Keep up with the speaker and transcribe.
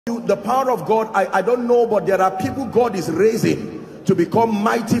the power of God, I don't know, but there are people God is raising to become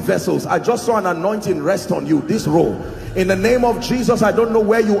mighty vessels. I just saw an anointing rest on you, this row. In the name of Jesus, I don't know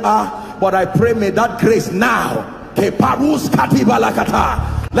where you are, but I pray may that grace now, let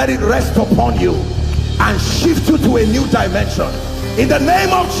it rest upon you and shift you to a new dimension. In the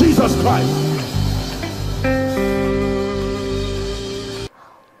name of Jesus Christ.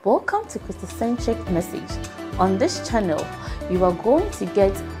 Welcome to Christocentric Message. On this channel, you are going to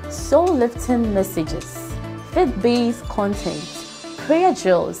get soul-lifting messages, faith-based content, prayer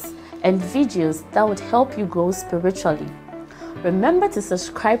drills, and videos that would help you grow spiritually. Remember to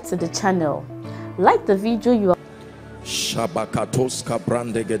subscribe to the channel. Like the video you are.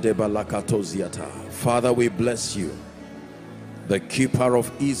 Father, we bless you, the keeper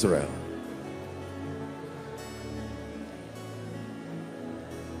of Israel.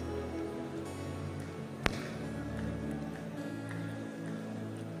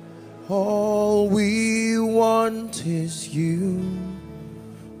 All we want is you.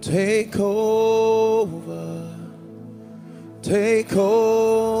 Take over, take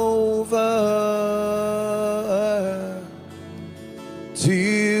over,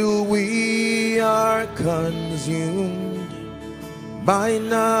 till we are consumed by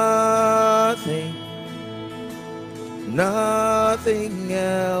nothing, nothing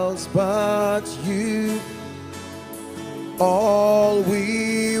else but you. All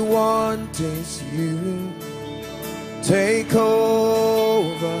we want is you. Take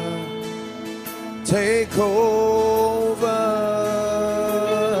over, take over,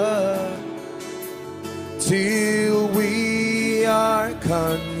 till we are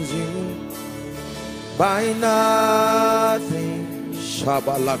consumed by nothing.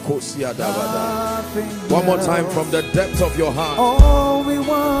 One more time from the depth of your heart. All we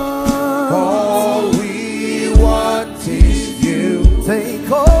want is you. Take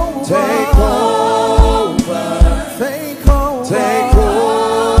over, take over, take over, take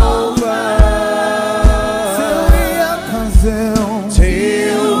over, till we are consumed,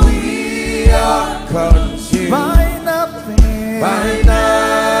 till we are consumed by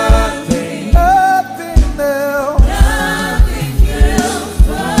nothing, nothing else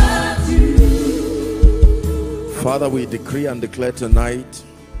but you. Father, we decree and declare tonight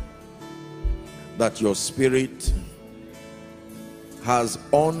that your spirit has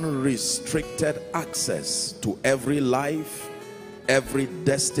unrestricted access to every life, every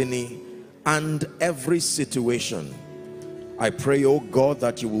destiny, and every situation. I pray, oh God,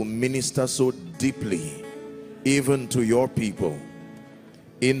 that you will minister so deeply even to your people.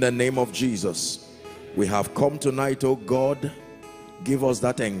 In the name of Jesus, we have come tonight, oh God, give us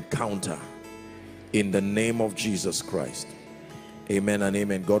that encounter in the name of Jesus Christ. Amen and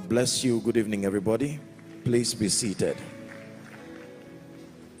amen. God bless you. Good evening, everybody. Please be seated.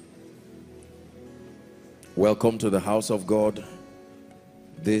 Welcome to the house of God.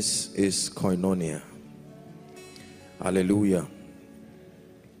 This is Koinonia. Hallelujah.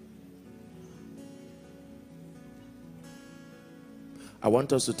 I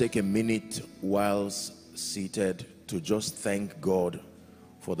want us to take a minute whilst seated to just thank God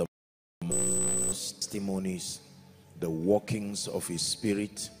for the testimonies, the workings of his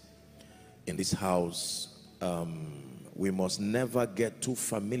spirit in this house. We must never get too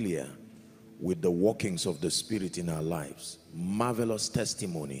familiar with the workings of the spirit in our lives. Marvelous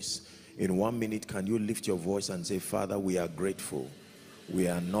testimonies. In 1 minute, can you lift your voice and say, Father, we are grateful. We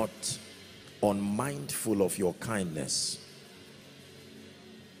are not unmindful of your kindness.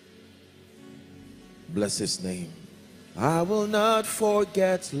 Bless his name. I will not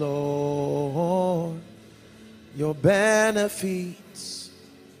forget, Lord, your benefits.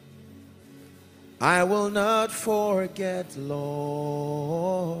 I will not forget,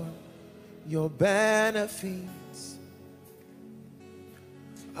 Lord, your benefits.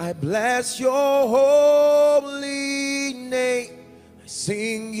 I bless your holy name. I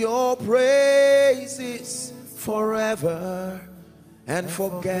sing your praises forever and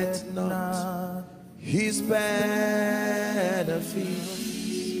forget not his benefits.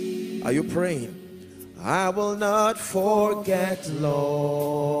 Are you praying? I will not forget,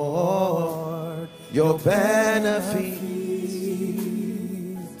 Lord, your benefits.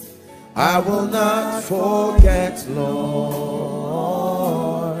 I will not forget,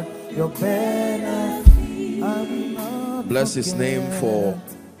 Lord, your benefits. Bless his name for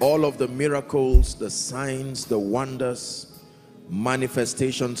all of the miracles, the signs, the wonders,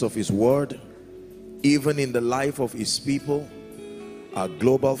 manifestations of his word, even in the life of his people, our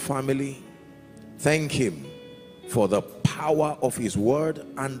global family. Thank him for the power of his word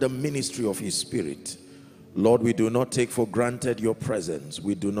and the ministry of his spirit Lord, we do not take for granted your presence.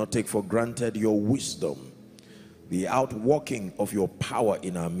 We do not take for granted your wisdom, the outworking of your power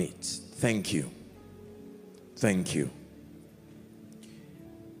in our midst. Thank you. Thank you.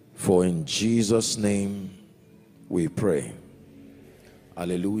 For in Jesus' name we pray.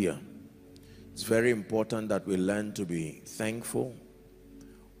 Hallelujah. It's very important that we learn to be thankful.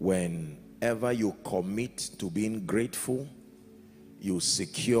 Whenever you commit to being grateful, you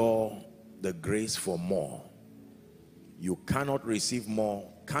secure the grace for more. You cannot receive more,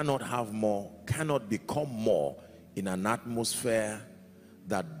 cannot have more, cannot become more in an atmosphere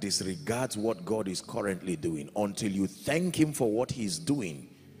that disregards what God is currently doing. Until you thank him for what he's doing,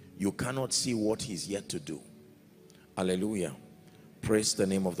 you cannot see what he's yet to do. Hallelujah. Praise the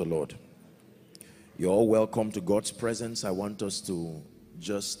name of the Lord. You're all welcome to God's presence. I want us to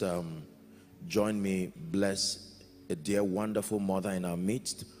just join me, bless a dear, wonderful mother in our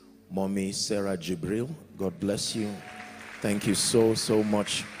midst, Mommy Sarah Jibril. God bless you. Thank you so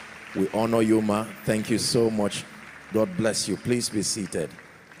much. We honor you, ma. Thank you so much. God bless you. Please be seated.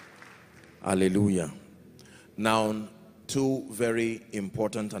 Hallelujah. Now, two very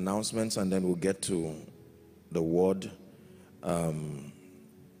important announcements, and then we'll get to the word.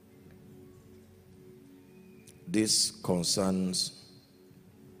 This concerns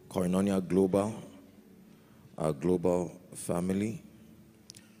Koinonia Global, our global family.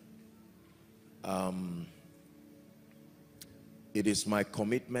 It is my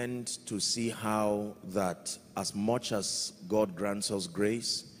commitment to see how that as much as God grants us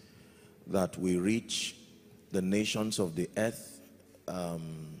grace, that we reach the nations of the earth.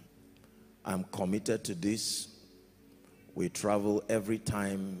 I'm committed to this. We travel every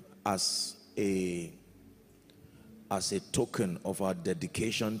time as a token of our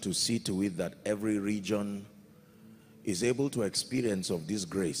dedication to see to it that every region is able to experience of this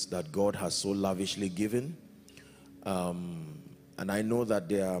grace that God has so lavishly given. And I know that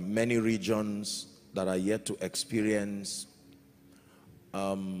there are many regions that are yet to experience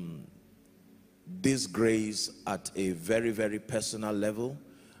this grace at a very, very personal level.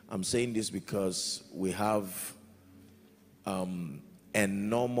 I'm saying this because we have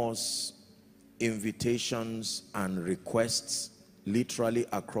enormous invitations and requests literally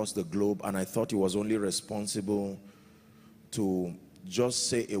across the globe, and I thought it was only responsible to just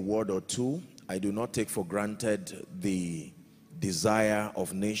say a word or two. I do not take for granted the desire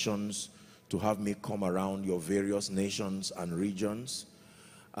of nations to have me come around your various nations and regions.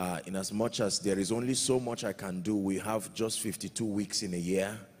 In as much as there is only so much I can do, we have just 52 weeks in a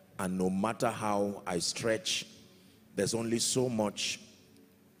year, and no matter how I stretch, there's only so much.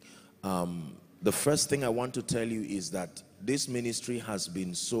 The first thing I want to tell you is that this ministry has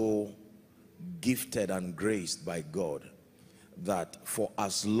been so gifted and graced by God that for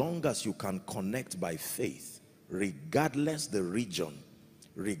as long as you can connect by faith, regardless the region,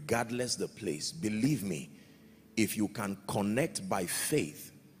 regardless the place, believe me, if you can connect by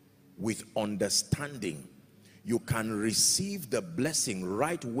faith with understanding, you can receive the blessing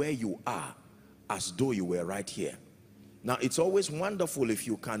right where you are as though you were right here. Now, it's always wonderful if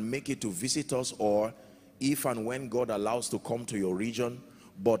you can make it to visit us, or if and when God allows to come to your region.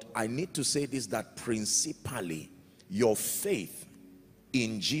 But I need to say this, that principally your faith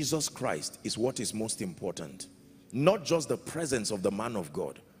in Jesus Christ is what is most important. Not just the presence of the man of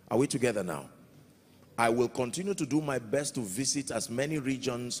God. Are we together now? I will continue to do my best to visit as many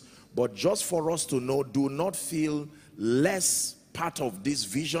regions, but just for us to know, do not feel less part of this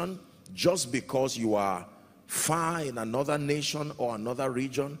vision just because you are far in another nation or another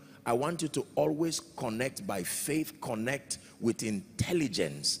region. I want you to always connect by faith, connect with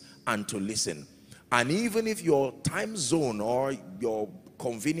intelligence, and to listen. And even if your time zone or your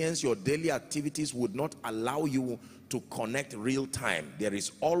convenience, your daily activities would not allow you to connect real time, there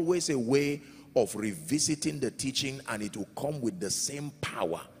is always a way of revisiting the teaching, and it will come with the same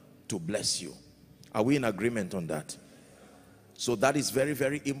power to bless you. Are we in agreement on that? So that is very,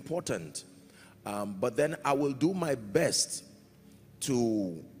 very important. But then I will do my best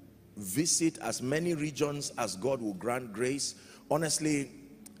to visit as many regions as God will grant grace. Honestly,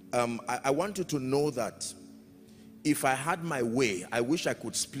 I want you to know that if I had my way, I wish I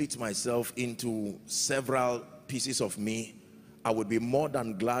could split myself into several pieces of me. I would be more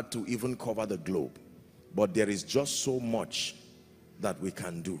than glad to even cover the globe. But there is just so much that we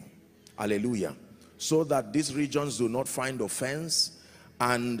can do. Hallelujah. So that these regions do not find offense.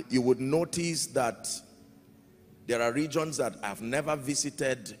 And you would notice that there are regions that I've never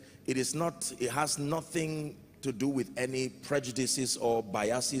visited. It has nothing to do with any prejudices or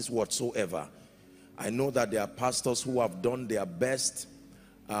biases whatsoever. I know that there are pastors who have done their best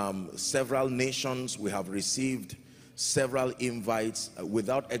several nations. We have received several invites.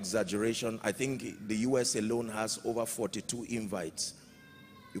 Without exaggeration, I think the US alone has over 42 invites.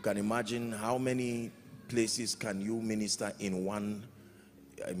 You can imagine how many places can you minister in one,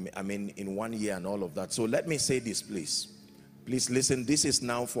 in 1 year and all of that. So let me say this, please. Please listen, this is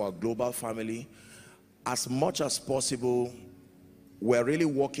now for our global family. As much as possible, we're really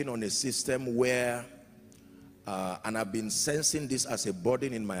working on a system where, and I've been sensing this as a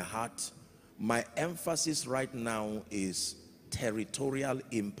burden in my heart, my emphasis right now is territorial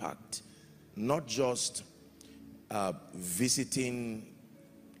impact, not just visiting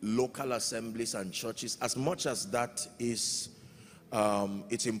local assemblies and churches. As much as that is,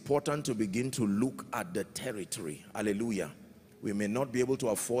 it's important to begin to look at the territory. Hallelujah. We may not be able to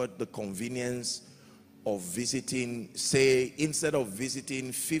afford the convenience of visiting, say, instead of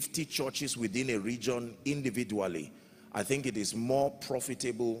visiting 50 churches within a region individually. I think it is more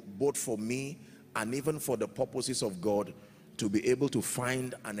profitable both for me and even for the purposes of God to be able to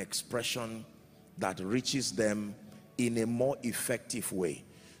find an expression that reaches them in a more effective way.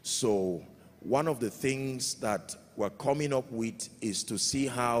 So one of the things that we're coming up with is to see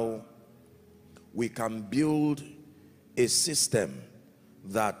how we can build a system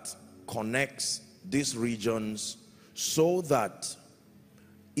that connects these regions, so that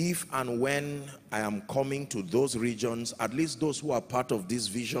if and when I am coming to those regions, at least those who are part of this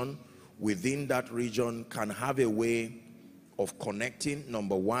vision within that region can have a way of connecting,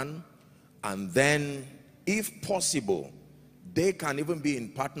 number one, and then if possible, they can even be in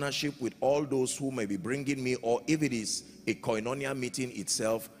partnership with all those who may be bringing me, or if it is a Koinonia meeting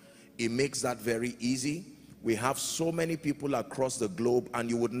itself, it makes that very easy. We have so many people across the globe, and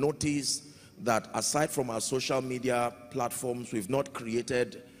you would notice that aside from our social media platforms, we've not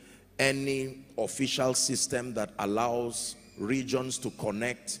created any official system that allows regions to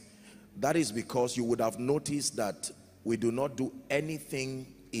connect. That is because you would have noticed that we do not do anything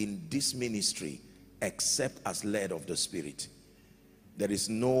in this ministry except as led of the Spirit. There is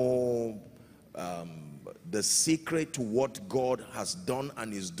no, the secret to what God has done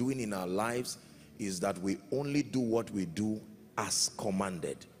and is doing in our lives is that we only do what we do as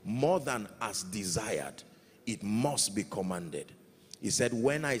commanded, more than as desired. It must be commanded. He said,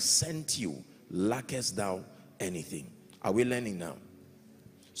 when I sent you, lackest thou anything? Are we learning now?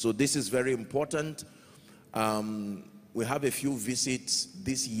 So this is very important. We have a few visits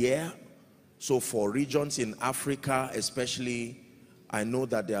this year. So for regions in Africa especially, I know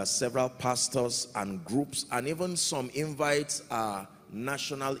that there are several pastors and groups, and even some invites are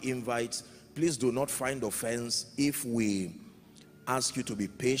national invites. Please do not find offense if we ask you to be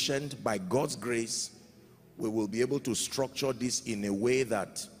patient. By God's grace, we will be able to structure this in a way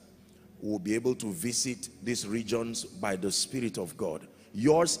that we'll be able to visit these regions by the Spirit of God.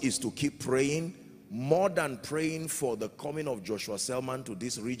 Yours is to keep praying, more than praying for the coming of Joshua Selman to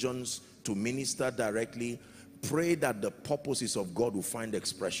these regions to minister directly. Pray that the purposes of God will find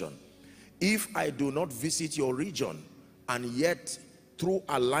expression. If I do not visit your region, and yet through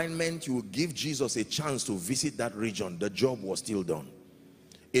alignment you will give Jesus a chance to visit that region, the job was still done.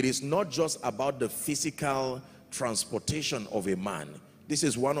 It is not just about the physical transportation of a man. This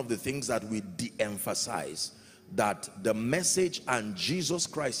is one of the things that we de-emphasize, that the message and Jesus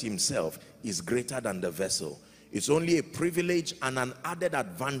Christ himself is greater than the vessel. It's only a privilege and an added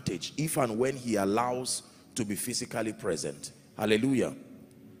advantage if and when he allows to be physically present. Hallelujah.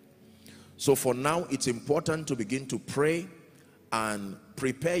 So for now, it's important to begin to pray and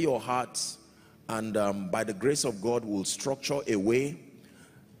prepare your hearts, and by the grace of God, we'll structure a way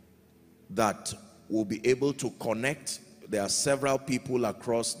that will be able to connect. There are several people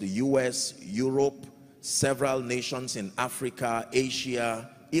across the US, Europe, several nations in Africa, Asia,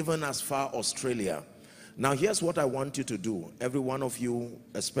 even as far as Australia. Now here's what I want you to do. Every one of you,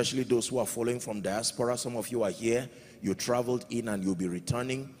 especially those who are following from diaspora, some of you are here, you traveled in and you'll be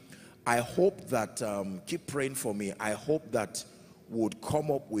returning. I hope that, keep praying for me, I hope that would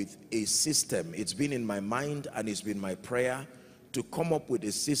come up with a system. It's been in my mind and it's been my prayer to come up with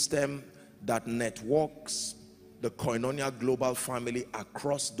a system that networks the Koinonia global family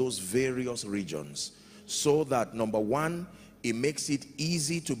across those various regions, so that number one, it makes it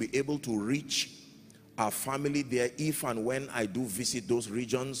easy to be able to reach our family there if and when I do visit those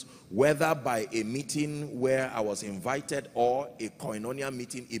regions, whether by a meeting where I was invited or a Koinonia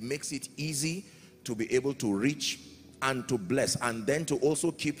meeting. It makes it easy to be able to reach and to bless, and then to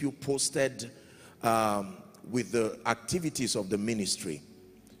also keep you posted with the activities of the ministry.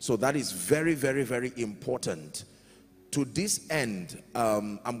 So that is very, very, very important. To this end,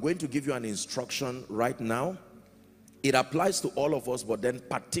 I'm going to give you an instruction right now. It applies to all of us, but then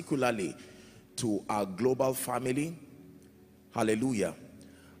particularly to our global family. Hallelujah.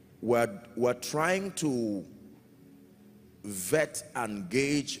 We're trying to vet and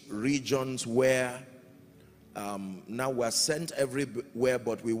gauge regions where now we're sent everywhere,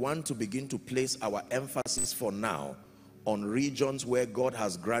 but we want to begin to place our emphasis for now on regions where God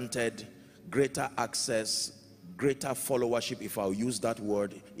has granted greater access, greater followership, if I'll use that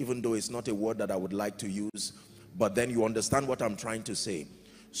word, even though it's not a word that I would like to use, but then you understand what I'm trying to say.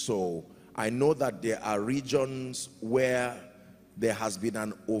 So I know that there are regions where there has been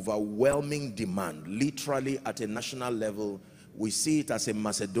an overwhelming demand, literally at a national level. We see it as a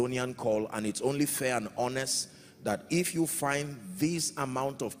Macedonian call, and it's only fair and honest that if you find this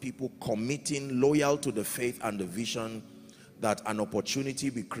amount of people committing, loyal to the faith and the vision, that an opportunity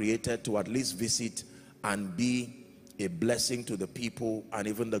be created to at least visit and be a blessing to the people and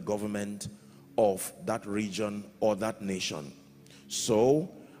even the government of that region or that nation. So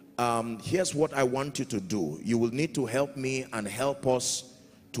here's what I want you to do. You will need to help me and help us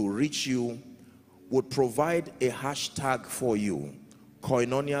to reach you. Would provide a hashtag for you,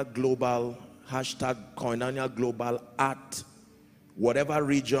 Koinonia Global, hashtag Koinonia Global at whatever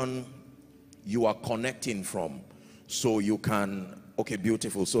region you are connecting from. So you can, okay,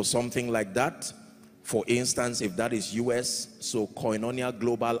 beautiful. So something like that. For instance, if that is US, so Koinonia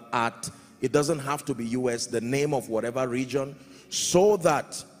Global at, it doesn't have to be US, the name of whatever region, so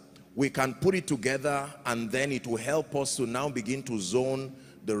that we can put it together, and then it will help us to now begin to zone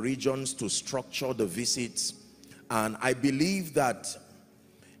the regions, to structure the visits. And I believe that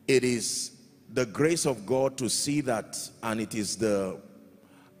it is the grace of God to see that, and it is the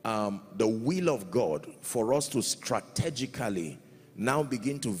will of God for us to strategically now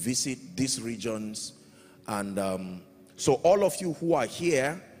begin to visit these regions. And so all of you who are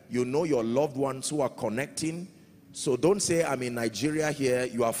here, you know your loved ones who are connecting. So don't say, I'm in Nigeria here,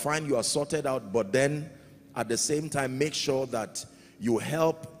 you are fine, you are sorted out, but then at the same time make sure that you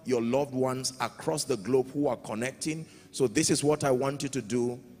help your loved ones across the globe who are connecting. So this is what I want you to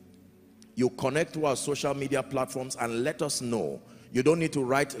do. You connect to our social media platforms and let us know. You don't need to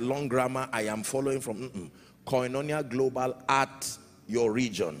write long grammar, I am following from Koinonia Global at your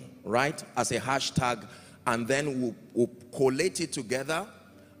region, right? As a hashtag, and then we'll collate it together,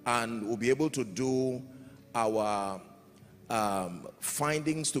 and we'll be able to do our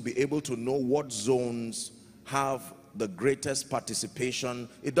findings to be able to know what zones have the greatest participation.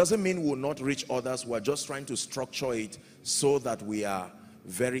 It doesn't mean we'll not reach others. We're just trying to structure it so that we are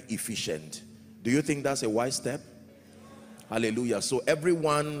very efficient. Do you think that's a wise step? Hallelujah. So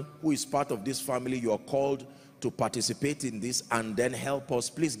everyone who is part of this family, you are called to participate in this and then help us.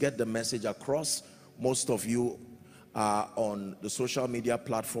 Please get the message across. Most of you are on the social media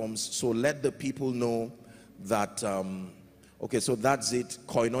platforms, so let the people know that okay, so that's it.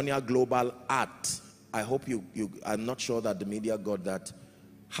 Koinonia Global at, I hope I'm not sure that the media got that.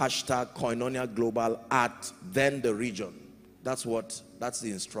 Hashtag Koinonia Global at then the region. That's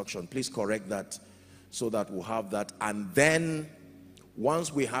the instruction. Please correct that so that we'll have that. And then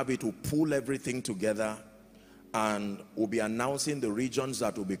once we have it, we'll pull everything together and we'll be announcing the regions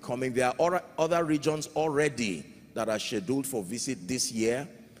that will be coming. There are other regions already that are scheduled for visit this year.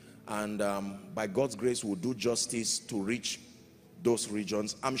 And by God's grace, we'll do justice to reach those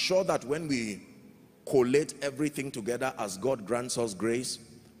regions. I'm sure that when we collate everything together as God grants us grace,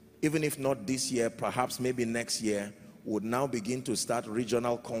 even if not this year, perhaps maybe next year, we'll now begin to start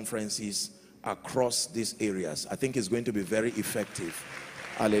regional conferences across these areas. I think it's going to be very effective.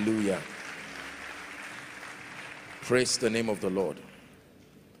 Hallelujah. Praise the name of the Lord.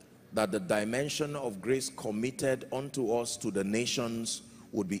 That the dimension of grace committed unto us to the nations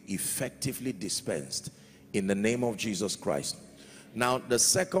would be effectively dispensed in the name of Jesus Christ. Now, the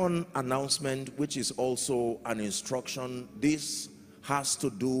second announcement, which is also an instruction, this has to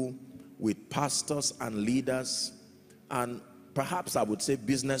do with pastors and leaders, and perhaps I would say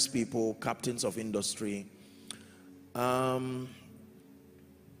business people, captains of industry. I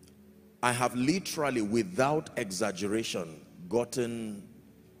have literally, without exaggeration, gotten,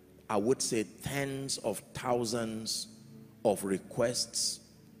 I would say, tens of thousands of requests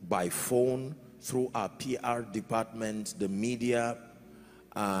by phone, through our PR department, the media,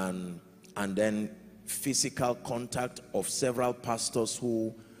 and then physical contact of several pastors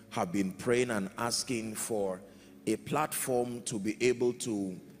who have been praying and asking for a platform to be able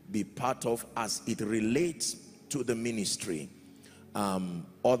to be part of as it relates to the ministry.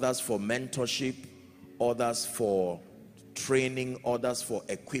 Others for mentorship, others for training, others for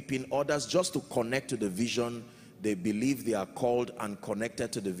equipping, others just to connect to the vision. They believe they are called and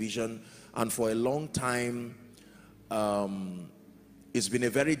connected to the vision. And for a long time, It's been a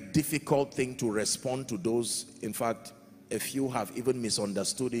very difficult thing to respond to those. In fact, a few have even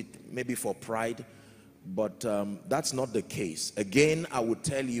misunderstood it, maybe for pride, but that's not the case. Again, I would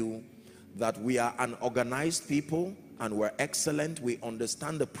tell you that we are an organized people and we're excellent. We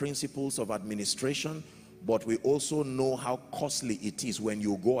understand the principles of administration, but we also know how costly it is when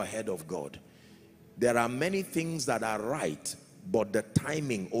you go ahead of God. There are many things that are right, but the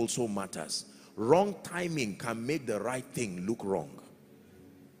timing also matters. Wrong timing can make the right thing look wrong.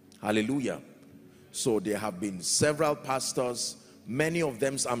 Hallelujah. So there have been several pastors, many of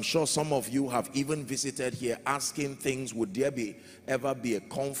them, I'm sure some of you have even visited here asking things, would there ever be a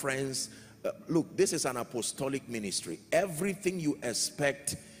conference? Look, this is an apostolic ministry. Everything you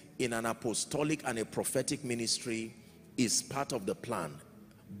expect in an apostolic and a prophetic ministry is part of the plan.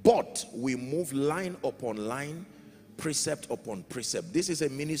 But we move line upon line, precept upon precept. This is a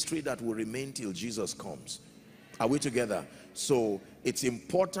ministry that will remain till Jesus comes. Are we together? So it's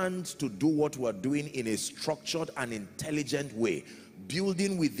important to do what we're doing in a structured and intelligent way,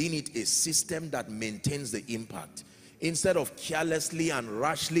 building within it a system that maintains the impact, instead of carelessly and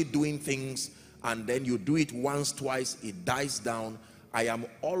rashly doing things and then you do it once, twice, it dies down. I am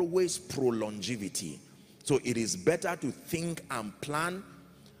always pro longevity. So it is better to think and plan,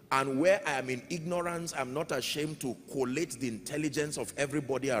 and where I am in ignorance, I'm not ashamed to collate the intelligence of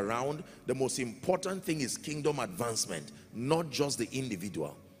everybody around. The most important thing is kingdom advancement, not just the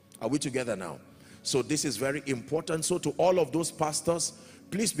individual. Are we together now? So this is very important. So to all of those pastors,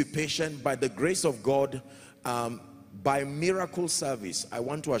 please be patient. By the grace of God, by miracle service, I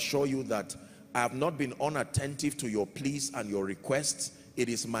want to assure you that I have not been unattentive to your pleas and your requests. It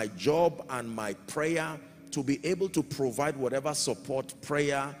is my job and my prayer to be able to provide whatever support,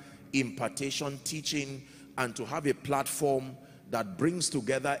 prayer, impartation, teaching, and to have a platform that brings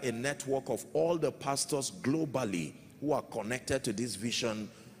together a network of all the pastors globally who are connected to this vision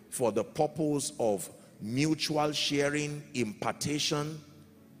for the purpose of mutual sharing, impartation,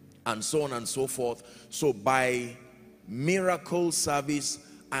 and so on and so forth. So by miracle service,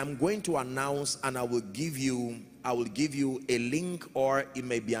 I'm going to announce, and I will give you a link, or it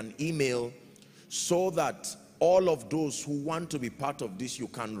may be an email, so that all of those who want to be part of this, you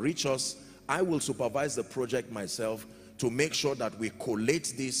can reach us. I will supervise the project myself to make sure that we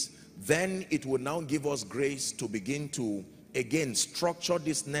collate this. Then it will now give us grace to begin to, again, structure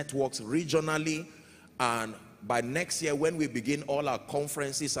these networks regionally. And by next year, when we begin all our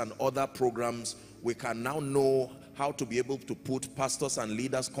conferences and other programs, we can now know how to be able to put pastors and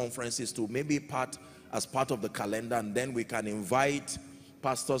leaders conferences to maybe as part of the calendar, and then we can invite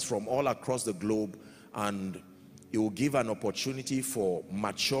pastors from all across the globe, and it will give an opportunity for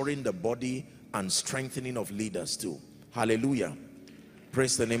maturing the body and strengthening of leaders too. Hallelujah.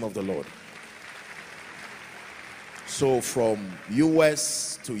 Praise the name of the Lord. So from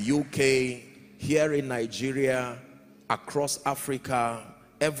US to UK, here in Nigeria, across Africa,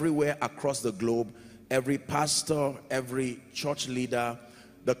 everywhere across the globe, every pastor, every church leader,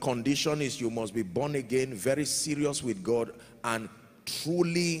 the condition is you must be born again, very serious with God, and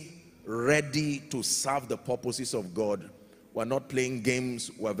truly ready to serve the purposes of God. We're not playing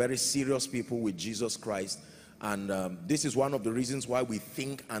games. We're very serious people with Jesus Christ. And this is one of the reasons why we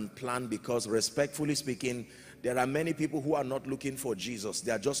think and plan, because respectfully speaking, there are many people who are not looking for Jesus.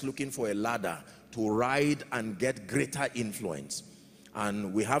 They are just looking for a ladder to ride and get greater influence.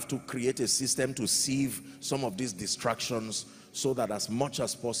 And we have to create a system to sieve some of these distractions, so that as much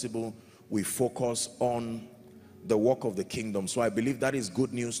as possible we focus on the work of the kingdom. So I believe that is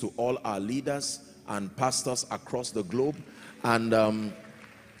good news to all our leaders and pastors across the globe. And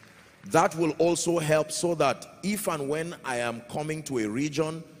that will also help, so that if and when I am coming to a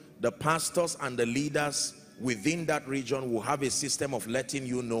region, the pastors and the leaders within that region will have a system of letting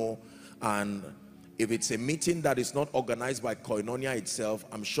you know. And if it's a meeting that is not organized by Koinonia itself,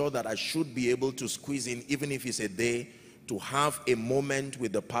 I'm sure that I should be able to squeeze in, even if it's a day, to have a moment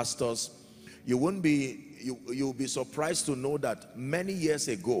with the pastors. You'll be surprised to know that many years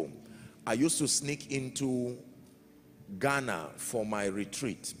ago, I used to sneak into Ghana for my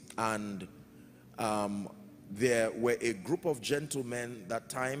retreat, and there were a group of gentlemen that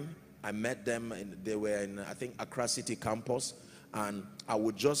time. I met them, and they were in, I think, Accra City campus, and I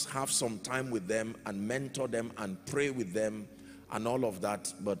would just have some time with them and mentor them and pray with them and all of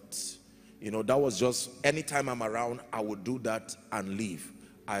that. But you know, that was just, anytime I'm around, I would do that and leave.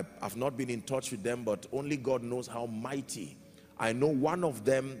 I've not been in touch with them, but only God knows how mighty. I know one of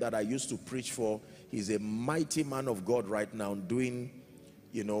them that I used to preach for. He's a mighty man of God right now, doing,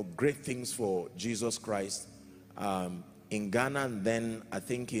 you know, great things for Jesus Christ in Ghana, and then I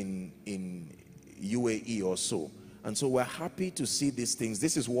think in UAE or so. And so we're happy to see these things.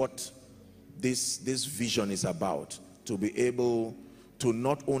 This is what this vision is about, to be able to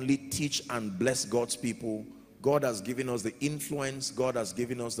not only teach and bless God's people. God has given us the influence, God has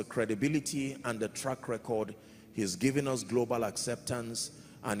given us the credibility and the track record. He's given us global acceptance,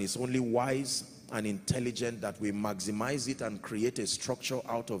 and it's only wise and intelligent that we maximize it and create a structure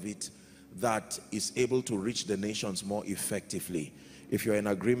out of it that is able to reach the nations more effectively. If you're in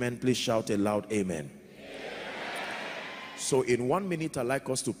agreement, please shout a loud amen. So in 1 minute, I'd like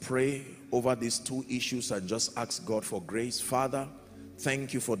us to pray over these two issues and just ask God for grace. Father,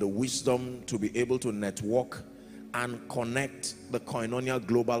 thank you for the wisdom to be able to network and connect the Koinonia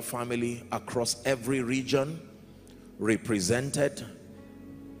global family across every region represented.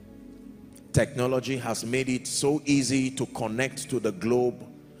 Technology has made it so easy to connect to the globe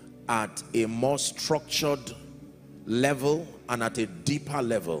at a more structured level and at a deeper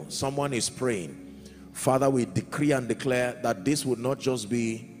level. Someone is praying. Father, we decree and declare that this would not just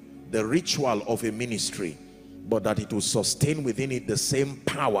be the ritual of a ministry, but that it will sustain within it the same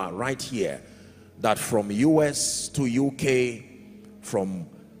power right here, that from US to UK, from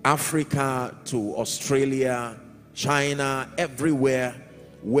Africa to Australia, China, everywhere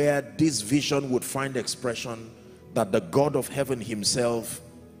where this vision would find expression, that the God of heaven himself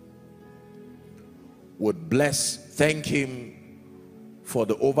would bless. Thank him for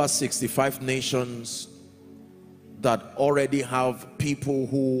the over 65 nations that already have people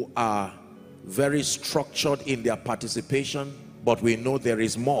who are very structured in their participation, but we know there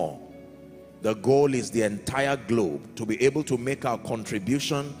is more. The goal is the entire globe to be able to make our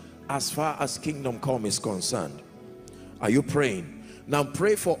contribution as far as Kingdom Come is concerned. Are you praying? Now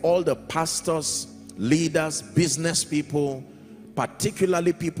pray for all the pastors, leaders, business people,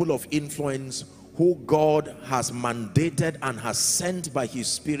 particularly people of influence, who God has mandated and has sent by his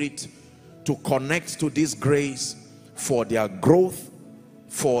Spirit to connect to this grace for their growth,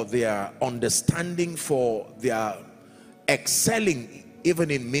 for their understanding, for their excelling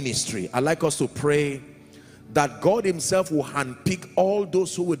even in ministry. I'd like us to pray that God himself will handpick all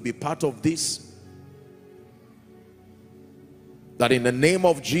those who would be part of this, that in the name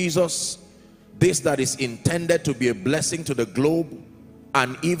of Jesus, this that is intended to be a blessing to the globe,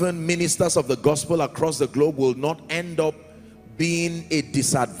 and even ministers of the gospel across the globe, will not end up being a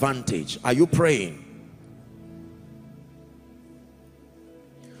disadvantage. Are you praying?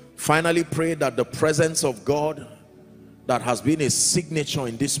 Finally, pray that the presence of God that has been a signature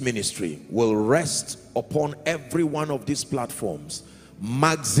in this ministry will rest upon every one of these platforms.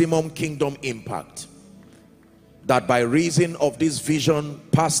 Maximum kingdom impact. That by reason of this vision,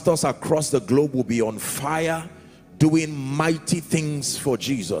 pastors across the globe will be on fire, doing mighty things for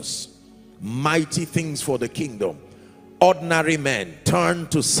Jesus, mighty things for the kingdom. Ordinary men turn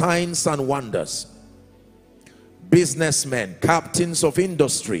to signs and wonders. Businessmen, captains of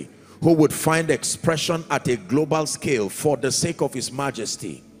industry, who would find expression at a global scale for the sake of his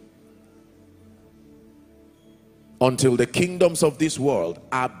majesty, until the kingdoms of this world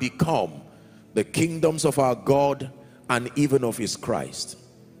are become the kingdoms of our God and even of his Christ.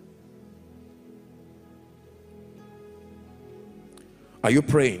 Are you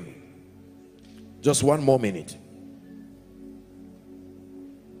praying? Just 1 more minute.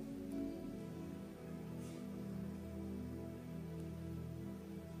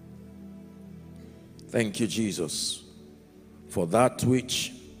 Thank you, Jesus, for that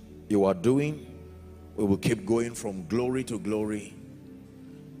which you are doing. We will keep going from glory to glory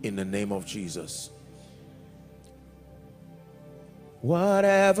in the name of Jesus.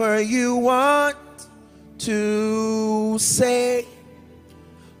 Whatever you want to say,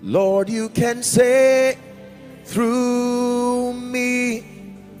 Lord, you can say through me.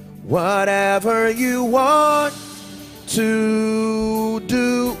 Whatever you want to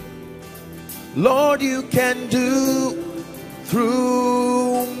do, Lord, you can do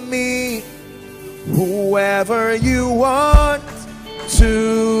through me. Whoever you want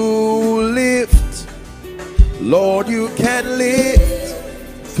to lift, Lord, you can lift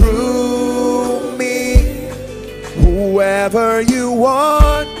through me. Whoever you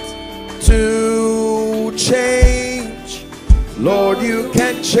want to change, Lord, you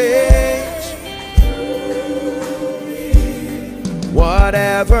can change.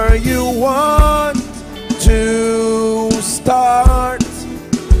 Whatever you want to start,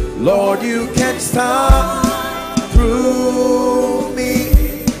 Lord, you can start through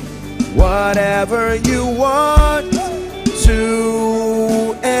me. Whatever you want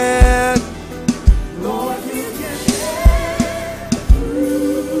to end, Lord, you can end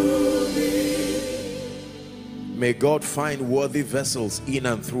through me. May God find worthy vessels in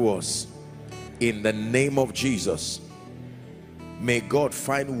and through us. in the name of Jesus. May God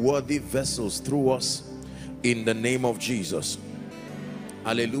find worthy vessels through us in the name of Jesus.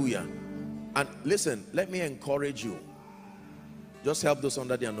 Hallelujah. And listen, let me encourage you. Just help those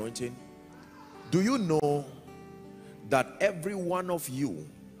under the anointing. Do you know that every one of you,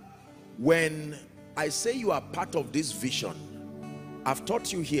 when I say you are part of this vision, I've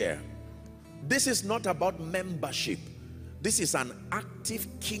taught you here, this is not about membership. This is an active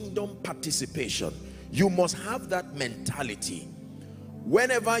kingdom participation. You must have that mentality.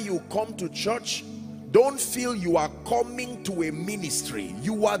 Whenever you come to church, don't feel you are coming to a ministry.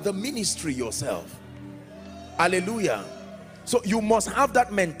 You are the ministry yourself. Hallelujah. So you must have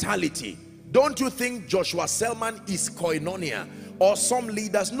that mentality. Don't you think Joshua Selman is Koinonia or some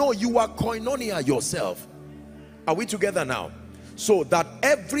leaders? No, you are Koinonia yourself. Are we together now? So that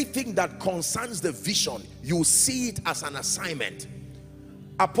everything that concerns the vision, you see it as an assignment.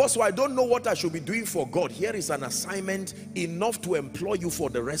 Apostle, I don't know what I should be doing for God. Here is an assignment enough to employ you for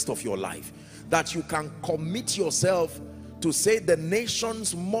the rest of your life. That you can commit yourself to say the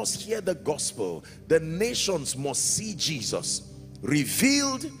nations must hear the gospel. The nations must see Jesus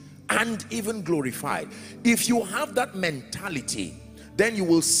revealed and even glorified. If you have that mentality, then you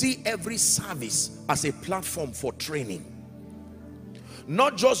will see every service as a platform for training.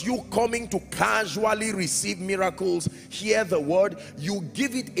 Not just you coming to casually receive miracles, hear the word. You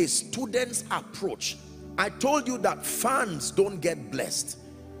give it a student's approach. I told you that fans don't get blessed.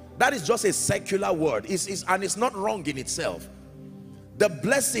 That is just a secular word. And it's not wrong in itself. The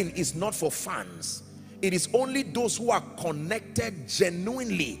blessing is not for fans. It is only those who are connected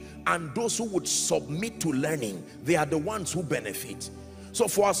genuinely and those who would submit to learning. They are the ones who benefit. So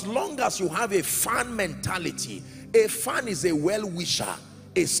for as long as you have a fan mentality, a fan is a well-wisher,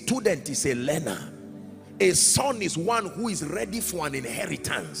 a student is a learner, a son is one who is ready for an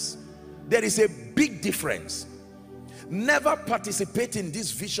inheritance. There is a big difference. Never participate in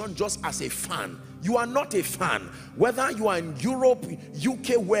this vision just as a fan. You are not a fan. Whether you are in Europe,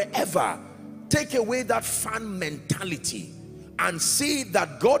 UK, wherever, take away that fan mentality and see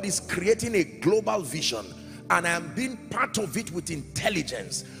that God is creating a global vision, and I am being part of it with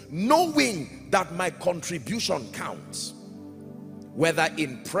intelligence, knowing that my contribution counts, whether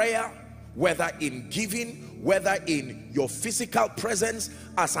in prayer, whether in giving, whether in your physical presence,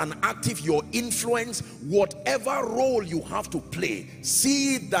 as an active, your influence, whatever role you have to play.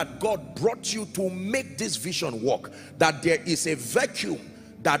 See that God brought you to make this vision work, that there is a vacuum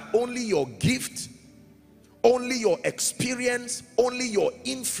that only your gift, only your experience, only your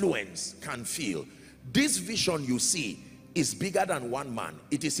influence can fill. This vision you see is bigger than one man.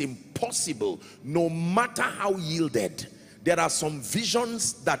 It is impossible, no matter how yielded. There are some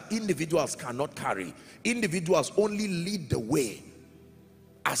visions that individuals cannot carry. Individuals only lead the way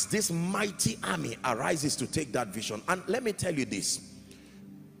as this mighty army arises to take that vision. And let me tell you this,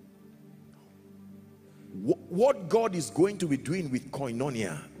 what God is going to be doing with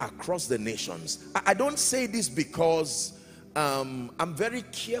Koinonia across the nations. I don't say this because I'm very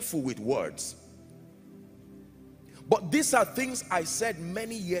careful with words. But these are things I said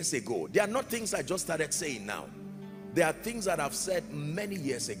many years ago. They are not things I just started saying now. They are things that I've said many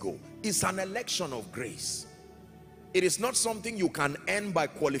years ago. It's an election of grace. It is not something you can earn by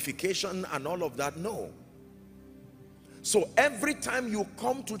qualification and all of that. No. So every time you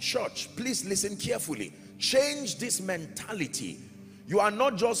come to church, please listen carefully. Change this mentality. You are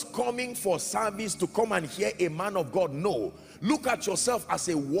not just coming for service to come and hear a man of God. No. Look at yourself as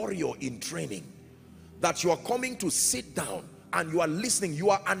a warrior in training. That you are coming to sit down and you are listening. You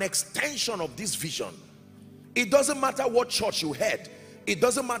are an extension of this vision. It doesn't matter what church you head. It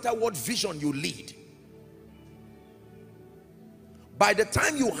doesn't matter what vision you lead. By the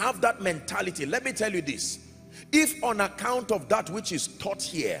time you have that mentality, let me tell you this. If on account of that which is taught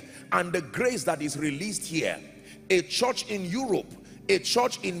here and the grace that is released here, a church in Europe, a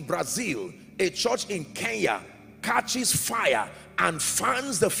church in Brazil, a church in Kenya catches fire and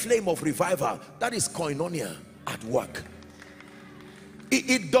fans the flame of revival, that is Koinonia at work.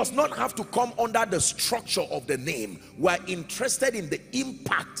 It does not have to come under the structure of the name. We're interested in the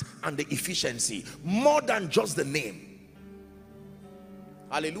impact and the efficiency more than just the name.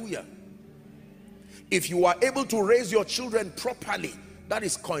 Hallelujah. If you are able to raise your children properly, that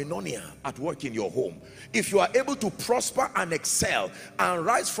is Koinonia at work in your home. If you are able to prosper and excel and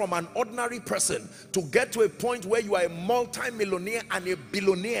rise from an ordinary person to get to a point where you are a multi-millionaire and a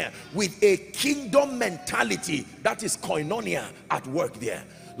billionaire with a kingdom mentality, that is Koinonia at work there.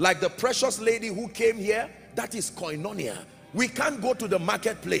 Like the precious lady who came here, that is Koinonia. We can't go to the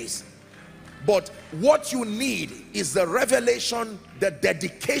marketplace, but what you need is the revelation, the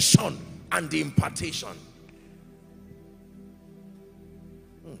dedication and the impartation.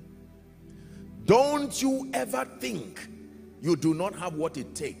 Don't you ever think you do not have what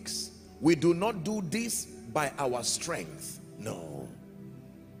it takes. We do not do this by our strength. No.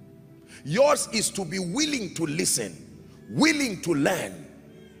 Yours is to be willing to listen, willing to learn.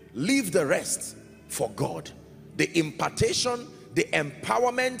 Leave the rest for God. The impartation, the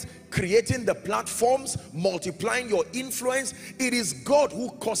empowerment, creating the platforms, multiplying your influence. It is God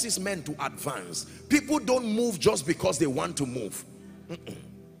who causes men to advance. People don't move just because they want to move.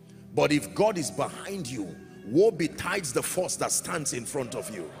 But if God is behind you, woe betides the force that stands in front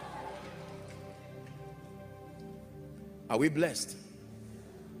of you. Are we blessed?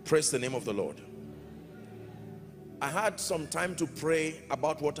 Praise the name of the Lord. I had some time to pray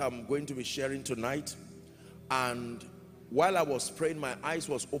about what I'm going to be sharing tonight, and while I was praying, my eyes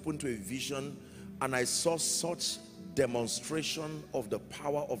was open to a vision, and I saw such demonstration of the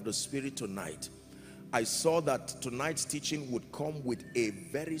power of the Spirit tonight. I saw that tonight's teaching would come with a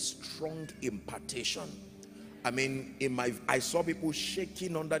very strong impartation. I mean, I saw people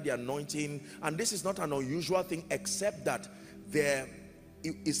shaking under the anointing, and this is not an unusual thing, except that there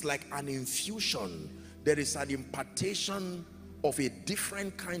is like an infusion. There is an impartation of a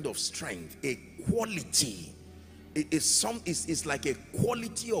different kind of strength, a quality. It's like a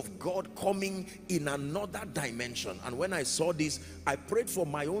quality of God coming in another dimension. And when I saw this, I prayed for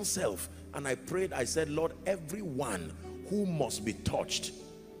my own self, and I said, Lord, everyone who must be touched.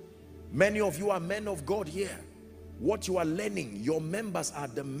 Many of you are men of God here. What you are learning, your members are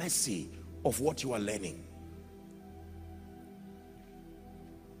the mercy of what you are learning.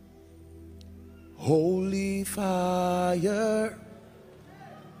 Holy fire,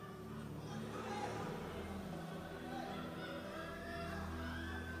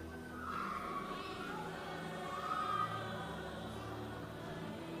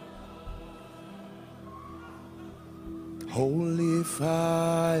 holy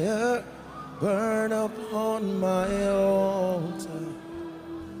fire, burn upon my altar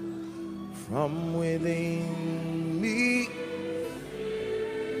from within me.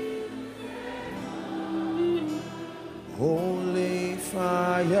 Holy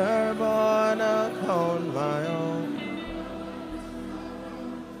fire, burn upon my altar.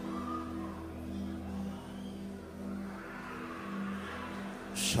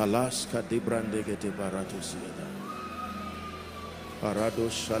 Shalaska di brandege de baratus yada. Parado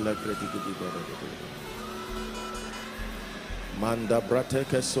shalagredigi di barado. Manda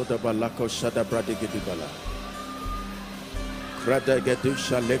brateke soda balako shada bradigi di bala. Kradege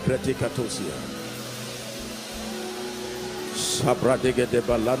shalegreti katosia. Sabradege de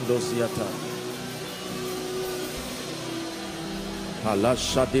balando ziata.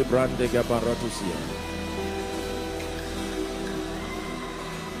 Halasha di brandege baratusia.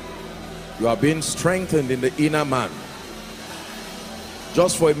 You are being strengthened in the inner man.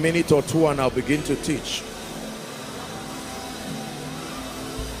 Just for a minute or two, and I'll begin to teach.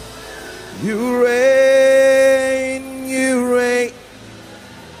 You reign, you reign,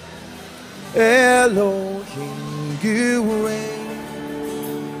 Elohim, you reign,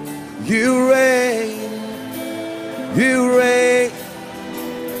 you reign, you reign,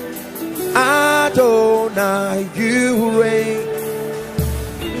 Adonai, you reign,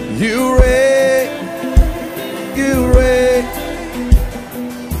 you reign, you reign,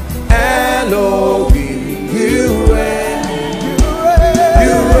 Elohim, you reign, you reign,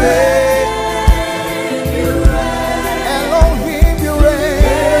 you reign, Elohim, you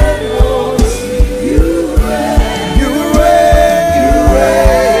reign, you reign, you reign, you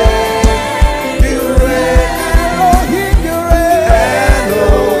reign, you reign, Elohim, you reign,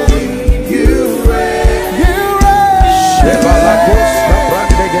 Elohim, you reign, you reign, Shebalakos,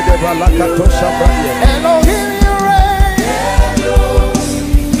 Kabrandege, Balakatosha, Elohim.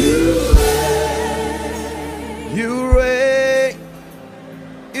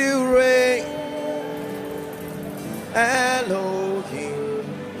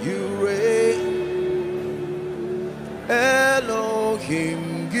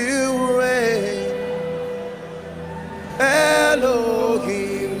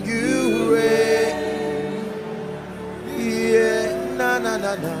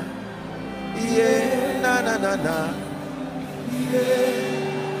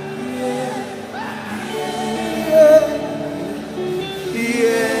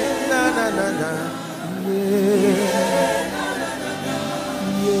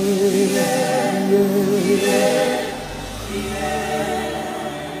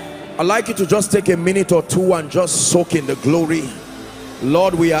 I'd like you to just take a minute or two and just soak in the glory.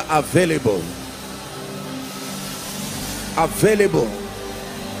 Lord, we are available. Available.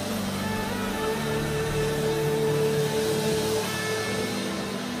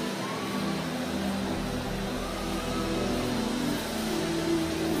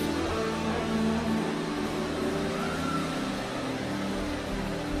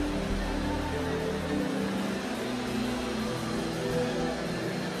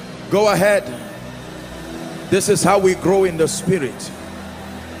 Go ahead. This is how we grow in the spirit.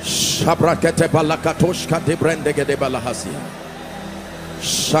 Shabrakete balakatoshka de brendege de balahasia.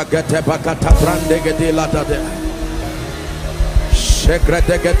 Shagete bakata brandege de ladade.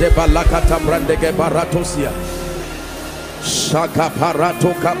 Shegredege de balakata brandege baratosia. Shaka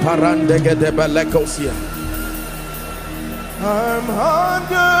parato kaparandege de balekosia. I'm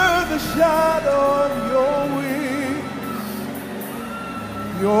under the shadow of your wings.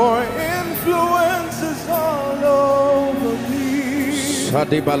 Your influence is all over me.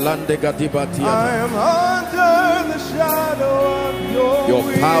 I am under the shadow of your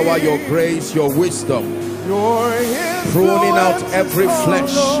wings. Power, your grace, your wisdom, Your pruning out every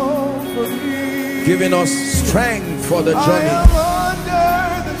flesh, giving us strength for the I journey. am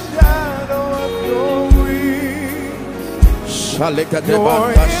under the shadow of your wings.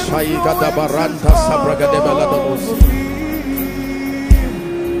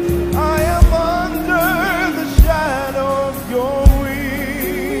 I am under the shadow of your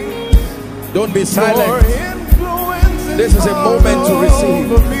wings. Don't be silent. Your influence This is a moment to receive.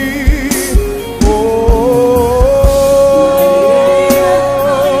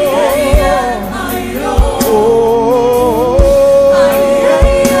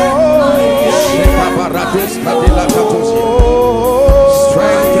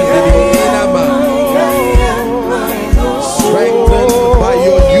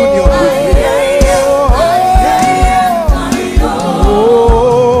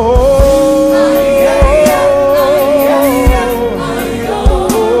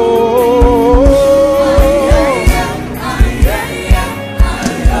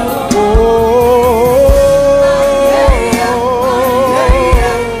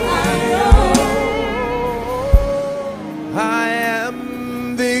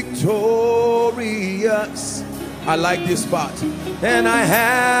 I like this part. And I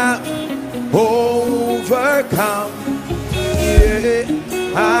have overcome. Yeah,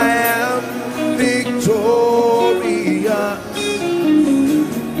 I am victorious.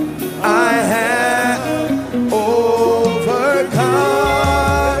 I have overcome.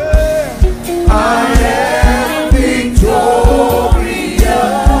 I am victorious.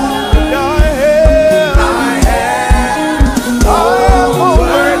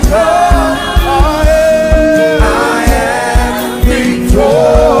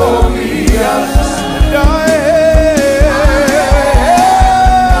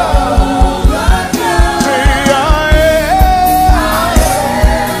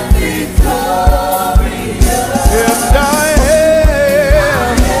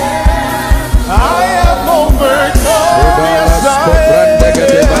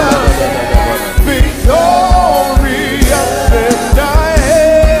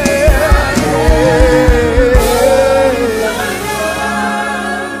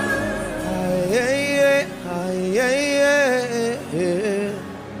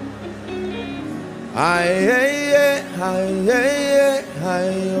 I have overcome.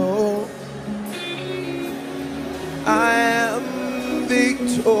 I am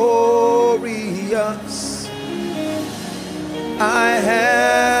victorious. I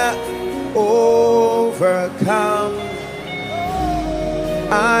have overcome.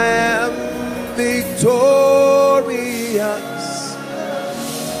 I am victorious.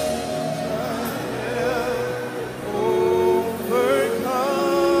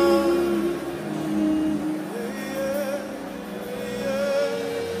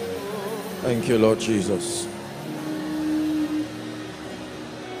 Thank you, Lord Jesus.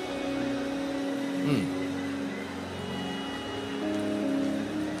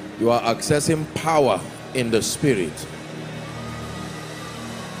 You are accessing power in the spirit.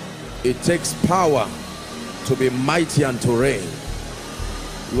 It takes power to be mighty and to reign.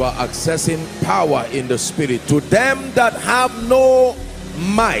 You are accessing power in the spirit. To them that have no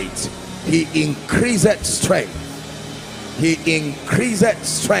might, he increaseth strength. He increaseth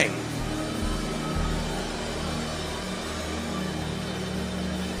strength.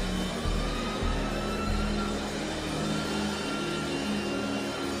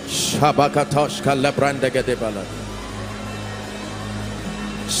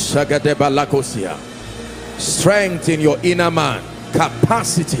 Strength in your inner man,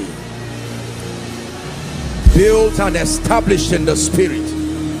 capacity built and established in the spirit.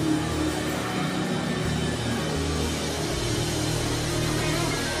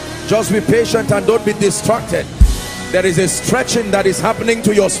 Just be patient and don't be distracted. There is a stretching that is happening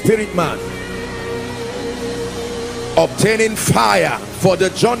to your spirit man, obtaining fire for the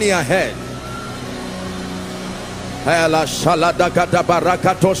journey ahead.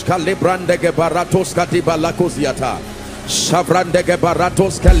 Shavrandege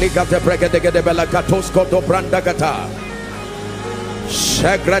baratos kaligate bregedege de belakatos koto brandagata.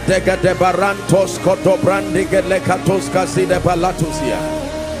 Shagradege de barantos koto brandige lekatos kaside balatusia.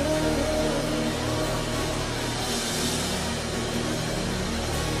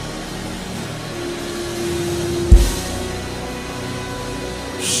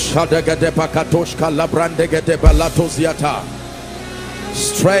 Shadege de bakatosh kalabrandege de balatosiata.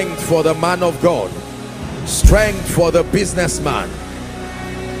 Strength for the man of God. Strength for the businessman.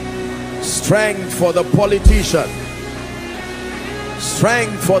 Strength for the politician.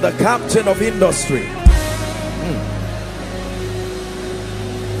 Strength for the captain of industry.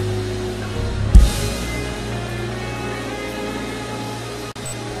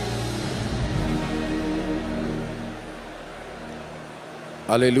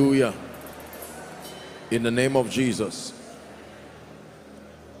 Hallelujah. In the name of Jesus.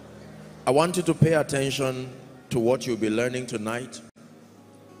 I want you to pay attention to what you'll be learning tonight.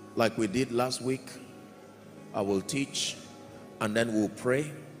 Like we did last week, I will teach and then we'll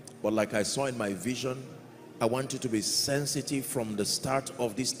pray. But like I saw in my vision, I want you to be sensitive from the start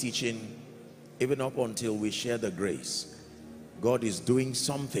of this teaching, even up until we share the grace. God is doing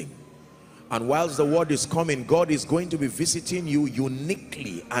something. And whilst the word is coming, God is going to be visiting you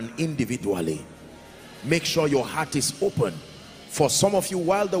uniquely and individually. Make sure your heart is open. For some of you,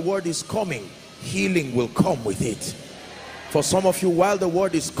 while the word is coming, healing will come with it. For some of you, while the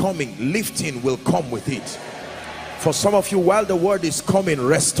word is coming, lifting will come with it. For some of you, while the word is coming,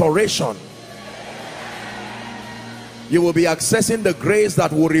 restoration. You will be accessing the grace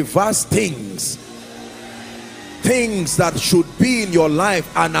that will reverse things. Things that should be in your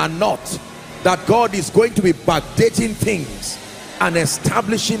life and are not. That God is going to be backdating things and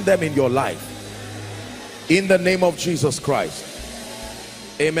establishing them in your life. In the name of Jesus Christ.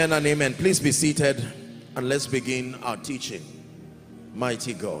 Amen and amen. Please be seated and let's begin our teaching.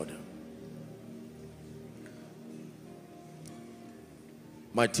 Mighty God.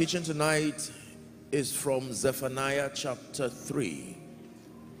 My teaching tonight is from Zephaniah chapter 3.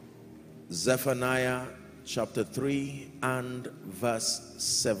 Zephaniah chapter 3 and verse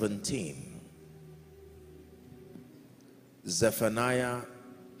 17. Zephaniah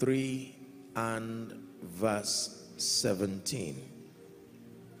 3 and verse 17.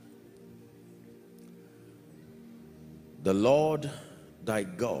 The Lord thy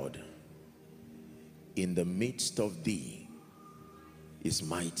God in the midst of thee is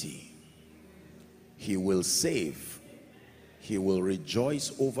mighty. He will save. He will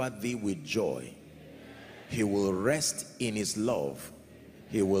rejoice over thee with joy. He will rest in his love.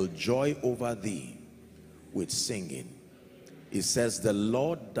 He will joy over thee with singing. It says the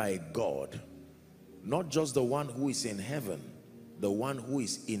Lord thy God, not just the one who is in heaven, the one who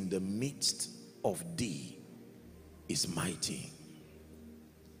is in the midst of thee is mighty.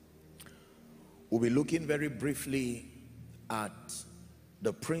 We'll be looking very briefly at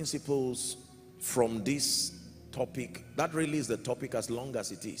the principles from this topic. That really is the topic as long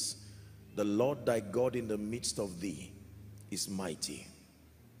as it is. The Lord thy God in the midst of thee is mighty.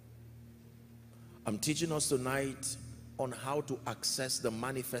 I'm teaching us tonight on how to access the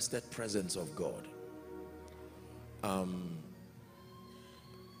manifested presence of God.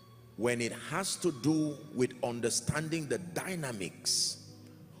 When it has to do with understanding the dynamics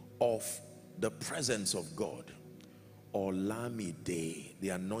of the presence of God, Olamide, the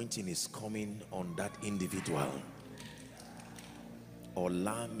anointing is coming on that individual.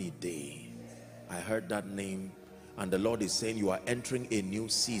 Olamide, I heard that name, and the Lord is saying you are entering a new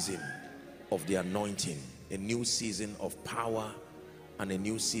season of the anointing, a new season of power and a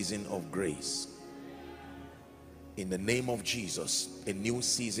new season of grace. In the name of Jesus, a new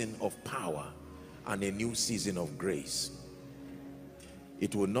season of power and a new season of grace.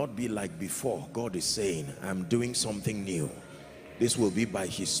 It will not be like before. God is saying, I'm doing something new. This will be by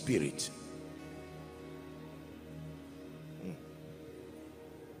his Spirit.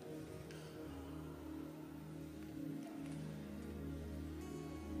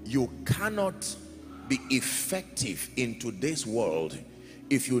 You cannot be effective in today's world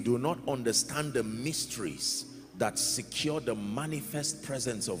if you do not understand the mysteries that secure the manifest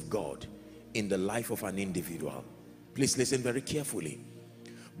presence of God in the life of an individual. Please listen very carefully.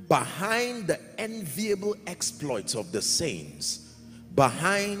 Behind the enviable exploits of the saints,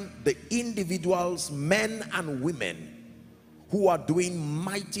 behind the individuals, men and women who are doing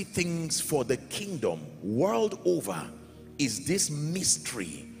mighty things for the kingdom world over, is this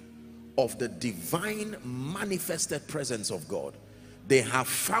mystery of the divine manifested presence of God. They have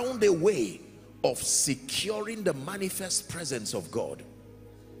found a way of securing the manifest presence of God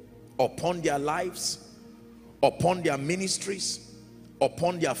upon their lives, upon their ministries,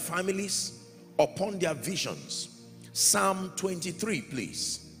 upon their families, upon their visions. Psalm 23,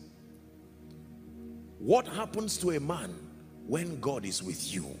 please. What happens to a man when God is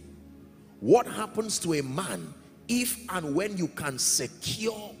with you? What happens to a man if and when you can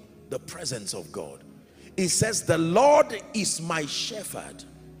secure the presence of God? It says, the Lord is my shepherd,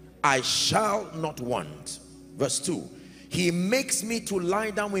 I shall not want. Verse 2, he makes me to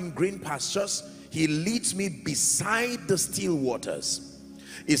lie down in green pastures. He leads me beside the still waters.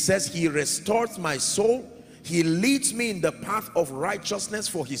 It says, he restores my soul. He leads me in the path of righteousness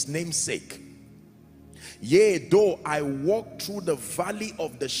for his name's sake. Yea, though I walk through the valley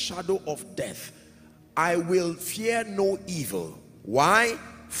of the shadow of death, I will fear no evil. Why?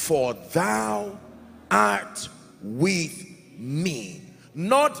 For thou art with me.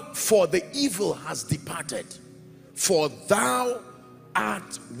 Not for the evil has departed, for thou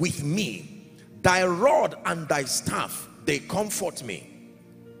art with me. Thy rod and thy staff, they comfort me.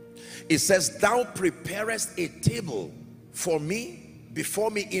 It says, thou preparest a table for me,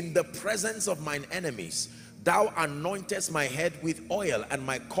 before me in the presence of mine enemies. Thou anointest my head with oil, and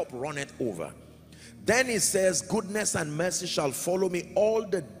my cup runneth over. Then it says, goodness and mercy shall follow me all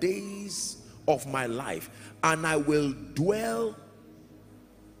the days of my life, and I will dwell.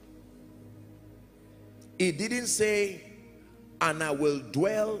 It didn't say, and I will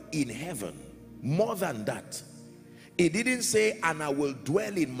dwell in heaven. More than that. It didn't say, and I will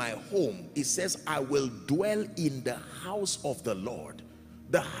dwell in my home. It says, I will dwell in the house of the Lord.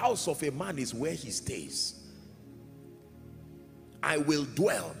 The house of a man is where he stays. I will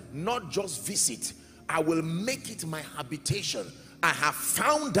dwell, not just visit. I will make it my habitation. I have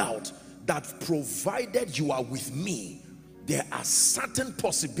found out that provided you are with me, there are certain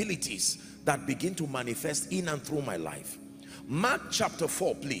possibilities that begin to manifest in and through my life. Mark chapter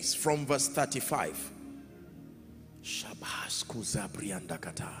 4, please, from verse 35.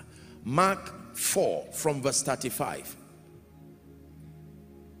 Mark 4 from verse 35.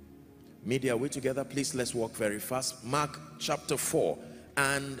 Media, we together, please, let's walk very fast. Mark chapter 4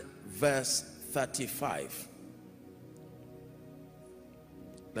 and verse 35.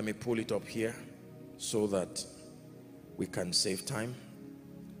 Let me pull it up here so that we can save time.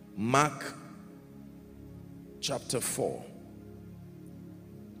 Mark chapter 4.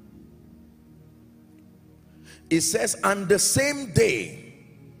 It says, and the same day,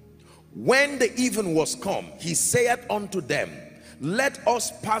 when the even was come, he saith unto them, let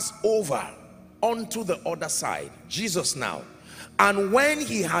us pass over unto the other side. Jesus now. And when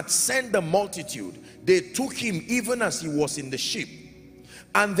he had sent the multitude, they took him even as he was in the ship.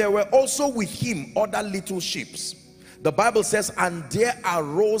 And there were also with him other little ships. The Bible says, and there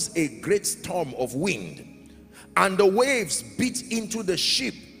arose a great storm of wind, and the waves beat into the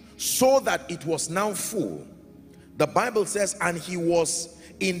ship, so that it was now full. The Bible says, and he was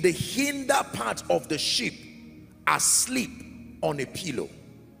in the hinder part of the ship, asleep on a pillow.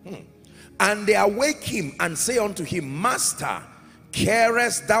 And they awake him and say unto him, Master,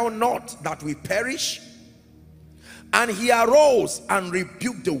 carest thou not that we perish? And he arose and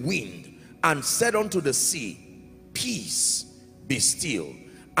rebuked the wind, and said unto the sea, Peace, be still.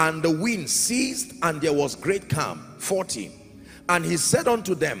 And the wind ceased, and there was great calm. 40. And he said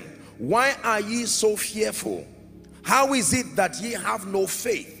unto them, Why are ye so fearful? How is it that ye have no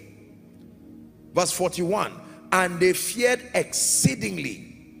faith? Verse 41. And they feared exceedingly,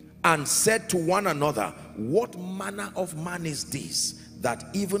 and said to one another, What manner of man is this, that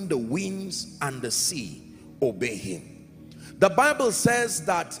even the winds and the sea obey him? The Bible says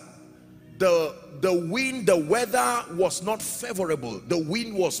that the wind, the weather was not favorable. The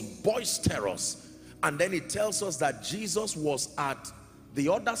wind was boisterous. And then it tells us that Jesus was at the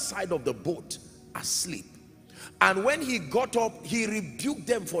other side of the boat, asleep. And when he got up, he rebuked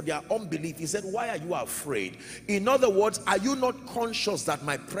them for their unbelief. He said, why are you afraid? In other words, are you not conscious that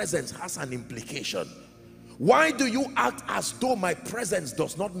my presence has an implication? Why do you act as though my presence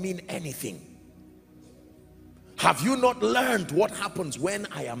does not mean anything? Have you not learned what happens when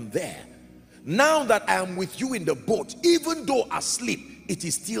I am there? Now that I am with you in the boat, even though asleep, it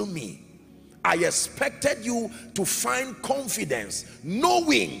is still me. I expected you to find confidence,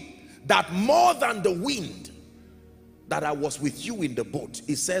 knowing that more than the wind, that I was with you in the boat.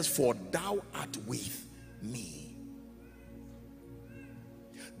 It says, for thou art with me.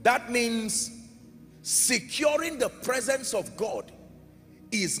 That means securing the presence of God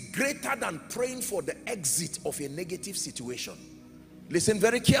is greater than praying for the exit of a negative situation. Listen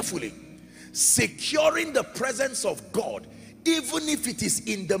very carefully. Securing the presence of God, even if it is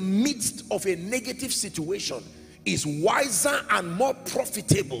in the midst of a negative situation, is wiser and more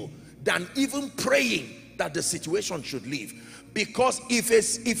profitable than even praying that the situation should leave. Because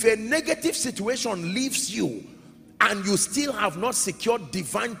if a negative situation leaves you and you still have not secured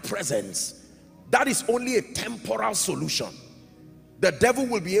divine presence, that is only a temporal solution. The devil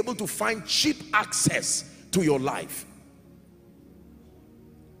will be able to find cheap access to your life.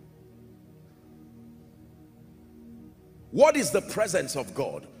 What is the presence of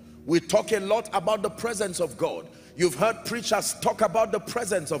God? We talk a lot about the presence of God. You've heard preachers talk about the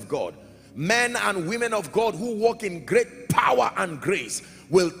presence of God. Men and women of God who walk in great power and grace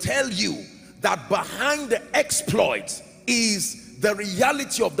will tell you that behind the exploits is the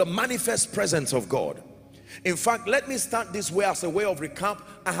reality of the manifest presence of God. In fact, let me start this way as a way of recap.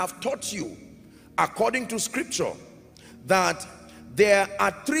 I have taught you, according to scripture, that there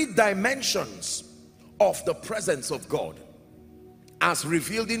are 3 dimensions of the presence of God as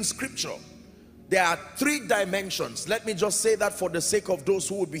revealed in scripture. There are 3 dimensions. Let me just say that for the sake of those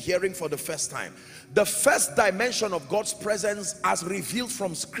who would be hearing for the first time. The first dimension of God's presence as revealed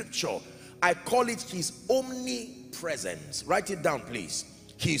from scripture, I call it his omnipresence. Write it down, please.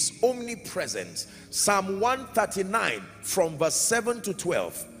 His omnipresence. Psalm 139 from verse 7 to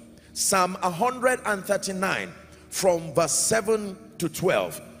 12. Psalm 139 from verse 7 to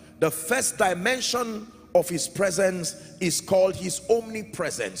 12. The first dimension of his presence is called his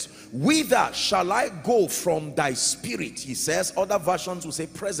omnipresence. Whither shall I go from thy spirit? He says. Other versions will say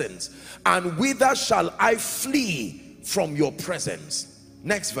presence. And whither shall I flee from your presence?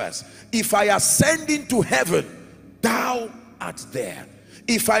 Next verse. If I ascend into heaven, thou art there.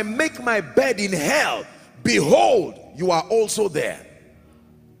 If I make my bed in hell, behold, you are also there.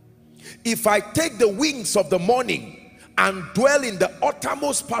 If I take the wings of the morning and dwell in the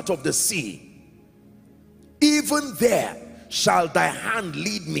uttermost part of the sea, even there shall thy hand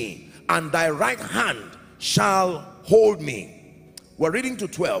lead me, and thy right hand shall hold me. We're reading to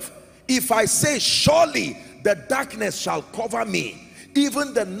 12. If I say, surely the darkness shall cover me,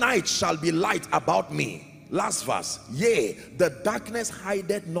 even the night shall be light about me. Last verse. Yea, the darkness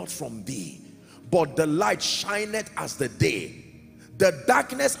hideth not from thee, but the light shineth as the day. The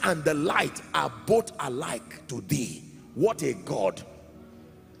darkness and the light are both alike to thee. What a God.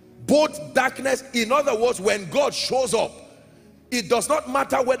 Both darkness, in other words, when God shows up, it does not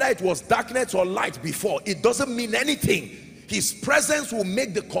matter whether it was darkness or light before. It doesn't mean anything. His presence will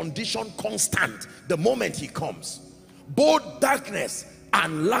make the condition constant the moment he comes. Both darkness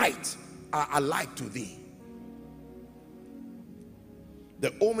and light are alike to thee.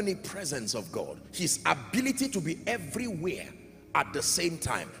 The omnipresence of God, his ability to be everywhere at the same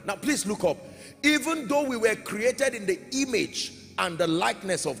time. Now please look up. Even though we were created in the image and the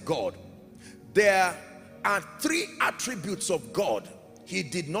likeness of God, there are 3 attributes of God he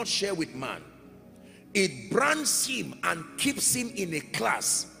did not share with man. It brands him and keeps him in a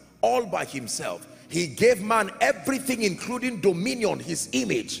class all by himself. He gave man everything, including dominion, his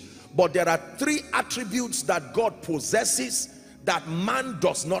image. But there are 3 attributes that God possesses that man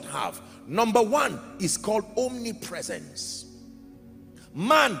does not have. Number 1 is called omnipresence.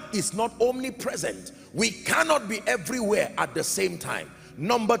 Man is not omnipresent. We cannot be everywhere at the same time.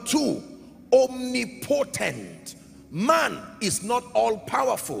 Number 2, omnipotent. Man is not all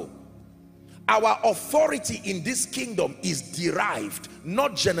powerful. Our authority in this kingdom is derived,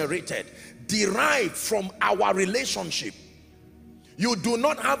 not generated, derived from our relationship. You do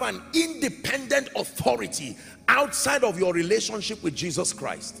not have an independent authority outside of your relationship with Jesus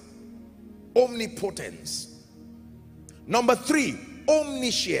Christ. Omnipotence. Number 3,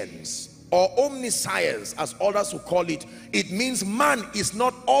 omniscience or omniscience, as others will call it. It means man is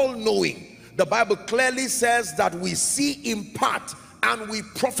not all-knowing. The Bible clearly says that we see in part and we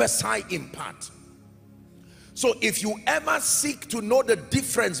prophesy in part. So if you ever seek to know the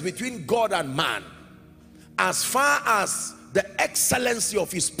difference between God and man, as far as the excellency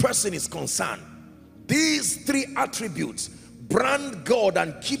of his person is concerned, these 3 attributes brand God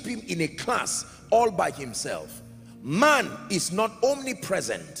and keep him in a class all by himself. Man is not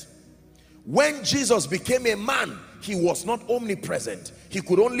omnipresent. When Jesus became a man, he was not omnipresent. He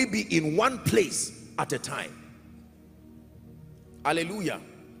could only be in one place at a time. Hallelujah.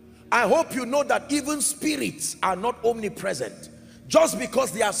 I hope you know that even spirits are not omnipresent. Just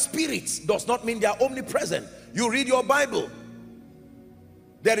because they are spirits does not mean they are omnipresent. You read your Bible,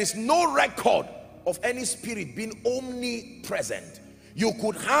 there is no record of any spirit being omnipresent. You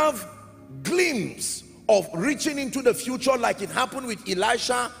could have glimpse of reaching into the future, like it happened with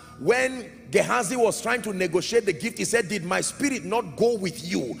Elisha when Gehazi was trying to negotiate the gift. He said, did my spirit not go with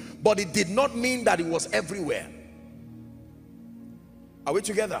you? But it did not mean that it was everywhere. Are we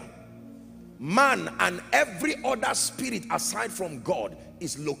together? Man and every other spirit aside from God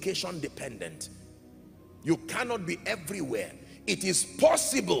is location dependent. You cannot be everywhere. It is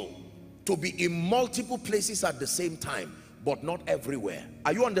possible to be in multiple places at the same time, but not everywhere.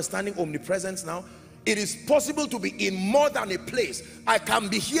 Are you understanding omnipresence now? It is possible to be in more than a place. I can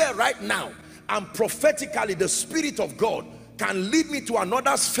be here right now, and prophetically the Spirit of God can lead me to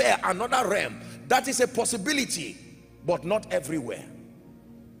another sphere, another realm. That is a possibility, but not everywhere.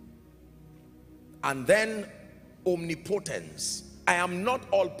 And then omnipotence. I am not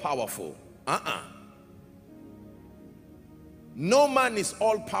all powerful. No man is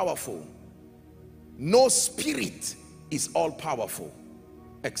all powerful. No spirit is all powerful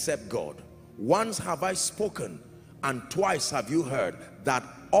except God. Once have I spoken, and twice have you heard, that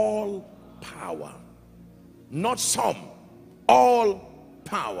all power, not some, all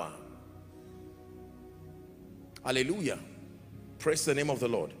power. Hallelujah. Praise the name of the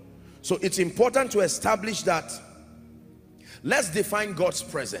Lord. So it's important to establish that. Let's define God's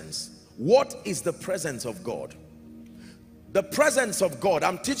presence. What is the presence of God? The presence of God.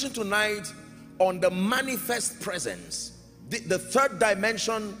 I'm teaching tonight on the manifest presence. The third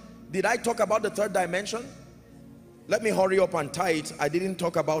dimension. Did I talk about the third dimension? Let me hurry up and tie it. I didn't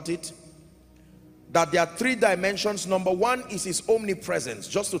talk about it. That there are three dimensions. Number one is his omnipresence,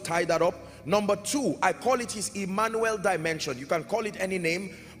 just to tie that up. Number two, I call it his Emmanuel dimension. You can call it any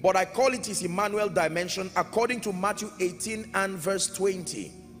name, but I call it his Emmanuel dimension according to Matthew 18 and verse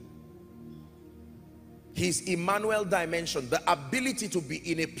 20. His Emmanuel dimension, the ability to be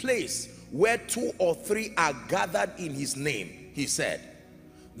in a place where two or three are gathered in his name. He said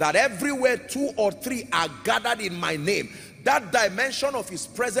that everywhere two or three are gathered in my name, that dimension of his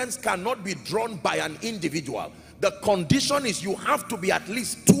presence cannot be drawn by an individual. The condition is you have to be at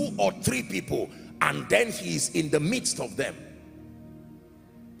least two or three people, and then he is in the midst of them.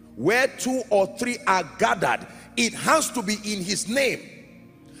 Where two or three are gathered, it has to be in his name.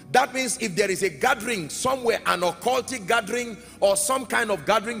 That means if there is a gathering somewhere, an occultic gathering or some kind of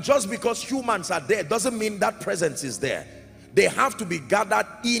gathering, just because humans are there doesn't mean that presence is there. They have to be gathered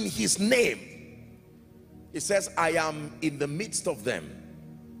in his name. It says, I am in the midst of them.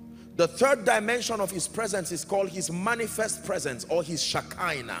 The third dimension of his presence is called his manifest presence, or his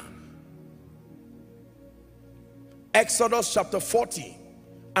Shekinah. Exodus chapter 40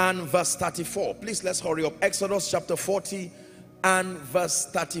 and verse 34. Please, let's hurry up. Exodus chapter 40 and verse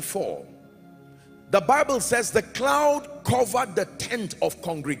 34. The Bible says the cloud covered the tent of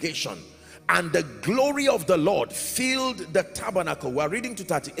congregation, and the glory of the Lord filled the tabernacle. We're reading to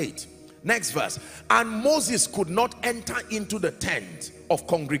 38. Next verse. And Moses could not enter into the tent of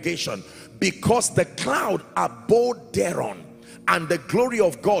congregation because the cloud abode thereon, and the glory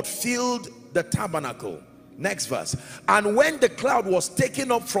of God filled the tabernacle. Next verse. And when the cloud was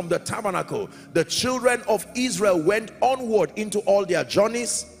taken up from the tabernacle, the children of Israel went onward into all their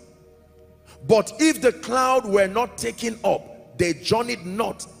journeys. But if the cloud were not taken up, they journeyed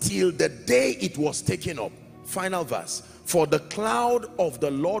not till the day it was taken up. Final verse. For the cloud of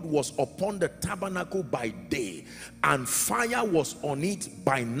the Lord was upon the tabernacle by day, and fire was on it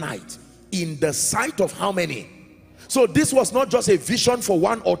by night, in the sight of how many? So this was not just a vision for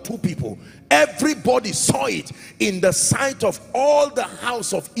one or two people. Everybody saw it in the sight of all the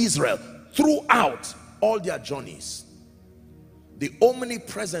house of Israel throughout all their journeys. The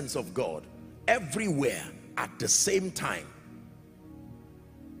omnipresence of God everywhere at the same time.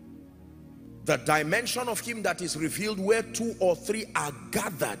 The dimension of him that is revealed where two or three are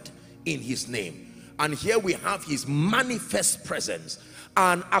gathered in his name. And here we have his manifest presence.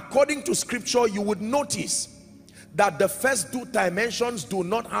 And according to scripture, you would notice that the first two dimensions do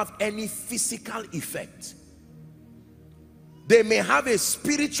not have any physical effect. They may have a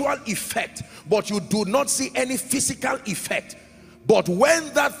spiritual effect, but you do not see any physical effect. But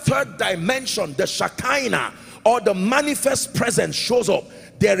when that third dimension, the Shekinah or the manifest presence, shows up,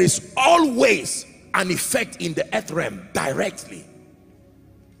 there is always an effect in the earth realm directly.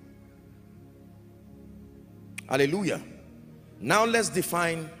 Hallelujah. Now let's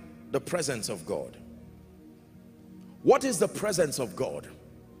define the presence of God. What is the presence of God?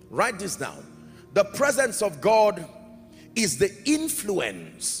 Write this down. The presence of God is the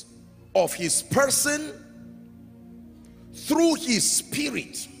influence of his person through his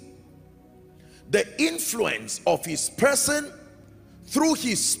spirit. The influence of his person through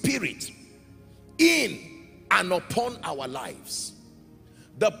his spirit in and upon our lives.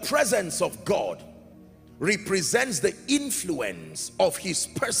 The presence of God represents the influence of his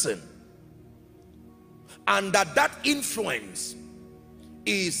person, and that influence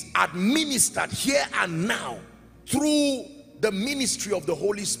is administered here and now through the ministry of the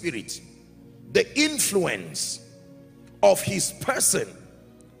Holy Spirit. The influence of his person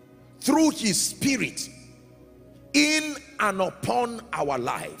through his spirit in and upon our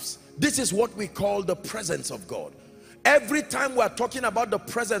lives. This is what we call the presence of God. Every time we are talking about the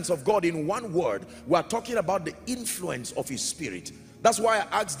presence of God in one word, we are talking about the influence of his spirit. That's why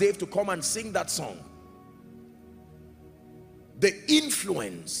I asked Dave to come and sing that song. The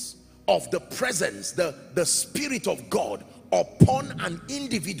influence of the presence, the spirit of God upon an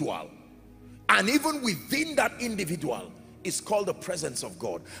individual, and even within that individual, is called the presence of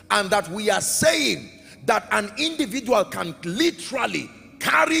God. And that we are saying that an individual can literally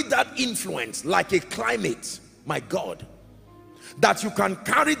carry that influence like a climate. My God, that you can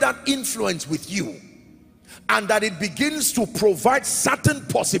carry that influence with you, and that it begins to provide certain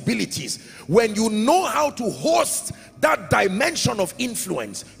possibilities. When you know how to host that dimension of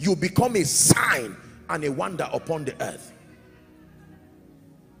influence, you become a sign and a wonder upon the earth.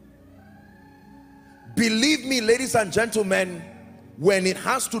 Believe me, ladies and gentlemen, when it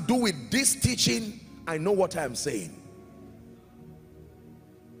has to do with this teaching, I know what I am saying.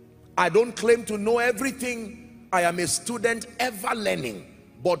 I don't claim to know everything. I am a student ever learning.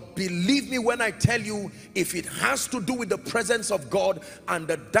 But believe me when I tell you, if it has to do with the presence of God and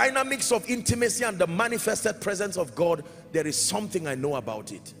the dynamics of intimacy and the manifested presence of God, there is something I know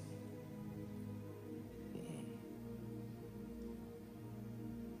about it.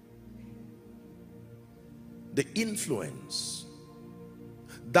 The influence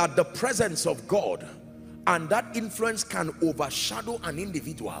that the presence of God and that influence can overshadow an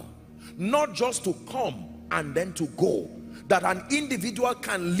individual, not just to come and then to go, that an individual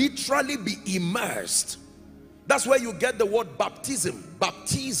can literally be immersed. That's where you get the word baptism,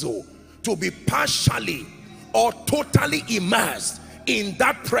 baptizo, to be partially or totally immersed in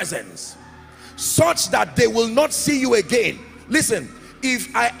that presence, such that they will not see you again. Listen,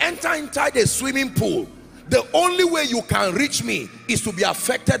 if I enter inside a swimming pool, the only way you can reach me is to be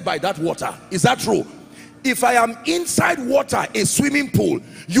affected by that water. Is that true? If I am inside water, a swimming pool,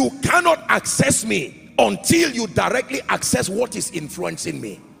 you cannot access me until you directly access what is influencing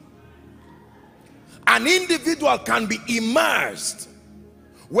me. An individual can be immersed.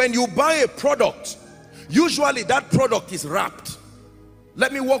 When you buy a product, usually that product is wrapped.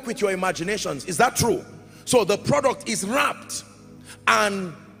 Let me work with your imaginations. Is that true? So the product is wrapped,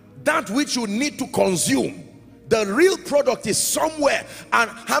 and that which you need to consume, the real product, is somewhere. And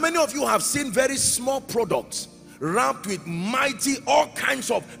how many of you have seen very small products wrapped with mighty, all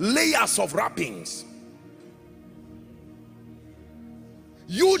kinds of layers of wrappings?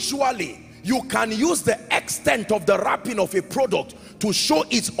 Usually you can use the extent of the wrapping of a product to show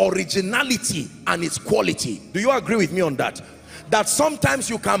its originality and its quality. Do you agree with me on that? That sometimes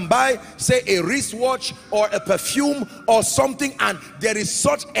you can buy, say, a wristwatch or a perfume or something, and there is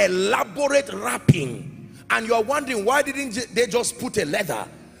such elaborate wrapping, and you are wondering, why didn't they just put a leather?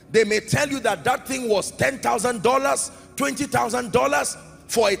 They may tell you that that thing was $10,000, $20,000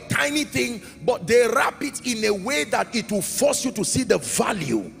 for a tiny thing, but they wrap it in a way that it will force you to see the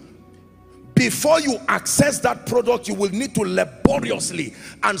value. Before you access that product, you will need to laboriously,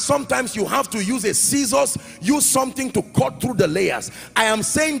 and sometimes you have to use a scissors, use something to cut through the layers. I am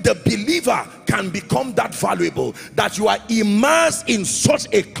saying the believer can become that valuable, that you are immersed in such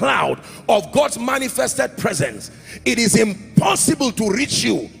a cloud of God's manifested presence. It is impossible to reach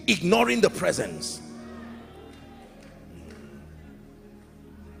you ignoring the presence.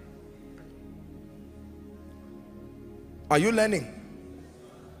 Are you learning?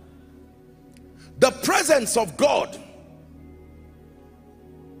 The presence of God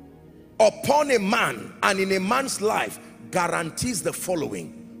upon a man and in a man's life guarantees the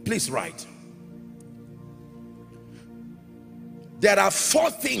following. Please write. There are 4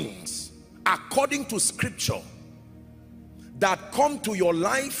 things according to scripture that come to your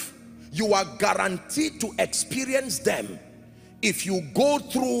life. You are guaranteed to experience them if you go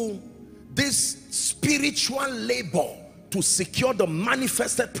through this spiritual labor to secure the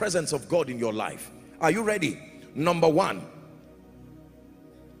manifested presence of God in your life. Are you ready? Number 1,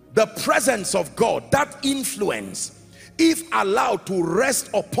 the presence of God, that influence, if allowed to rest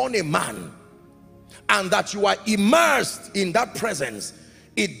upon a man, and that you are immersed in that presence,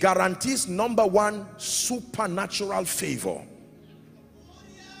 it guarantees, number 1, supernatural favor.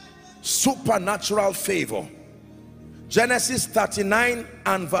 Supernatural favor. Genesis 39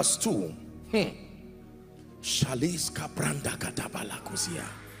 and verse 2. Genesis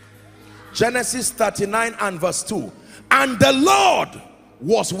 39 and verse 2. And the Lord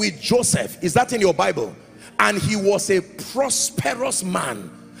was with Joseph. Is that in your Bible? And he was a prosperous man,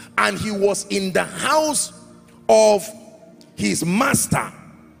 and he was in the house of his master.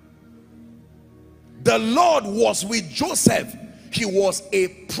 The Lord was with Joseph. He was a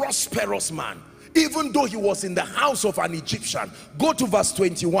prosperous man. even though he was in the house of an Egyptian. Go to verse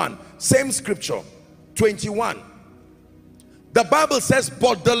 21, same scripture, 21. The Bible says,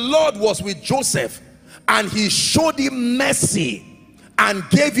 but the Lord was with Joseph, and he showed him mercy and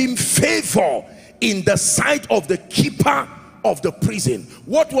gave him favor in the sight of the keeper of the prison.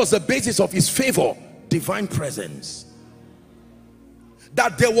 What was the basis of his favor? Divine presence.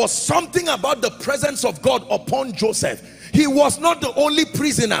 That there was something about the presence of God upon Joseph. He was not the only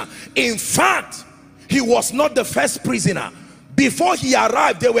prisoner. In fact, he was not the first prisoner. Before he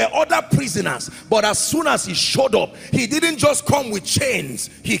arrived, there were other prisoners, but as soon as he showed up, he didn't just come with chains,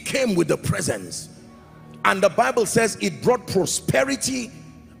 he came with the presence. And the Bible says it brought prosperity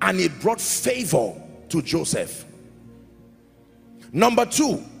and it brought favor to Joseph. Number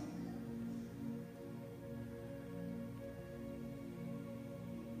two,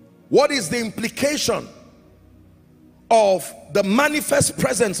 what is the implication of the manifest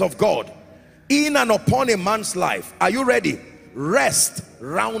presence of God in and upon a man's life? Are you ready? Rest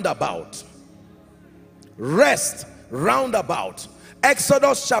roundabout. Rest roundabout.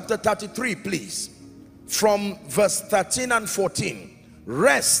 Exodus chapter 33, please, from verse 13 and 14.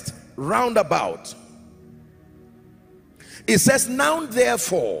 Rest roundabout. It says, now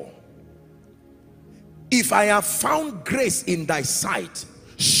therefore, if I have found grace in thy sight,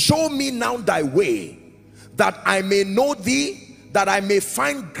 show me now thy way, that I may know thee, that I may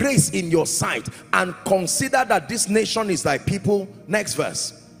find grace in your sight, and consider that this nation is thy people. Next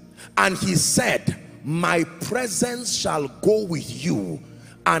verse. And he said, my presence shall go with you,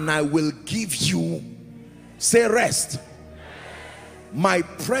 and I will give you, say rest. My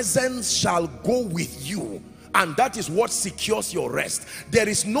presence shall go with you, and that is what secures your rest. There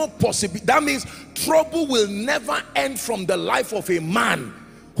is no possibility. That means trouble will never end from the life of a man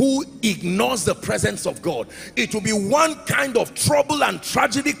who ignores the presence of God. It will be one kind of trouble and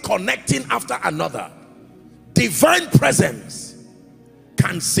tragedy connecting after another. Divine presence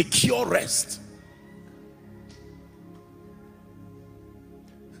can secure rest.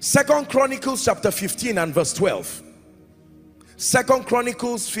 2 Chronicles chapter 15 and verse 12. 2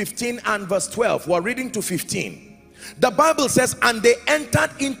 Chronicles 15 and verse 12. We're reading to 15. The Bible says, and they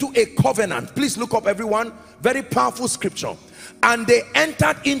entered into a covenant. Please look up, everyone. Very powerful scripture. And they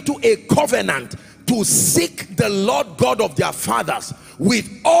entered into a covenant to seek the Lord God of their fathers with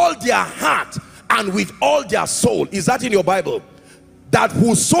all their heart and with all their soul. Is that in your Bible? That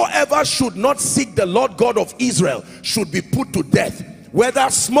whosoever should not seek the Lord God of Israel should be put to death, whether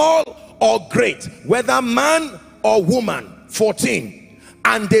small or great, whether man or woman. 14.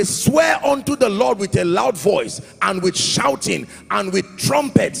 And they swear unto the Lord with a loud voice, and with shouting, and with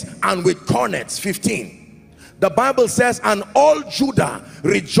trumpets, and with cornets. 15. The Bible says, and all Judah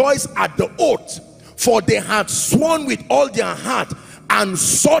rejoiced at the oath, for they had sworn with all their heart, and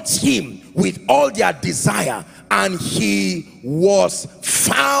sought him with all their desire, and he was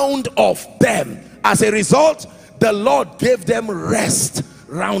found of them. As a result, the Lord gave them rest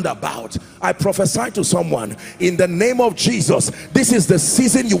roundabout. I prophesy to someone in the name of Jesus, this is the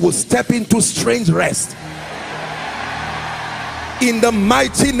season you will step into strange rest. In the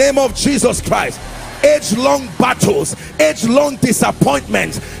mighty name of Jesus Christ. Age-long battles, age-long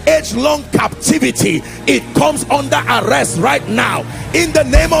disappointments, age-long captivity, it comes under arrest right now in the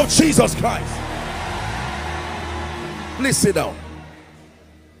name of Jesus Christ. Please sit down.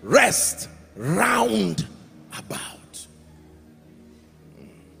 Rest round about.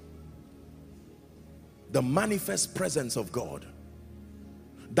 The manifest presence of God,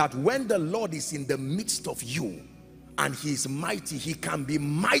 that when the Lord is in the midst of you and he is mighty, he can be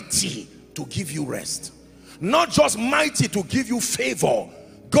mighty to give you rest. Not just mighty to give you favor,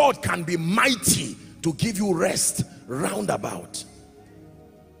 God can be mighty to give you rest roundabout.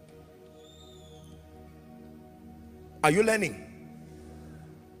 Are you learning?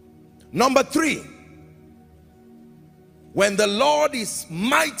 Number 3, when the Lord is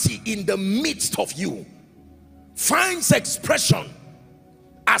mighty in the midst of you, finds expression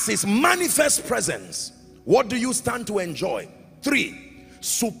as his manifest presence, what do you stand to enjoy? 3,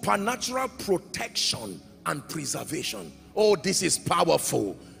 supernatural protection and preservation. Oh, this is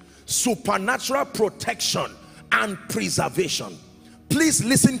powerful. Supernatural protection and preservation. Please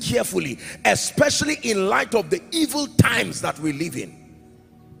listen carefully, especially in light of the evil times that we live in.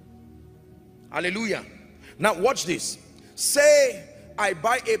 Hallelujah. Now watch this. Say I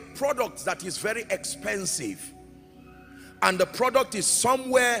buy a product that is very expensive, and the product is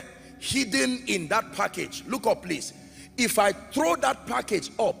somewhere hidden in that package. Look up, please. If I throw that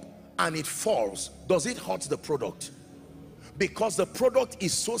package up and it falls, does it hurt the product? Because the product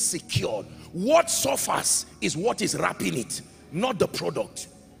is so secured. What suffers is what is wrapping it, not the product.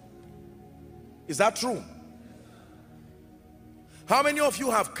 Is that true? How many of you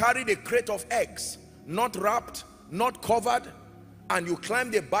have carried a crate of eggs, not wrapped, not covered, and you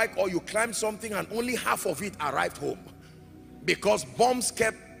climbed a bike or you climbed something and only half of it arrived home because bombs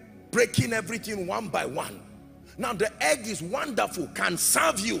kept breaking everything one by one? Now the egg is wonderful, can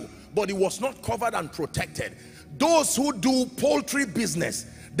serve you, but it was not covered and protected. Those who do poultry business,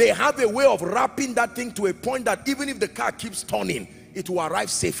 they have a way of wrapping that thing to a point that even if the car keeps turning, it will arrive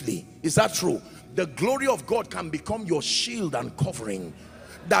safely. Is that true? The glory of God can become your shield and covering,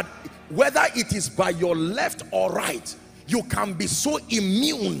 that whether it is by your left or right, you can be so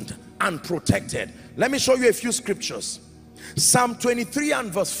immune and protected. Let me show you a few scriptures. Psalm 23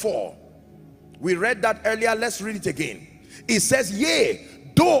 and verse 4. We read that earlier. Let's read it again. It says, yea,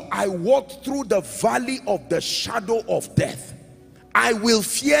 though I walk through the valley of the shadow of death, I will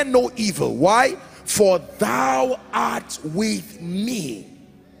fear no evil. Why? For thou art with me.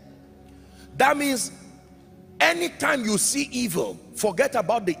 That means anytime you see evil, forget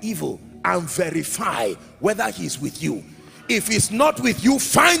about the evil and verify whether he's with you. If he's not with you,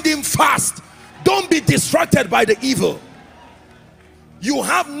 find him fast. Don't be distracted by the evil. You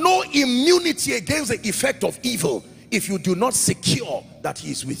have no immunity against the effect of evil if you do not secure that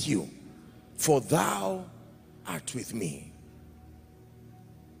he is with you. For thou art with me.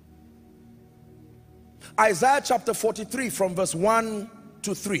 Isaiah chapter 43 from verse 1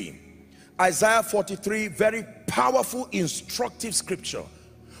 to 3. Isaiah 43, very powerful, instructive scripture.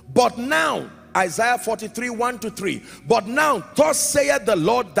 But now, Isaiah 43, 1 to 3. But now, thus saith the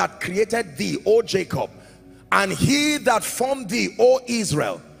Lord that created thee, O Jacob, and he that formed thee, O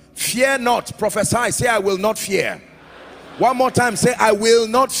Israel, fear not. Prophesy, say, I will not fear. One more time, say, I will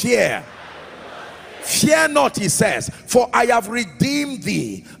not fear. Fear not, he says, for I have redeemed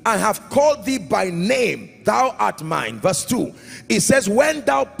thee. I have called thee by name. Thou art mine. Verse 2. It says, when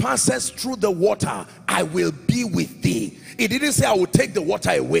thou passest through the water, I will be with thee. It didn't say I will take the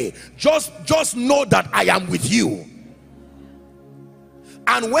water away. Just know that I am with you.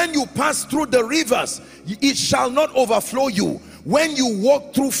 And when you pass through the rivers, it shall not overflow you. When you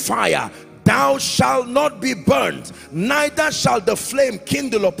walk through fire, thou shalt not be burnt, neither shall the flame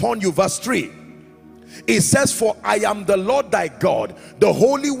kindle upon you. Verse 3. It says, for I am the Lord thy God, the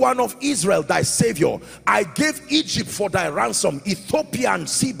Holy One of Israel, thy Savior. I gave Egypt for thy ransom, Ethiopia and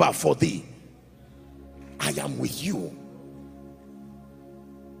Seba for thee. I am with you.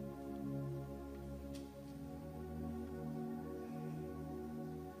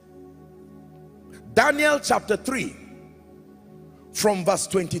 Daniel chapter 3 from verse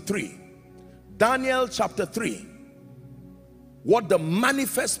 23. Daniel chapter 3. What the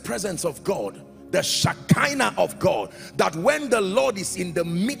manifest presence of God, the Shekinah of God, that when the Lord is in the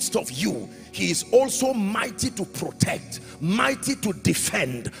midst of you, he is also mighty to protect, mighty to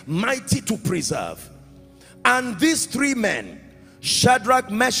defend, mighty to preserve. And these three men,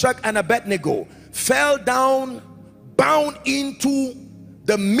 Shadrach, Meshach and Abednego, fell down bound into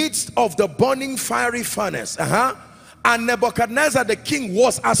the midst of the burning fiery furnace. And Nebuchadnezzar the king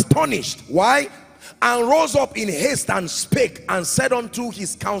was astonished. Why? And rose up in haste and spake and said unto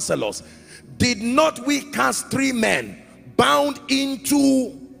his counselors, did not we cast three men bound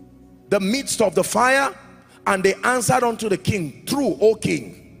into the midst of the fire? And they answered unto the king, true, O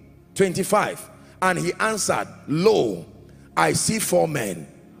king. 25. And he answered, lo, I see four men.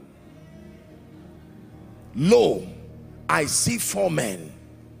 Lo, I see four men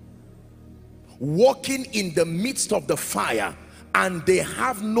walking in the midst of the fire, and they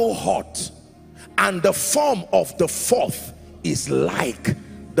have no hurt, and the form of the fourth is like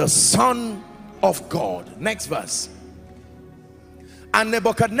the Son of God. Next verse. And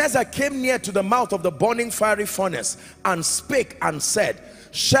Nebuchadnezzar came near to the mouth of the burning fiery furnace and spake and said,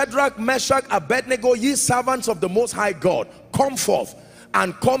 Shadrach, Meshach, Abednego, ye servants of the Most High God, come forth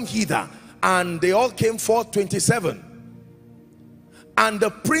and come hither. And they all came forth. 27. And the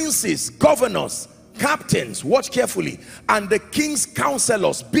princes, governors, captains, watch carefully, and the king's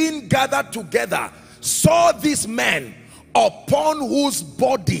counselors, being gathered together, saw these men, upon whose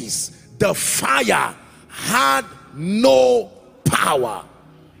bodies the fire had no power.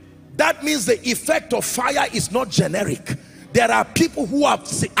 That means the effect of fire is not generic. There are people who have,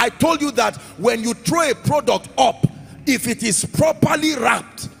 I told you that when you throw a product up, if it is properly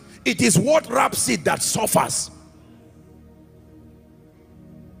wrapped, it is what wraps it that suffers.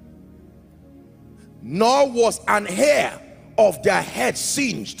 Nor was an hair of their head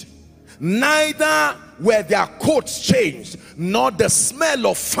singed, neither were their coats changed, nor the smell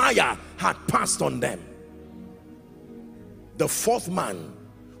of fire had passed on them. The fourth man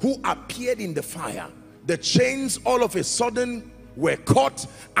who appeared in the fire, the chains all of a sudden were caught,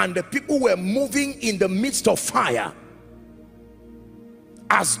 and the people were moving in the midst of fire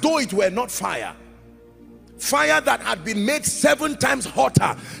as though it were not fire. Fire that had been made 7 times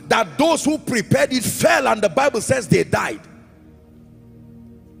hotter, that those who prepared it fell, and the Bible says they died.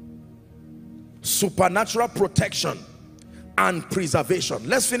 Supernatural protection and preservation.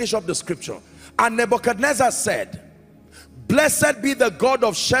 Let's finish up the scripture. And Nebuchadnezzar said, blessed be the God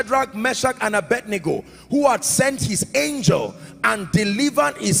of Shadrach, Meshach, and Abednego, who had sent his angel and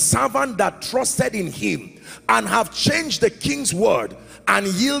delivered his servant that trusted in him, and have changed the king's word, and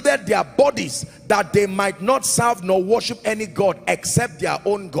yielded their bodies, that they might not serve nor worship any god except their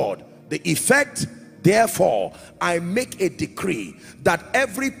own God. The effect, therefore, I make a decree that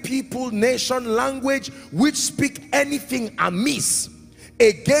every people, nation, language which speak anything amiss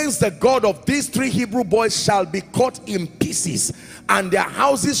against the God of these 3 Hebrew boys shall be cut in pieces, and their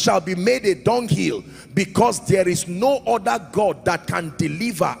houses shall be made a dunghill, because there is no other God that can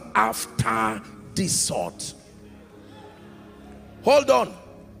deliver after this sort. Hold on.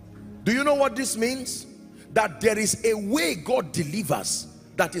 Do you know what this means? That there is a way God delivers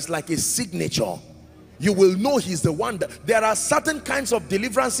that is like a signature. You will know he's the one. There are certain kinds of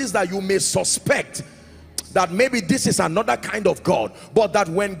deliverances that you may suspect that maybe this is another kind of God, but that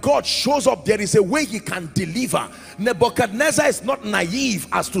when God shows up, there is a way he can deliver. Nebuchadnezzar is not naive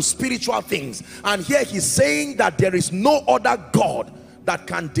as to spiritual things, and here he's saying that there is no other God that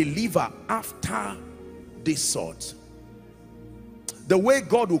can deliver after this sort. The way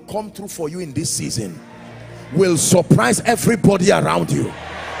God will come through for you in this season will surprise everybody around you,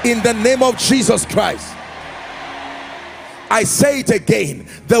 in the name of Jesus Christ. I say it again,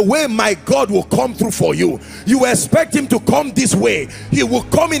 the way my God will come through for you, you expect him to come this way, he will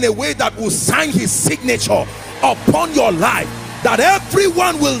come in a way that will sign his signature upon your life, that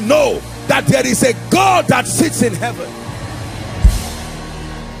everyone will know that there is a God that sits in heaven.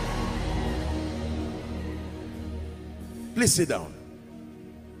 Please sit down.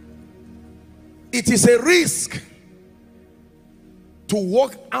 It is a risk to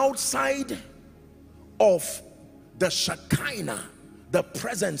walk outside of the Shekinah, the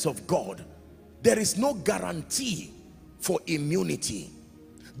presence of God. There is no guarantee for immunity.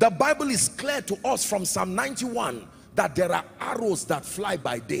 The Bible is clear to us from Psalm 91 that there are arrows that fly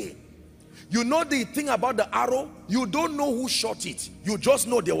by day. You know the thing about the arrow? You don't know who shot it. You just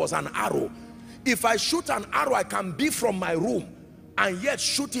know there was an arrow. If I shoot an arrow, I can be from my room and yet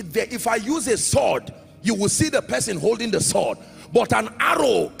shoot it there. If I use a sword, you will see the person holding the sword. But an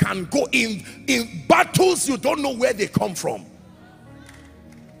arrow can go in battles, you don't know where they come from.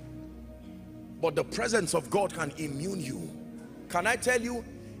 But the presence of God can immune you. Can I tell you,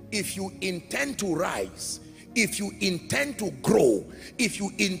 if you intend to rise, if you intend to grow, if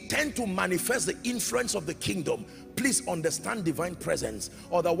you intend to manifest the influence of the kingdom, please understand divine presence.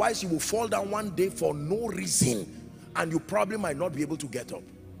 Otherwise you will fall down one day for no reason, and you probably might not be able to get up.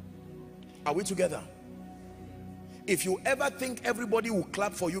 Are we together? If you ever think everybody will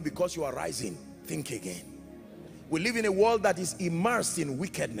clap for you because you are rising, think again. We live in a world that is immersed in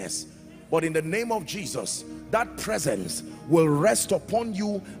wickedness, but in the name of Jesus, that presence will rest upon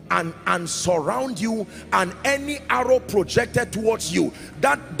you and surround you, and any arrow projected towards you,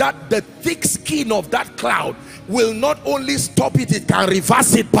 that the thick skin of that cloud will not only stop it, it can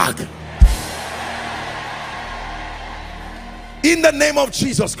reverse it back. In the name of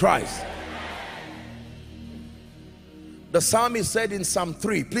Jesus Christ. The psalmist said in Psalm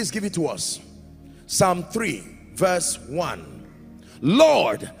 3, please give it to us. Psalm 3 verse 1.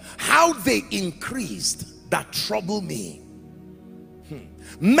 Lord, how they increased that trouble me.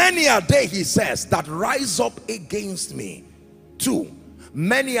 Many are they, he says, that rise up against me. 2.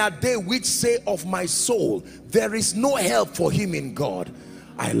 Many are they which say of my soul, there is no help for him in God.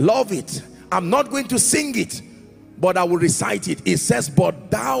 I love it. I'm not going to sing it, but I will recite it. It says,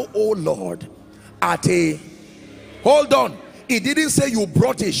 but thou, O Lord, art a... Hold on. It didn't say you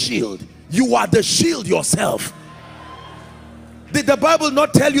brought a shield. You are the shield yourself. Did the Bible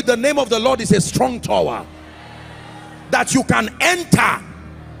not tell you the name of the Lord is a strong tower, that you can enter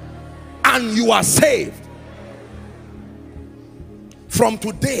and you are saved? From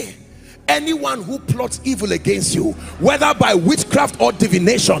today, anyone who plots evil against you, whether by witchcraft or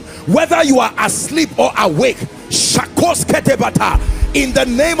divination, whether you are asleep or awake, shakos ketebata, in the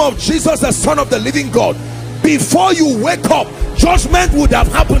name of Jesus, the Son of the living God, before you wake up, judgment would have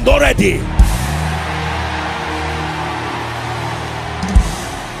happened already.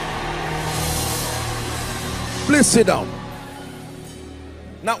 Please sit down.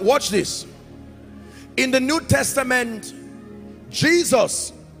 Now watch this. In the New Testament,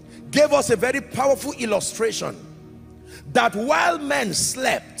 Jesus gave us a very powerful illustration that while men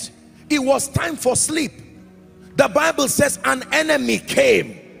slept, it was time for sleep. The Bible says an enemy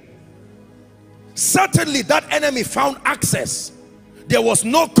came. Certainly that enemy found access. There was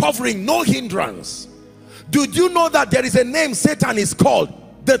no covering, no hindrance. Did you know that there is a name Satan is called?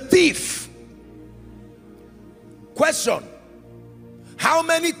 The thief. Question: how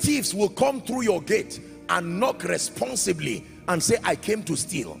many thieves will come through your gate and knock responsibly and say, I came to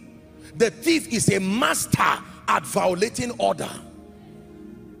steal? The thief is a master at violating order.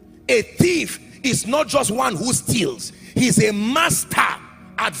 A thief is not just one who steals. He's a master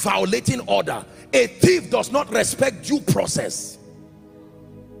at violating order. A thief does not respect due process.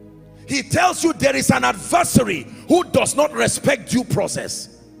 He tells you there is an adversary who does not respect due process.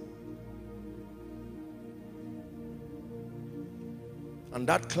 And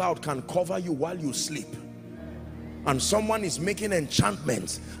that cloud can cover you while you sleep. And someone is making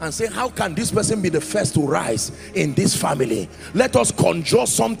enchantments and saying, how can this person be the first to rise in this family? Let us conjure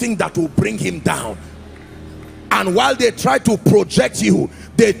something that will bring him down. And while they try to project you,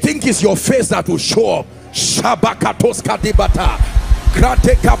 they think it's your face that will show up. At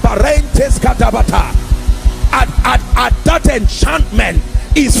that enchantment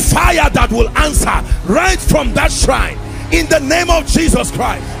is fire that will answer right from that shrine, in the name of Jesus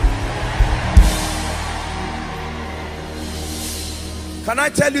Christ. Can I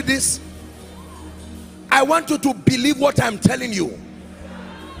tell you this? I want you to believe what I'm telling you.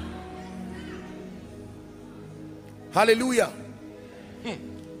 Hallelujah.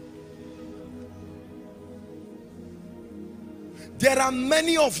 There are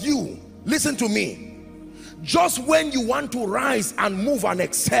many of you, listen to me, just when you want to rise and move and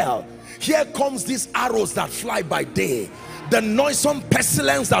excel, here comes these arrows that fly by day, the noisome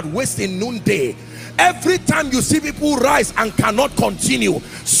pestilence that wastes in noonday. Every time you see people rise and cannot continue,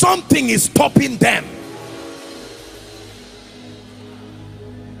 something is stopping them.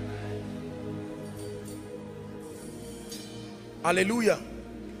 Hallelujah.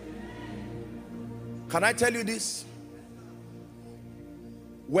 Can I tell you this?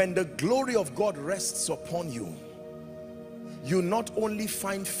 When the glory of God rests upon you, you not only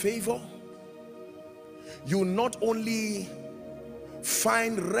find favor, you not only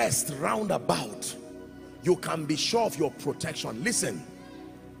find rest round about, you can be sure of your protection. Listen,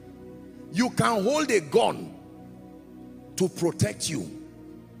 you can hold a gun to protect you.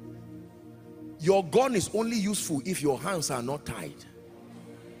 Your gun is only useful if your hands are not tied.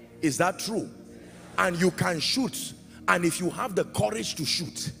 Is that true? And you can shoot, and if you have the courage to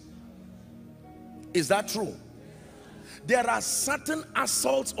shoot. Is that true? There are certain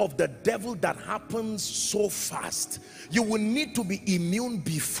assaults of the devil that happens so fast. You will need to be immune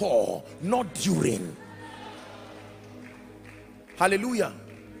before, not during. Hallelujah.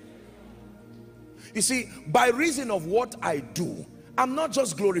 You see, by reason of what I do, I'm not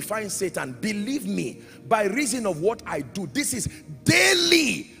just glorifying Satan. Believe me, by reason of what I do, this is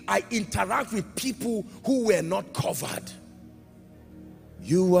daily, I interact with people who were not covered.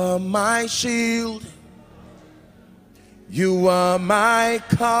 You are my shield. You are my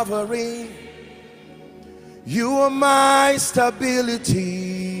covering. You are my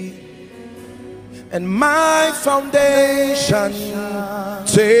stability and my foundation.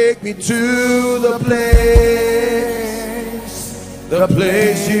 Take me to the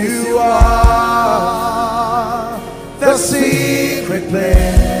place you are, the secret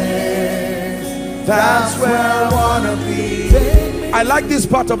place. That's where I want to be. I like this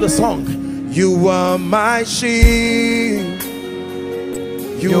part of the song. You are my shield.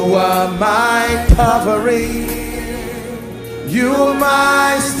 You are my covering. You are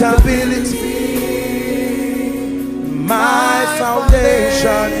my stability, my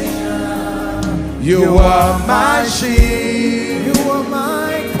foundation. You are my shield. You are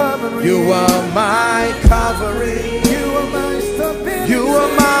my covering. You are my covering. You are my stability. You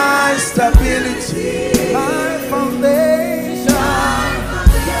are my stability, my foundation.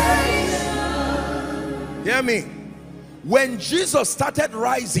 Hear me. When Jesus started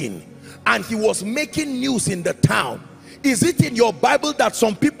rising and he was making news in the town, is it in your Bible that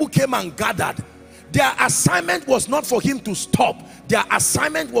some people came and gathered? Their assignment was not for him to stop. Their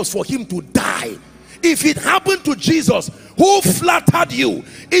assignment was for him to die. If it happened to Jesus, who flattered you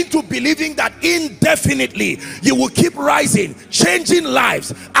into believing that indefinitely you will keep rising, changing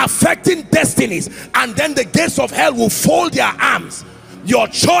lives, affecting destinies, and then the gates of hell will fold their arms? Your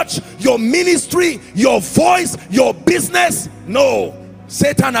church, your ministry, your voice, your business? No,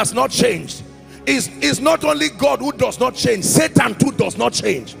 Satan has not changed. It's not only God who does not change, Satan too does not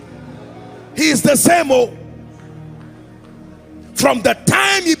change. He is the same. From the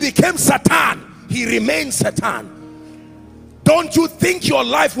time he became Satan, he remains Satan. Don't you think your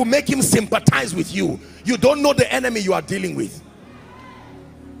life will make him sympathize with you? You don't know the enemy you are dealing with.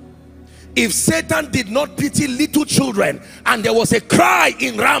 If Satan did not pity little children and there was a cry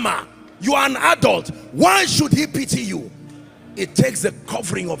in Ramah, you are an adult, why should he pity you? It takes the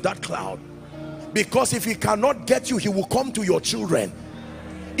covering of that cloud, because if he cannot get you, he will come to your children.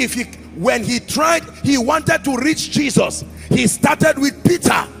 When he tried, he wanted to reach Jesus, he started with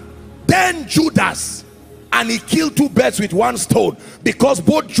Peter, then Judas, and he killed two birds with one stone, because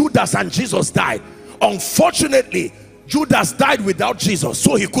both Judas and Jesus died. Unfortunately, Judas died without Jesus,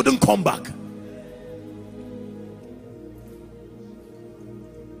 so he couldn't come back.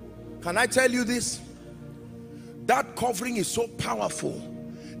 Can I tell you this? That covering is so powerful.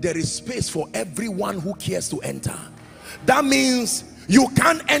 There is space for everyone who cares to enter. That means you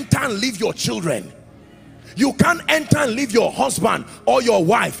can't enter and leave your children. You can't enter and leave your husband or your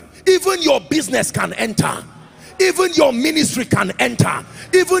wife. Even your business can enter. Even your ministry can enter.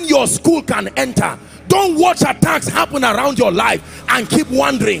 Even your school can enter. Don't watch attacks happen around your life and keep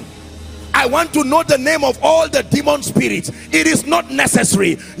wondering, I want to know the name of all the demon spirits. It is not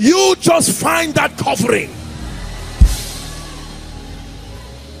necessary. You just find that covering.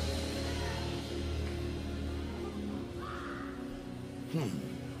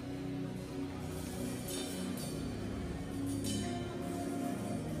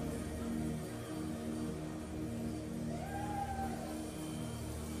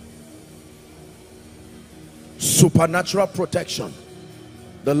 Supernatural protection.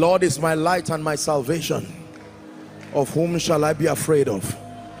 The Lord is my light and my salvation. Of whom shall I be afraid of?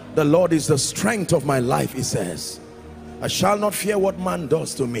 The Lord is the strength of my life, he says. I shall not fear what man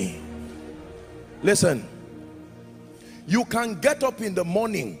does to me. Listen, you can get up in the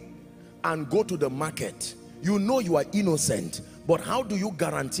morning and go to the market. You know you are innocent, but how do you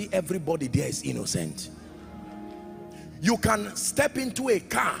guarantee everybody there is innocent? You can step into a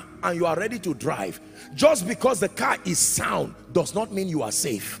car and you are ready to drive. Just because the car is sound does not mean you are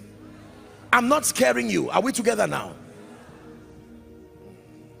safe. I'm not scaring you. Are we together now?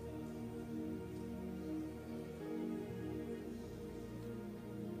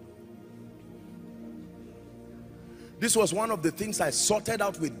 This was one of the things I sorted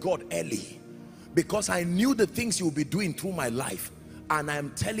out with God early, because I knew the things he will be doing through my life. And I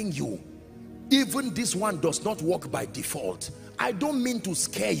am telling you, even this one does not work by default. I don't mean to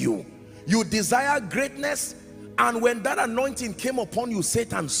scare you. You desire greatness, and when that anointing came upon you,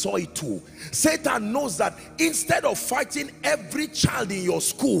 Satan saw it too. Satan knows that instead of fighting every child in your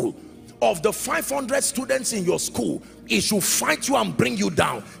school, of the 500 students in your school, he should fight you and bring you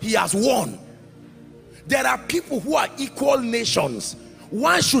down. He has won. There are people who are equal nations.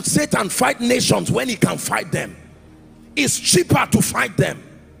 Why should Satan fight nations when he can fight them? It's cheaper to fight them.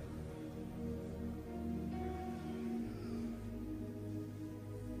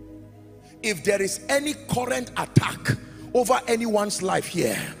 If there is any current attack over anyone's life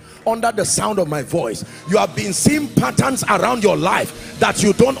here, under the sound of my voice, you have been seeing patterns around your life that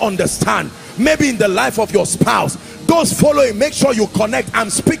you don't understand. Maybe in the life of your spouse. Those following, make sure you connect.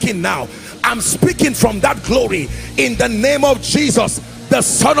 I'm speaking now. I'm speaking from that glory in the name of Jesus, the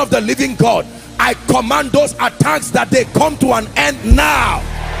Son of the living God. I command those attacks that they come to an end now.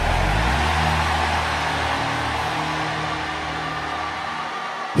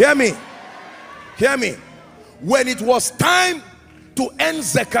 Hear me. Hear me. When it was time to end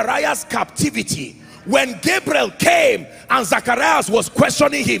Zechariah's captivity, when Gabriel came and Zacharias was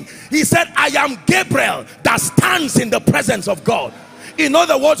questioning him, he said, I am Gabriel that stands in the presence of God. In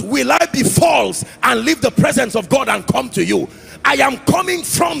other words, will I be false and leave the presence of God and come to you? I am coming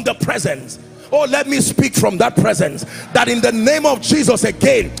from the presence. Oh, let me speak from that presence, that in the name of Jesus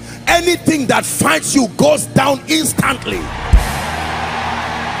again, anything that fights you goes down instantly.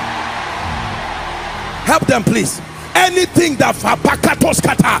 Help them, please. Anything that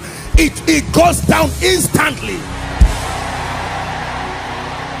it goes down instantly.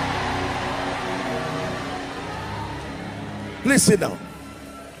 Please sit down.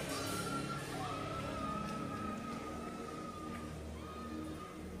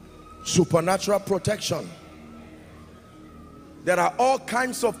 Supernatural protection. There are all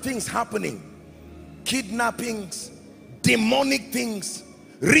kinds of things happening. Kidnappings, demonic things,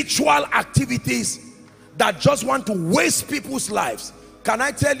 ritual activities that just want to waste people's lives. Can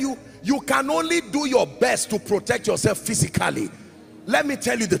I tell you, you can only do your best to protect yourself physically. Let me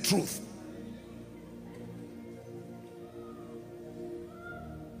tell you the truth.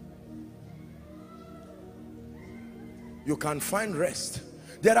 You can find rest.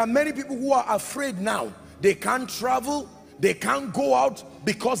 There are many people who are afraid now. They can't travel, they can't go out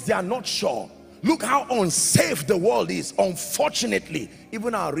because they are not sure. Look how unsafe the world is, unfortunately,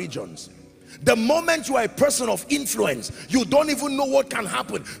 even our regions. The moment you are a person of influence, you don't even know what can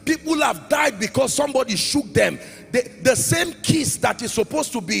happen. People have died because somebody shook them. The same kiss that is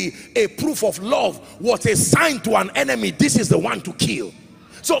supposed to be a proof of love was a sign to an enemy. This is the one to kill.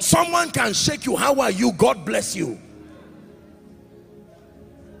 So someone can shake you. How are you? God bless you.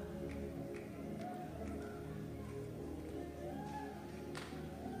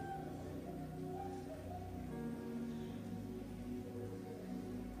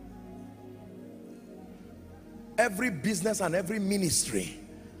 Every business and every ministry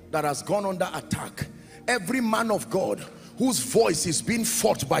that has gone under attack, every man of God whose voice is being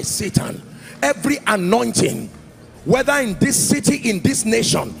fought by Satan, every anointing, whether in this city, in this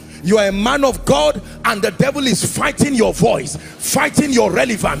nation, you are a man of God and the devil is fighting your voice, fighting your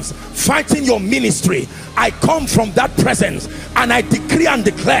relevance, fighting your ministry. I come from that presence and I decree and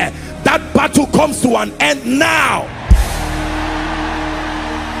declare that battle comes to an end now.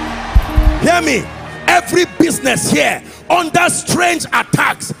 Hear me. Every business here under strange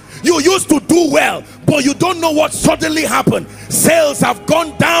attacks, you used to do well, but you don't know what suddenly happened. Sales have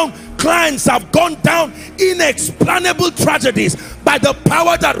gone down, clients have gone down, inexplainable tragedies. By the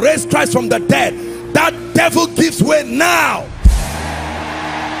power that raised Christ from the dead, that devil gives way now.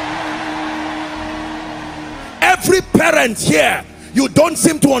 Every parent here, you don't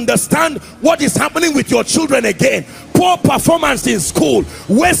seem to understand what is happening with your children again. Poor performance in school,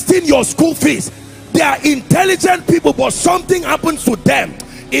 wasting your school fees. They are intelligent people, but something happens to them.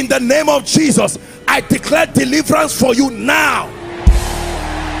 In the name of Jesus, I declare deliverance for you now.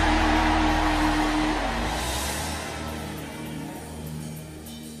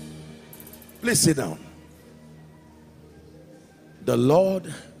 Please sit down. The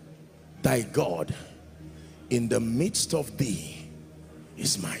Lord thy God in the midst of thee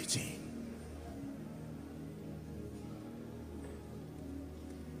is mighty.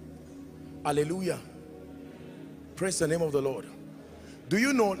 Hallelujah. Praise the name of the Lord. Do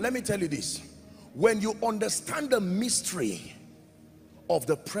you know, let me tell you this, when you understand the mystery of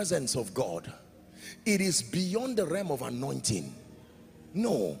the presence of God, it is beyond the realm of anointing.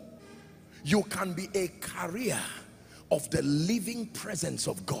 No, you can be a carrier of the living presence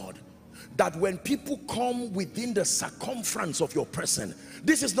of God, that when people come within the circumference of your person,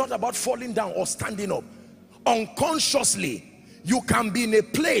 this is not about falling down or standing up. Unconsciously you can be in a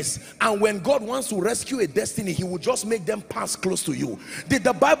place, and when God wants to rescue a destiny, he will just make them pass close to you. Did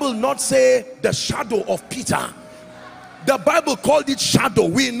the Bible not say the shadow of Peter? The Bible called it shadow.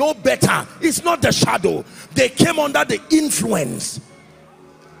 We know better. It's not the shadow. They came under the influence.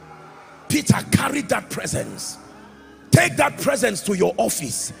 Peter carried that presence. Take that presence to your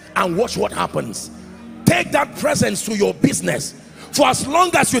office and watch what happens. Take that presence to your business. For as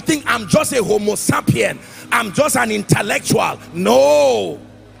long as you think I'm just a homo sapien, I'm just an intellectual, no,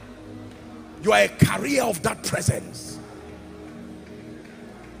 you are a carrier of that presence.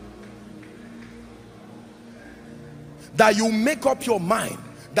 That you make up your mind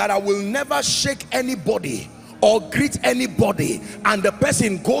that I will never shake anybody or greet anybody and the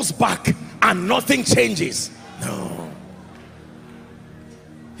person goes back and nothing changes. No.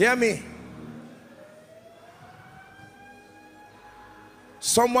 Hear me.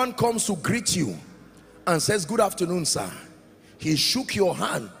 Someone comes to greet you and says, good afternoon, sir. He shook your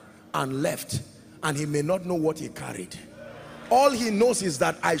hand and left, and he may not know what he carried. All he knows is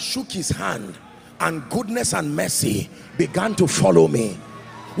that I shook his hand and goodness and mercy began to follow me.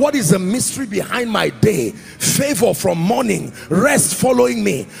 What is the mystery behind my day? Favor from morning, rest following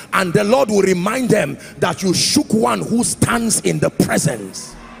me, and the Lord will remind them that you shook one who stands in the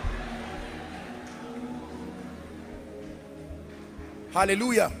presence.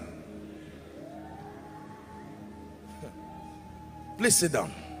 Hallelujah. Please sit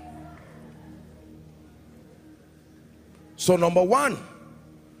down. So number one,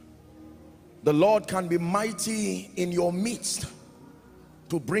 the Lord can be mighty in your midst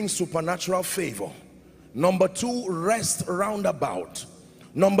to bring supernatural favor. Number two, rest roundabout.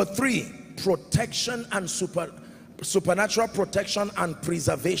 Number three, protection and supernatural protection and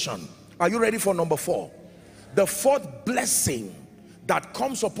preservation. Are you ready for number four? The fourth blessing that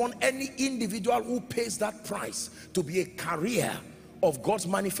comes upon any individual who pays that price to be a carrier of God's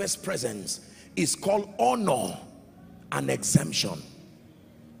manifest presence is called honor and exemption.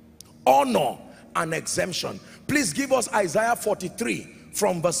 Honor and exemption. Please give us Isaiah 43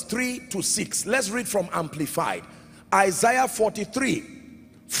 from verse 3 to 6. Let's read from Amplified. Isaiah 43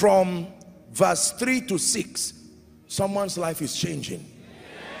 from verse 3 to 6. Someone's life is changing.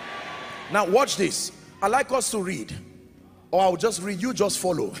 Now watch this. I like us to read. Or I'll just read, you just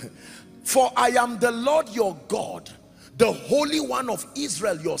follow. For I am the Lord your God, the Holy One of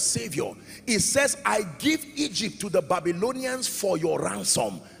Israel, your Savior. It says, I give Egypt to the Babylonians for your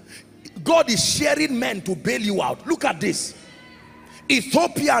ransom. God is sharing men to bail you out. Look at this.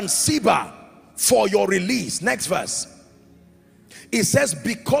 Ethiopia and Seba for your release. Next verse. It says,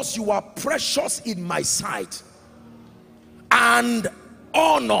 because you are precious in my sight and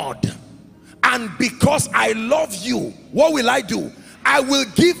honored, and because I love you, what will I do? I will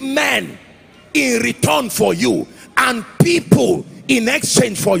give men in return for you and people in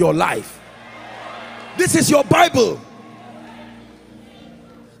exchange for your life. This is your Bible.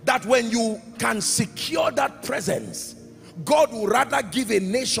 That when you can secure that presence, God will rather give a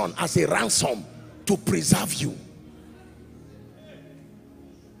nation as a ransom to preserve you.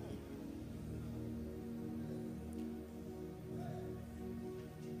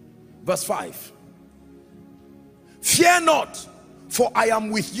 Verse 5. Fear not, for I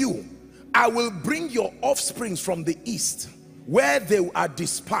am with you. I will bring your offsprings from the east, where they are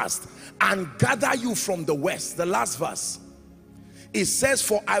dispersed, and gather you from the west. The last verse. It says,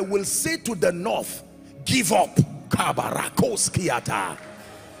 for I will say to the north, give up.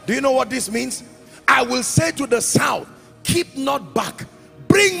 Do you know what this means? I will say to the south, keep not back.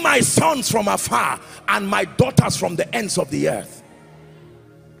 Bring my sons from afar and my daughters from the ends of the earth.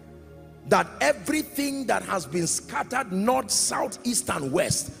 That everything that has been scattered north, south, east and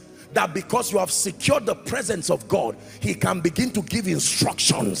west, that because you have secured the presence of God, he can begin to give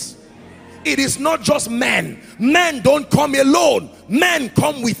instructions. It is not just men. Men don't come alone. Men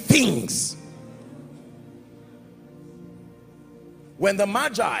come with things. When the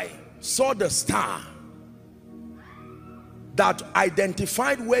Magi saw the star that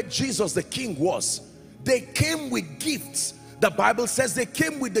identified where Jesus the King was, they came with gifts. The Bible says they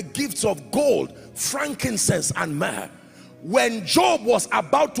came with the gifts of gold, frankincense and myrrh. When Job was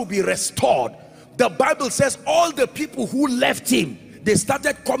about to be restored, the Bible says all the people who left him, they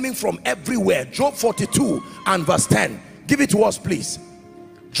started coming from everywhere. Job 42 and verse 10. Give it to us, please.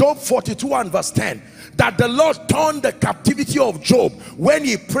 Job 42 and verse 10. That the Lord turned the captivity of Job when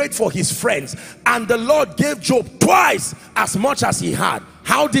he prayed for his friends, and the Lord gave Job twice as much as he had.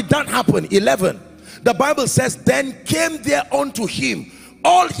 How did that happen? 11. The Bible says, then came there unto him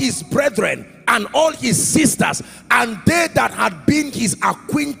all his brethren and all his sisters, and they that had been his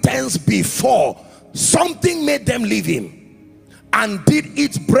acquaintance before. Something made them leave him, and did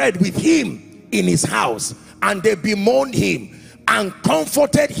eat bread with him in his house, and they bemoaned him and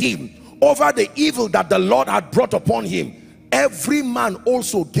comforted him over the evil that the Lord had brought upon him. Every man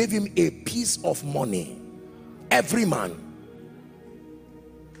also gave him a piece of money. Every man.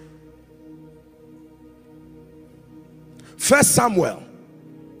 First Samuel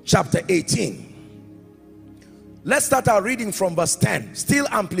chapter 18. Let's start our reading from verse 10, still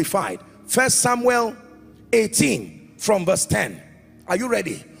amplified. First Samuel 18 from verse 10. Are you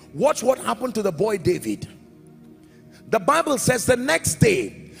ready? Watch what happened to the boy David. The Bible says the next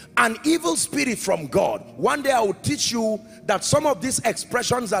day, an evil spirit from God. One day I will teach you that some of these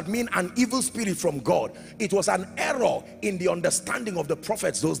expressions that mean an evil spirit from God, it was an error in the understanding of the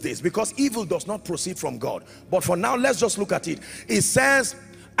prophets those days, because evil does not proceed from God. But for now, let's just look at it. It says,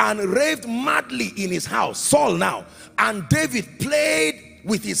 and raved madly in his house, Saul now, and David played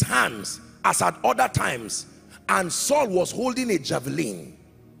with his hands as at other times, and Saul was holding a javelin.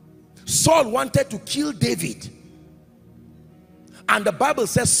 Saul wanted to kill David, and the Bible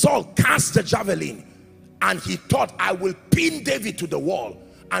says Saul cast the javelin, and he thought, I will pin David to the wall,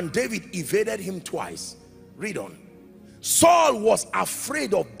 and David evaded him twice. Read on. Saul was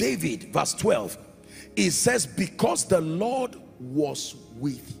afraid of David. Verse 12. It says, because the Lord was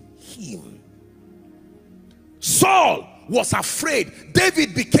with him. Saul was afraid.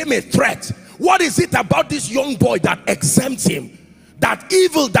 David became a threat. What is it about this young boy that exempts him? That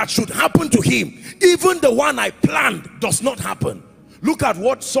evil that should happen to him, even the one I planned, does not happen. Look at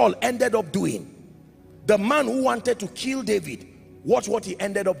what Saul ended up doing. The man who wanted to kill David, watch what he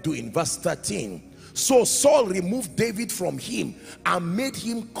ended up doing. Verse 13. So Saul removed David from him and made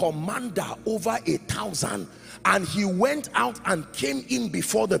him commander over 1,000. And he went out and came in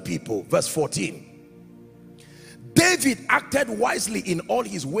before the people. Verse 14. David acted wisely in all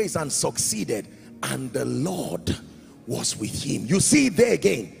his ways and succeeded, and the Lord was with him. You see it there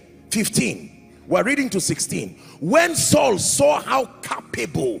again. 15. We're reading to 16. When Saul saw how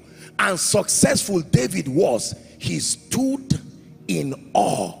capable and successful David was, he stood in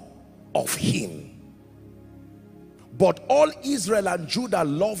awe of him. But all Israel and Judah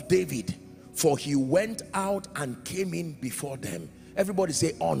loved David, for he went out and came in before them. Everybody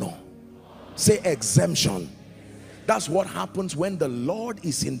say honor. Say exemption. That's what happens when the Lord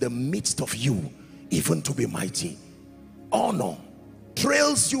is in the midst of you, even to be mighty. Honor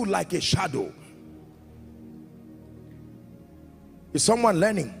trails you like a shadow. Is someone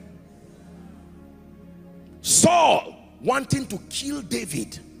learning? Saul wanting to kill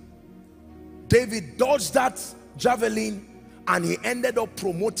David. David dodged that javelin and he ended up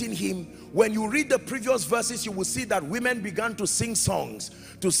promoting him. When you read the previous verses, you will see that women began to sing songs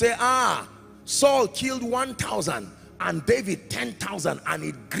to say, Saul killed 1,000 and David 10,000, and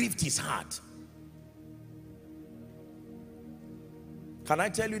it grieved his heart. Can I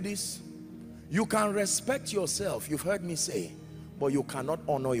tell you this? You can respect yourself, you've heard me say, but you cannot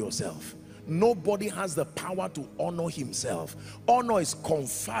honor yourself. Nobody has the power to honor himself. Honor is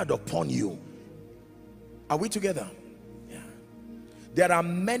conferred upon you. Are we together? Yeah. There are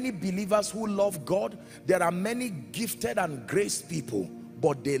many believers who love God. There are many gifted and graced people,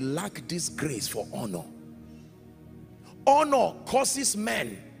 but they lack this grace for honor. Honor causes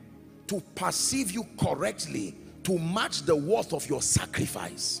men to perceive you correctly, to match the worth of your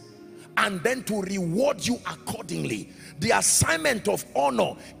sacrifice, and then to reward you accordingly. The assignment of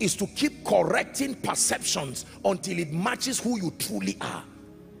honor is to keep correcting perceptions until it matches who you truly are.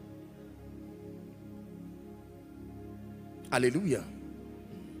 Hallelujah.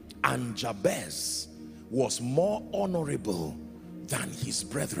 And Jabez was more honorable than his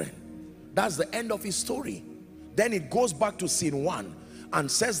brethren. That's the end of his story. Then it goes back to scene 1 and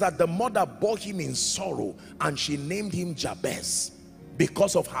says that the mother bore him in sorrow, and she named him Jabez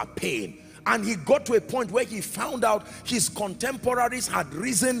because of her pain. And he got to a point where he found out his contemporaries had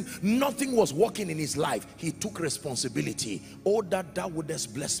risen, nothing was working in his life. He took responsibility. Oh, that thou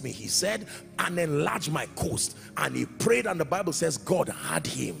wouldest bless me, he said, and enlarge my coast. And he prayed, and the Bible says God had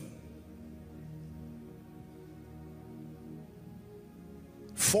him.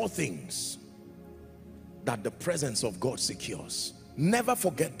 4 things that the presence of God secures. Never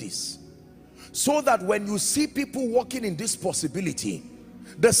forget this, so that when you see people walking in this possibility,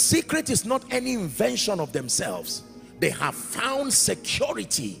 the secret is not any invention of themselves. They have found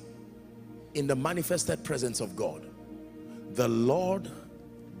security in the manifested presence of God. The Lord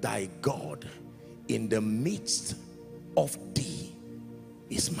thy God in the midst of thee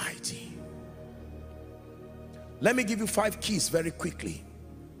is mighty. Let me give you 5 keys very quickly.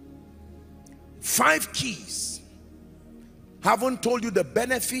 5 keys. Haven't told you the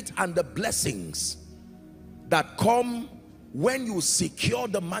benefit and the blessings that come when you secure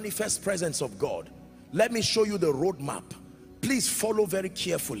the manifest presence of God. Let me show you the roadmap. Please follow very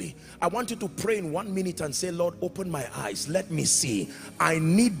carefully. I want you to pray in 1 minute and say, Lord, open my eyes. Let me see. I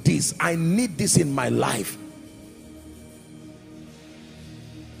need this. I need this in my life.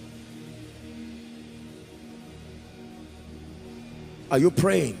 Are you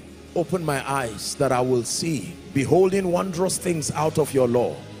praying? Open my eyes that I will see, beholding wondrous things out of your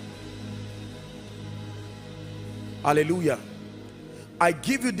law. Hallelujah. I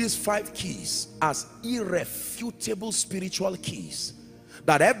give you these 5 keys as irrefutable spiritual keys,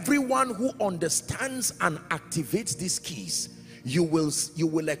 that everyone who understands and activates these keys, you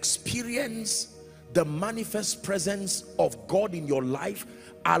will experience the manifest presence of God in your life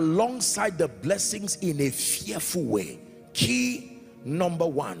alongside the blessings in a fearful way. Key number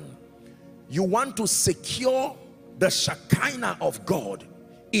 1, you want to secure the Shekinah of God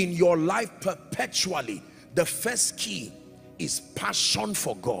in your life perpetually. The first key is passion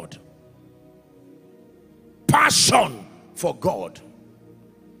for God. Passion for God.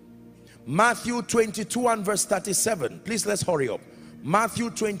 Matthew 22 and verse 37. Please, let's hurry up. Matthew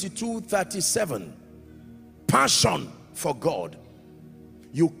 22, 37. Passion for God.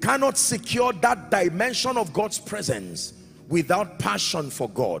 You cannot secure that dimension of God's presence without passion for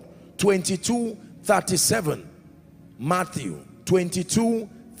God. 22, 37. Matthew 22,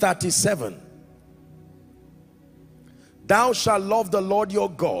 37. Thou shalt love the Lord your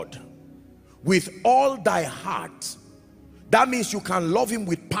God with all thy heart. That means you can love him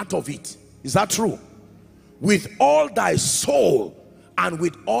with part of it. Is that true? With all thy soul and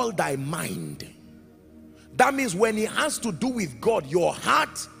with all thy mind. That means when it has to do with God, your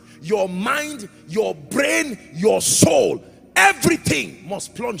heart, your mind, your brain, your soul, everything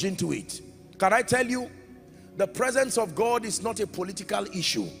must plunge into it. Can I tell you, the presence of God is not a political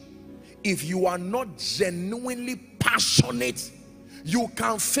issue. If you are not genuinely passionate, you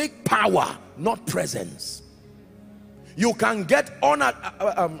can fake power, not presence. You can get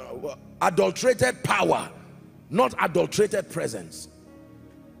adulterated power, not adulterated presence.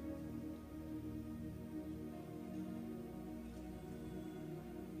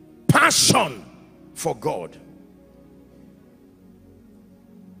 Passion for God.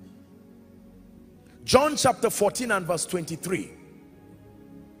 John chapter 14 and verse 23.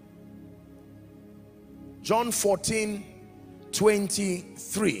 John 14,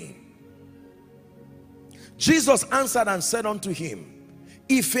 23. Jesus answered and said unto him,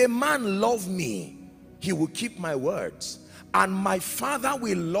 if a man love me, he will keep my words, and my Father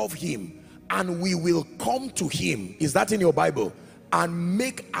will love him, and we will come to him. Is that in your Bible? And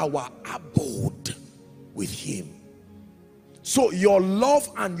make our abode with him. So your love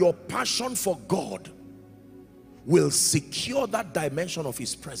and your passion for God will secure that dimension of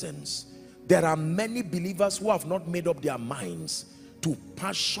his presence. There are many believers who have not made up their minds to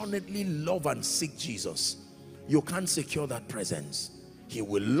passionately love and seek Jesus. You can't secure that presence. He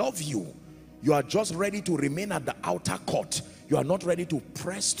will love you. You are just ready to remain at the outer court. You are not ready to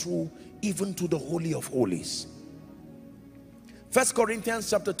press through even to the Holy of Holies. 1 Corinthians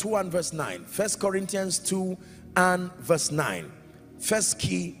chapter 2 and verse 9. 1 Corinthians 2 and verse 9. First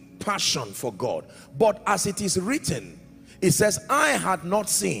key, passion for God. But as it is written, it says, I had not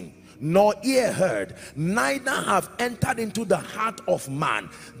seen, nor ear heard, neither have entered into the heart of man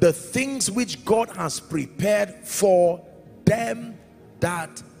the things which God has prepared for them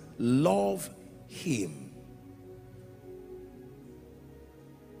that love him.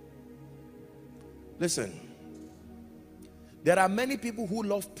 Listen, there are many people who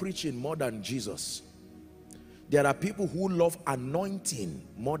love preaching more than Jesus. There are people who love anointing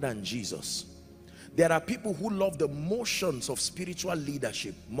more than Jesus. There are people who love the motions of spiritual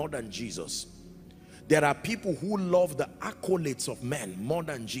leadership more than Jesus. There are people who love the accolades of men more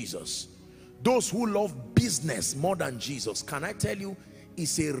than Jesus. Those who love business more than Jesus. Can I tell you,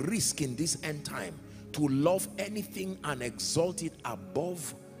 it's a risk in this end time to love anything and exalt it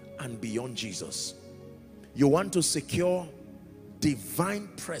above and beyond Jesus. You want to secure divine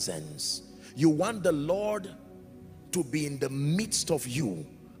presence. You want the Lord to be in the midst of you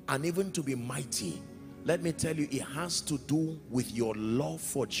and even to be mighty. Let me tell you, it has to do with your love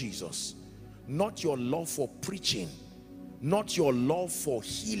for Jesus, not your love for preaching, not your love for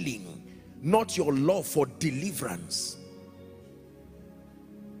healing, not your love for deliverance.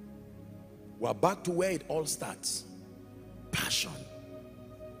 We're back to where it all starts. Passion.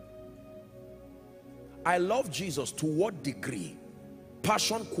 I love Jesus. To what degree?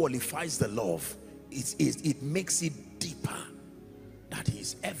 Passion qualifies the love. It makes it deeper. That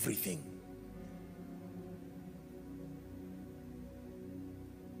is everything.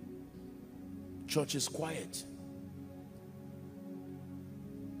 Church is quiet.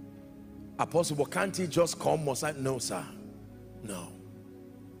 Apostle, but can't he just come? Must I? No, sir. No.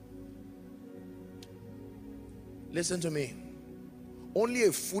 Listen to me. Only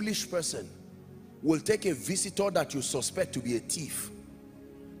a foolish person will take a visitor that you suspect to be a thief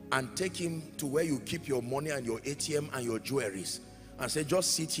and take him to where you keep your money and your ATM and your jewelries and say,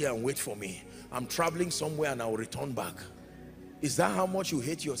 just sit here and wait for me. I'm traveling somewhere and I'll return back. Is that how much you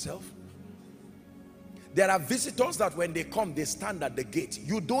hate yourself? There are visitors that when they come, they stand at the gate.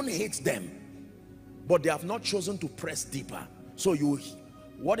 You don't hate them, but they have not chosen to press deeper. So you,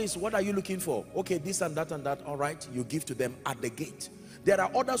 what are you looking for? Okay, this and that and that. All right, you give to them at the gate. There are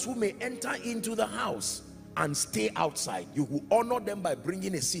others who may enter into the house and stay outside. You will honor them by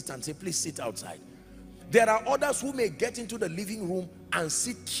bringing a seat and say, please sit outside. There are others who may get into the living room and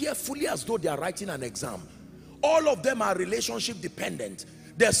sit carefully as though they are writing an exam. All of them are relationship dependent.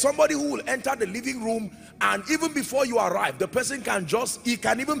 There's somebody who will enter the living room and even before you arrive, the person can he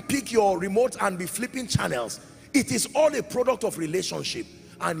can even pick your remote and be flipping channels. It is all a product of relationship.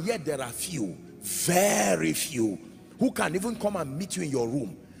 And yet there are few, very few, who can even come and meet you in your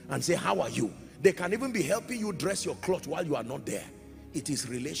room and say, how are you? They can even be helping you dress your clothes while you are not there. It is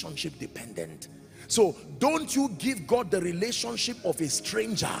relationship dependent. So don't you give God the relationship of a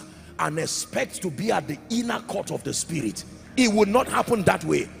stranger and expect to be at the inner court of the Spirit. It will not happen that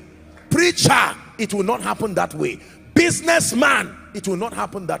way. Preacher, it will not happen that way. Businessman, it will not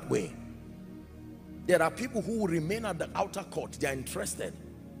happen that way. There are people who will remain at the outer court. They are interested.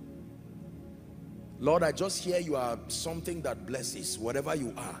 Lord, I just hear you are something that blesses. Whatever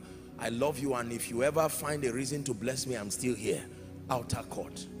you are, I love you, and if you ever find a reason to bless me, I'm still here. Outer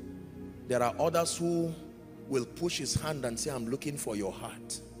court. There are others who will push his hand and say, I'm looking for your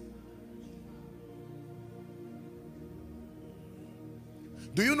heart.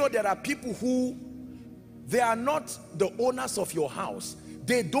 Do you know there are people who, they are not the owners of your house.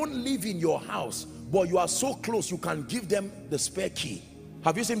 They don't live in your house, but you are so close you can give them the spare key.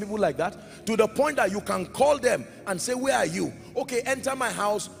 Have you seen people like that? To the point that you can call them and say, where are you? Okay, enter my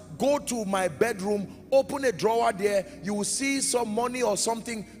house, go to my bedroom, open a drawer there, you will see some money or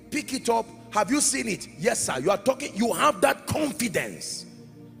something, pick it up. Have you seen it? Yes, sir. You are talking, you have that confidence.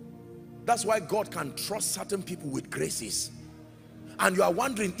 That's why God can trust certain people with graces. And you are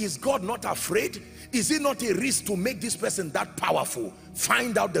wondering, is God not afraid? Is it not a risk to make this person that powerful?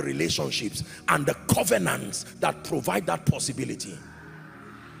 Find out the relationships and the covenants that provide that possibility.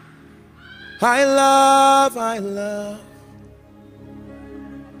 I love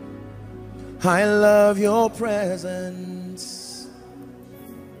your presence.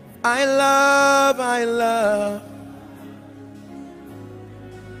 I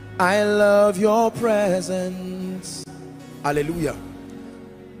love your presence. Hallelujah.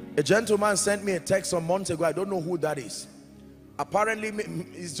 A gentleman sent me a text some months ago. I don't know who that is. Apparently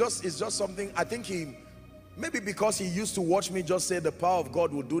it's just something. I think maybe because he used to watch me just say the power of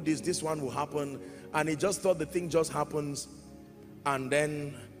God will do this one will happen, and he just thought the thing just happens. And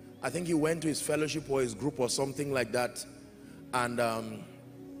then I think he went to his fellowship or his group or something like that, and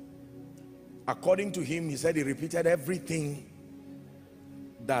according to him, he said he repeated everything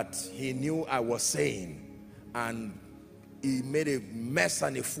that he knew I was saying, and he made a mess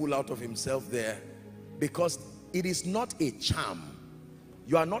and a fool out of himself there, because it is not a charm.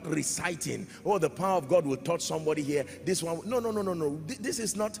 You are not reciting, oh, the power of God will touch somebody here, this one. No. This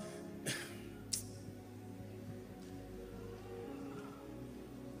is not.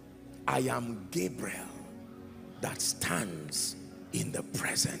 I am Gabriel that stands in the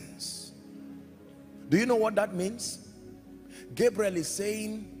presence. Do you know what that means? Gabriel is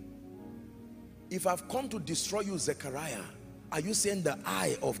saying, if I've come to destroy you, Zechariah, are you saying the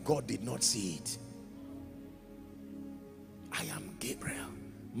eye of God did not see it? I am Gabriel,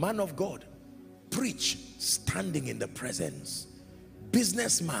 man of God, preach standing in the presence.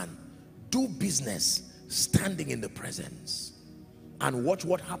 Businessman, do business standing in the presence. And watch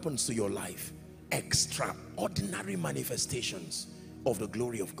what happens to your life. Extraordinary manifestations of the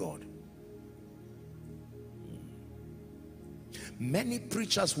glory of God. Many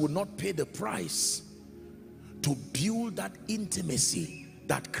preachers will not pay the price to build that intimacy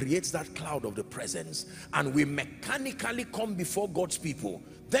that creates that cloud of the presence, and we mechanically come before God's people.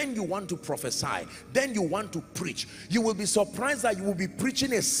 Then you want to prophesy, then you want to preach. You will be surprised that you will be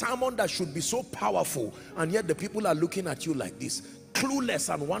preaching a sermon that should be so powerful, and yet the people are looking at you like this,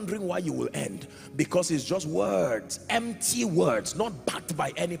 clueless and wondering why you will end, because it's just words, empty words, not backed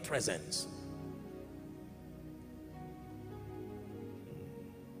by any presence.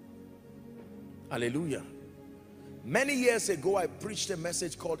 Hallelujah. Many years ago, I preached a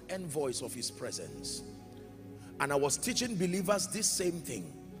message called Envoys of His Presence, and I was teaching believers this same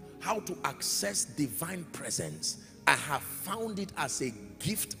thing, how to access divine presence. I have found it as a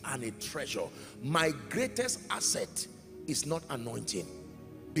gift and a treasure. My greatest asset is not anointing.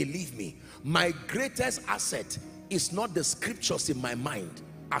 Believe me, my greatest asset is not the scriptures in my mind,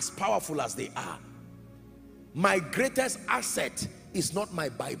 as powerful as they are. My greatest asset is not my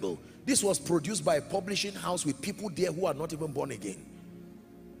Bible. This was produced by a publishing house with people there who are not even born again.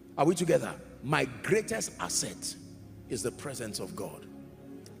 Are we together? My greatest asset is the presence of God.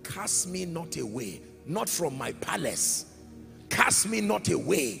 Cast me not away, not from my palace. Cast me not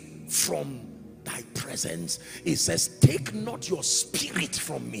away from thy presence. It says, take not your spirit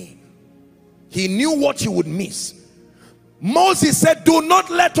from me. He knew what he would miss. Moses said, do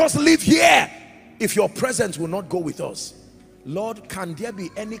not let us live here if your presence will not go with us. Lord, can there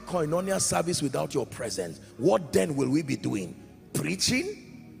be any Koinonia service without your presence? What then will we be doing?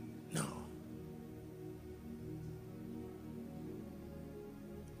 Preaching? No.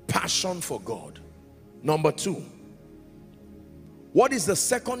 Passion for God. Number two, what is the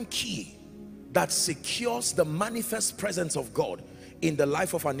second key that secures the manifest presence of God in the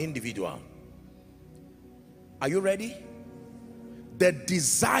life of an individual? Are you ready? The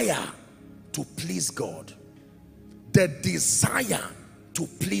desire to please God. The desire to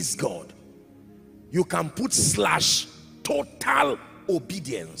please God. You can put / total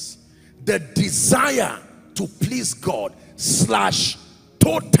obedience. The desire to please God /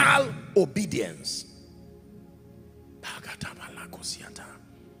 total obedience.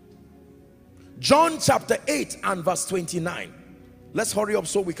 John chapter 8 and verse 29. Let's hurry up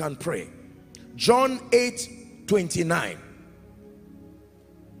so we can pray. John 8:29.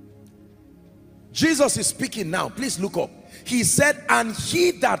 Jesus is speaking now. Please look up. He said, and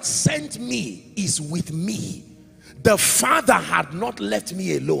he that sent me is with me. The Father had not left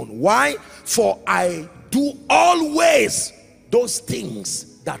me alone. Why? For I do always those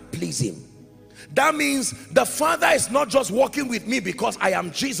things that please him. That means the Father is not just walking with me because I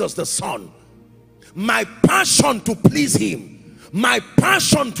am Jesus the Son. My passion to please him, my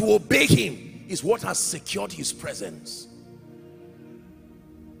passion to obey him is what has secured his presence.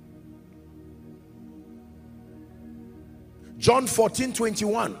 John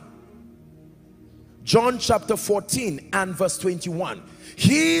 14:21. John chapter 14 and verse 21.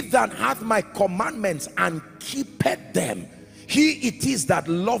 He that hath my commandments and keepeth them, he it is that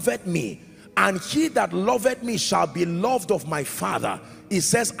loveth me, and he that loveth me shall be loved of my Father. It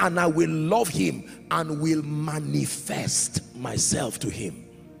says, and I will love him and will manifest myself to him.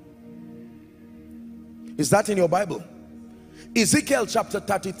 Is that in your Bible? Ezekiel chapter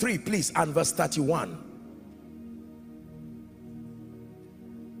 33, please, and verse 31.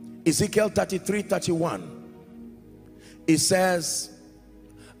 Ezekiel 33, 31. It says,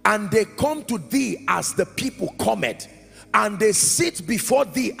 and they come to thee as the people cometh, and they sit before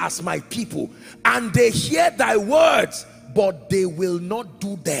thee as my people, and they hear thy words, but they will not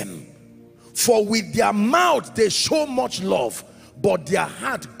do them. For with their mouth they show much love, but their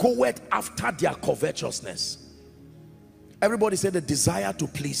heart goeth after their covetousness. Everybody say the desire to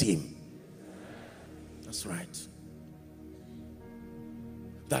please him. That's right.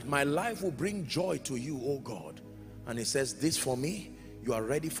 That my life will bring joy to you, oh God. And he says, this for me, you are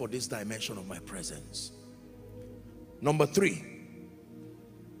ready for this dimension of my presence. Number 3.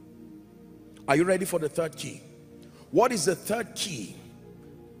 Are you ready for the third key? What is the third key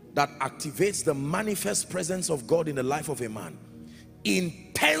that activates the manifest presence of God in the life of a man?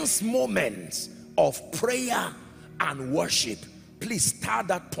 Intense moments of prayer and worship. Please start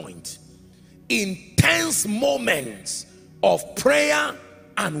that point. Intense moments of prayer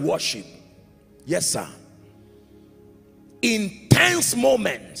and worship. Yes, sir. Intense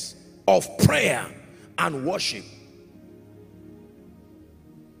moments of prayer and worship.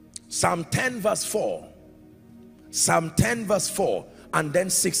 Psalm 10 verse 4. Psalm 10 verse 4, and then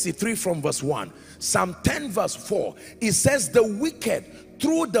 63 from verse 1. Psalm 10 verse 4, it says, the wicked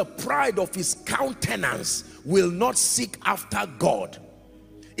through the pride of his countenance will not seek after God.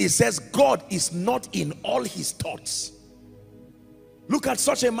 It says God is not in all his thoughts. Look at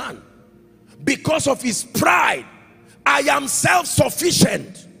such a man. Because of his pride, I am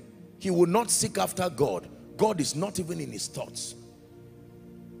self-sufficient. He will not seek after God. God is not even in his thoughts.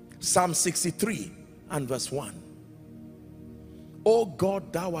 Psalm 63 and verse 1. O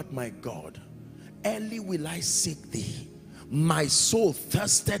God, thou art my God. Early will I seek thee. My soul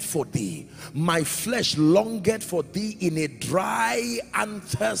thirsted for thee. My flesh longed for thee in a dry and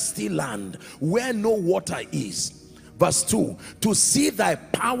thirsty land where no water is. Verse 2. To see thy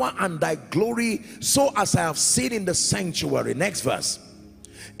power and thy glory, so as I have seen in the sanctuary. Next verse.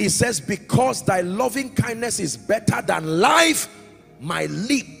 It says, because thy loving kindness is better than life, my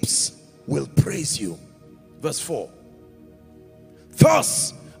lips will praise you. Verse 4.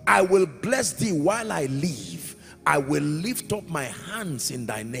 Thus I will bless thee while I live. I will lift up my hands in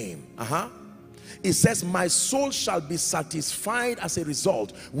thy name. It says, my soul shall be satisfied as a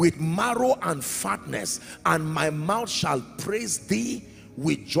result with marrow and fatness, and my mouth shall praise thee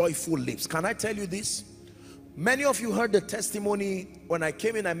with joyful lips. Can I tell you this? Many of you heard the testimony. When I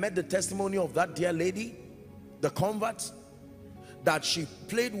came in, I met the testimony of that dear lady, the convert, that she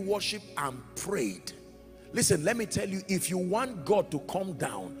played worship and prayed. Listen, let me tell you, if you want God to come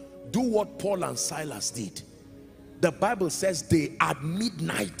down, do what Paul and Silas did. The Bible says they, at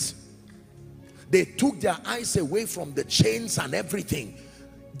midnight, they took their eyes away from the chains and everything.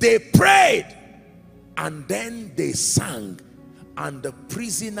 They prayed, and then they sang, and the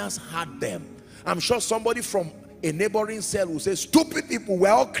prisoners had them. I'm sure somebody from a neighboring cell will say, stupid people, we're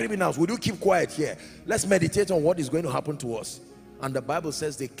all criminals. Would you keep quiet here? Let's meditate on what is going to happen to us. And the Bible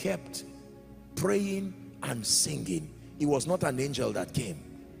says they kept praying and singing. It was not an angel that came.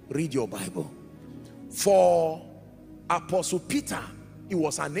 Read your Bible. For Apostle Peter, it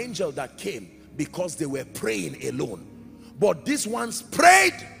was an angel that came because they were praying alone. But these ones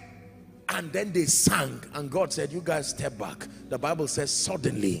prayed and then they sang, and God said, you guys step back. The Bible says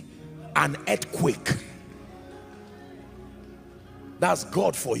suddenly an earthquake. That's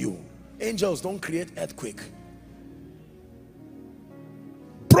God for you. Angels don't create earthquake.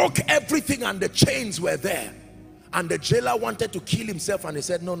 Broke everything, and the chains were there, and the jailer wanted to kill himself, and he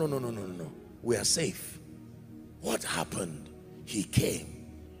said, no, we are safe. What happened? He came,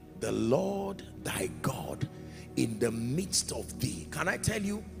 the Lord thy God, in the midst of thee. Can I tell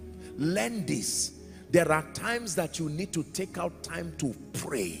you, learn this. There are times that you need to take out time to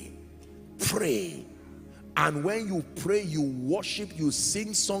pray. And when you pray, you worship, you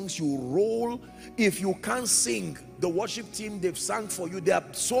sing songs, you roll. If you can't sing, the worship team, they've sang for you. There are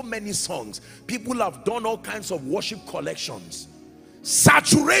so many songs. People have done all kinds of worship collections.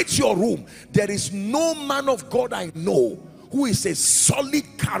 Saturate your room. There is no man of God I know who is a solid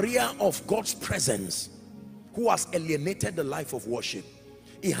carrier of God's presence who has alienated the life of worship.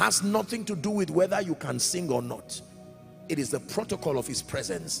 It has nothing to do with whether you can sing or not. It is the protocol of his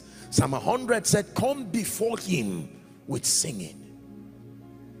presence. Psalm 100 said, come before him with singing.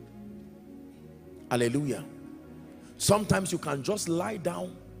 Hallelujah. Sometimes you can just lie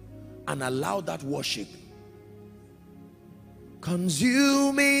down and allow that worship.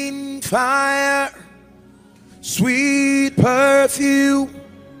 Consuming fire, sweet perfume,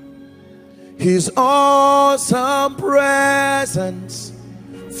 his awesome presence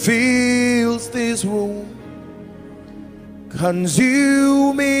fills this room.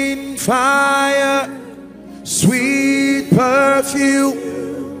 Consuming fire, sweet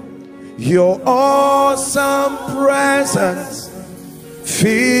perfume, your awesome presence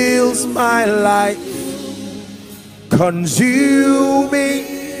fills my life. Consuming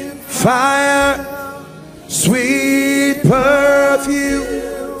fire, sweet perfume,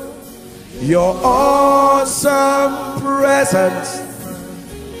 your awesome presence.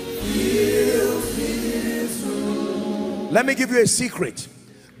 Let me give you a secret.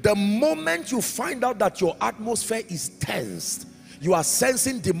 The moment you find out that your atmosphere is tensed, you are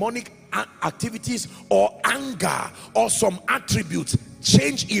sensing demonic activities or anger or some attributes,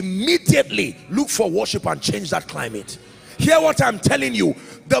 change immediately. Look for worship and change that climate. Hear what I'm telling you.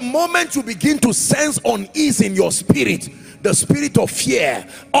 The moment you begin to sense unease in your spirit, the spirit of fear,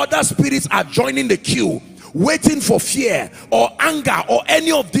 other spirits are joining the queue, waiting for fear or anger or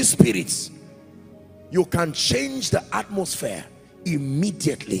any of these spirits. You can change the atmosphere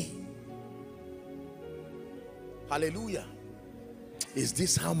immediately. Hallelujah. Is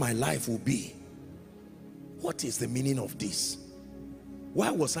this how my life will be? What is the meaning of this? Why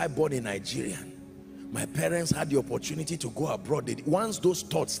was I born in Nigeria? My parents had the opportunity to go abroad. Once those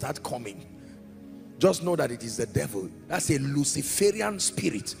thoughts start coming, just know that it is the devil. That's a Luciferian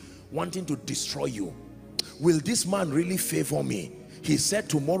spirit wanting to destroy you. Will this man really favor me? He said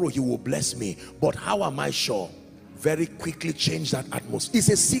tomorrow he will bless me, but how am I sure? Very quickly change that atmosphere. It's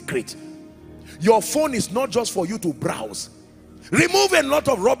a secret. Your phone is not just for you to browse. Remove a lot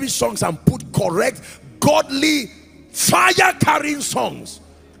of rubbish songs and put correct, godly, fire-carrying songs.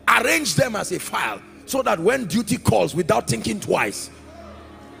 Arrange them as a file so that when duty calls, without thinking twice.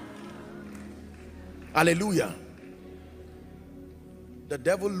 Hallelujah. The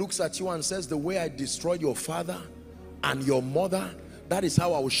devil looks at you and says, the way I destroyed your father and your mother, that is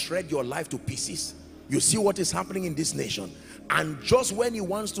how I will shred your life to pieces. You see what is happening in this nation. And just when he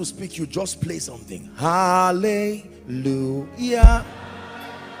wants to speak, you just play something. Hallelujah.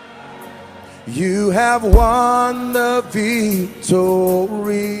 You have won the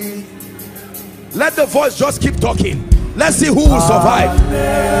victory. Let the voice just keep talking. Let's see who will survive.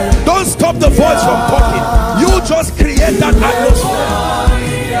 Don't stop the voice from talking. You just create that atmosphere.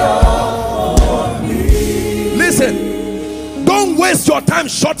 Listen. Don't waste your time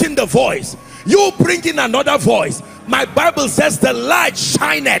shutting the voice. You bring in another voice. My Bible says the light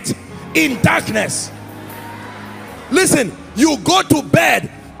shineth in darkness. Listen, you go to bed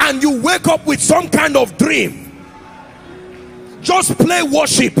and you wake up with some kind of dream. Just play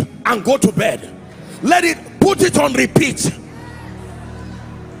worship and go to bed. Put it on repeat.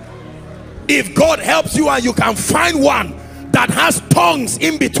 If God helps you and you can find one that has tongues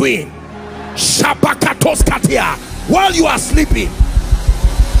in between, Shabakatos Katia, while you are sleeping.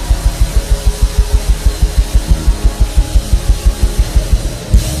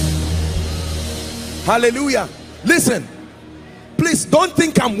 Hallelujah. Listen, please don't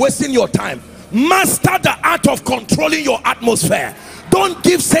think I'm wasting your time. Master the art of controlling your atmosphere. Don't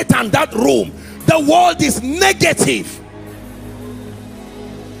give Satan that room. The world is negative.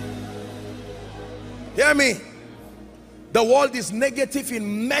 Hear me. The world is negative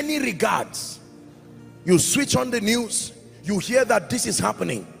in many regards. You switch on the news, you hear that this is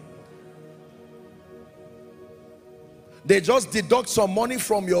happening. They just deduct some money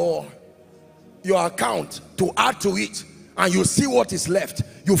from your account to add to it, and you see what is left.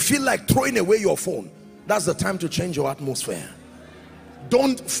 You feel like throwing away your phone. That's the time to change your atmosphere.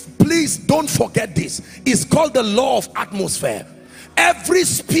 Please don't forget this. It's called the law of atmosphere. Every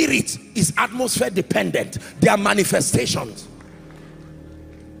spirit is atmosphere dependent. They are manifestations.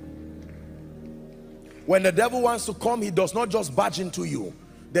 When the devil wants to come, he does not just barge into you.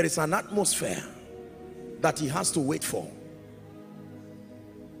 There is an atmosphere that he has to wait for.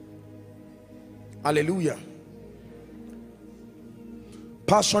 Hallelujah.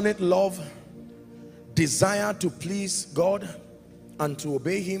 Passionate love, desire to please God and to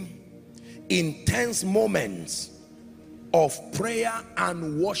obey him, intense moments of prayer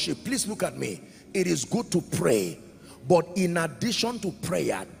and worship. Please look at me. It is good to pray, but in addition to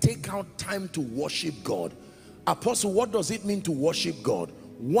prayer, take out time to worship God. Apostle, what does it mean to worship God?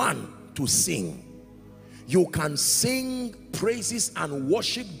 One, to sing. You can sing praises and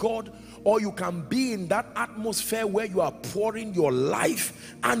worship God, or you can be in that atmosphere where you are pouring your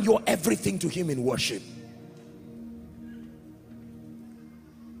life and your everything to him in worship.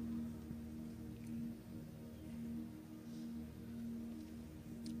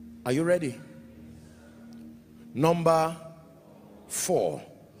 Are you ready? Number 4.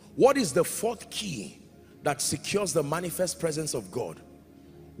 What is the fourth key that secures the manifest presence of God?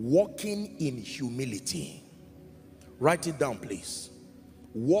 Walking in humility. Write it down, please.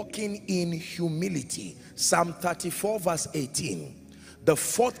 Walking in humility. Psalm 34 verse 18. The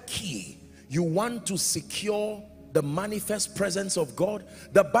fourth key, you want to secure the manifest presence of God.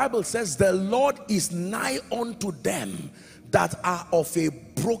 The Bible says the Lord is nigh unto them that are of a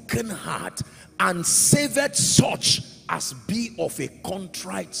broken heart, and saveth such as be of a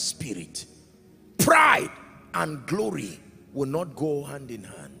contrite spirit. Pride and glory will not go hand in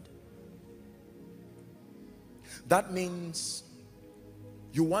hand. That means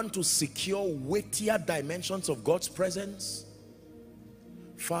you want to secure weightier dimensions of God's presence.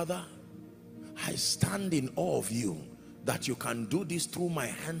 Father, I stand in awe of you that you can do this through my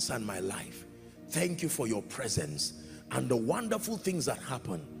hands and my life. Thank you for your presence and the wonderful things that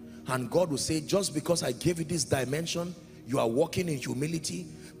happen. And God will say, just because I gave you this dimension, you are walking in humility.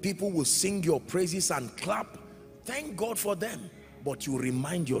 People will sing your praises and clap. Thank God for them. But you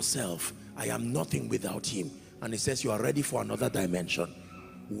remind yourself, I am nothing without him. And he says, you are ready for another dimension.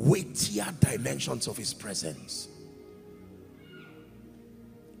 Weightier dimensions of his presence.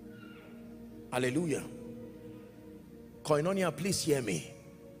 Hallelujah. Koinonia, please hear me.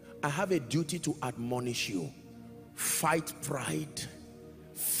 I have a duty to admonish you. Fight pride.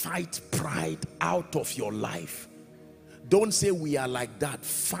 Fight pride out of your life. Don't say we are like that.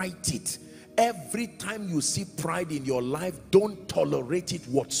 Fight it. Every time you see pride in your life, don't tolerate it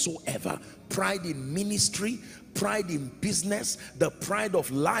whatsoever. Pride in ministry, pride in business, the pride of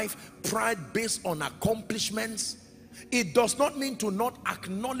life, pride based on accomplishments. It does not mean to not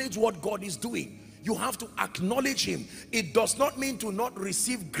acknowledge what God is doing. You have to acknowledge him. It does not mean to not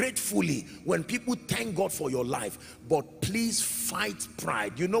receive gratefully when people thank God for your life. But please fight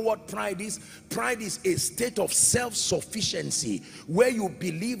pride. You know what pride is? Pride is a state of self-sufficiency where you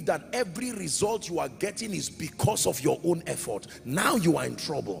believe that every result you are getting is because of your own effort. Now you are in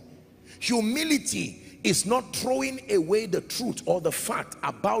trouble. Humility is not throwing away the truth or the fact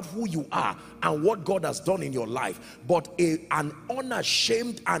about who you are and what God has done in your life, but an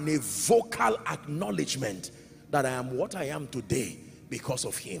unashamed and a vocal acknowledgement that I am what I am today because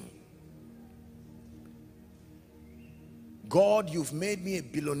of him. God, you've made me a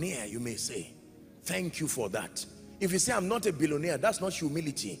billionaire, you may say. Thank you for that. If you say I'm not a billionaire, that's not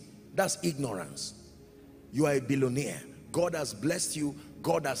humility, that's ignorance. You are a billionaire. God has blessed you.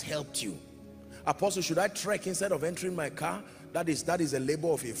 God has helped you. Apostle, should I trek instead of entering my car? That is a labor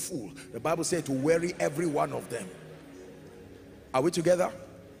of a fool. The Bible says to weary every one of them. Are we together?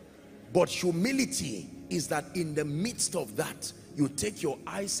 But humility is that in the midst of that, you take your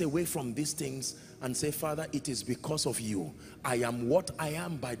eyes away from these things and say, Father, it is because of you. I am what I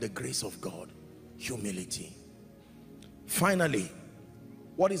am by the grace of God. Humility. Finally,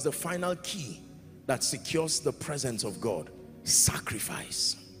 what is the final key that secures the presence of God?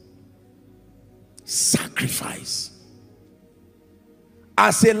 Sacrifice. Sacrifice.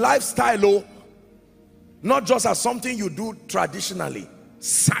 As a lifestyle, not just as something you do traditionally.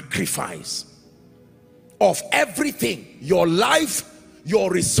 Sacrifice of everything, your life,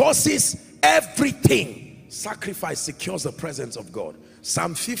 your resources, everything. Sacrifice secures the presence of God.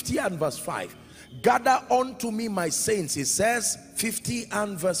 Psalm 50 and verse 5. Gather unto me my saints, it says, 50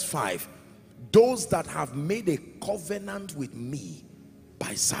 and verse 5. Those that have made a covenant with me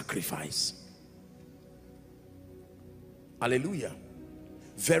by sacrifice. Hallelujah.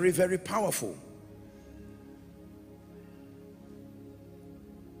 Very, very powerful.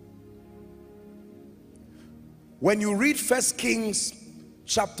 When you read 1 Kings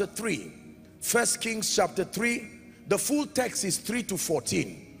chapter 3, 1 Kings chapter 3, the full text is 3 to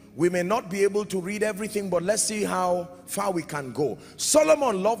 14. We may not be able to read everything, but let's see how far we can go.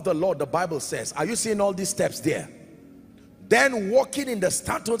 Solomon loved the Lord, the Bible says. Are you seeing all these steps there? Then walking in the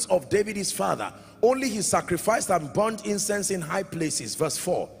statutes of David his father, only he sacrificed and burnt incense in high places. Verse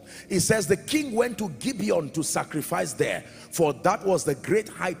 4, it says the king went to Gibeon to sacrifice there, for that was the great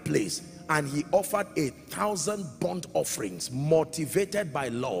high place, and he offered 1,000 burnt offerings motivated by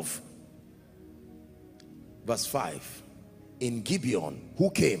love. Verse 5, in Gibeon,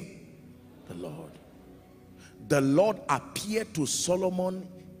 who came? The Lord. The Lord appeared to Solomon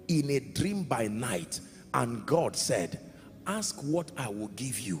in a dream by night, and God said, ask what I will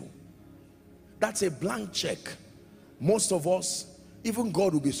give you. That's a blank check. Most of us, even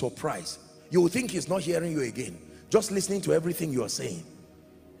God will be surprised. You will think he's not hearing you again, just listening to everything you are saying.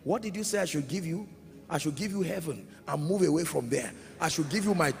 What did you say I should give you? I should give you heaven and move away from there. I should give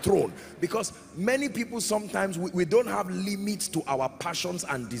you my throne. Because many people, sometimes we don't have limits to our passions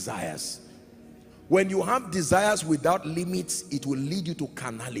and desires. When you have desires without limits, it will lead you to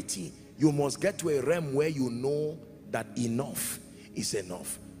carnality. You must get to a realm where you know that enough is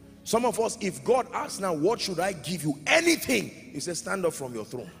enough. Some of us, if God asks now, what should I give you? Anything. He says, stand up from your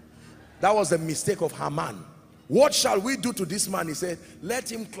throne. That was the mistake of Haman. What shall we do to this man? He said,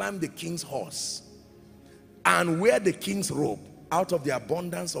 let him climb the king's horse and wear the king's robe. Out of the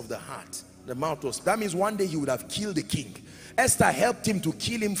abundance of the heart, the mouth was. That means one day he would have killed the king. Esther helped him to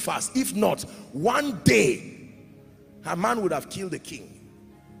kill him fast. If not, one day Haman would have killed the king.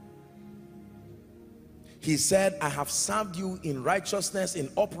 He said, I have served you in righteousness, in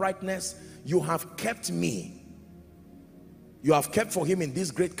uprightness. You have kept me. You have kept for him in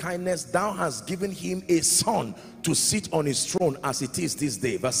this great kindness. Thou hast given him a son to sit on his throne as it is this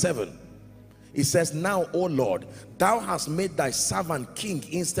day. Verse 7. He says, now, O Lord, thou hast made thy servant king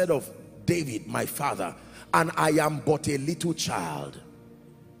instead of David, my father, and I am but a little child.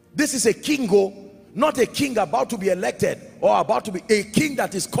 This is a king, not a king about to be elected or about to be a king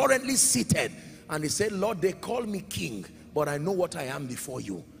that is currently seated. And he said, Lord, they call me king, but I know what I am before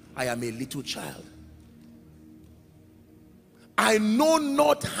you. I am a little child. I know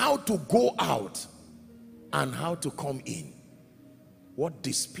not how to go out and how to come in. What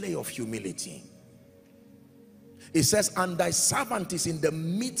display of humility. It says, and thy servant is in the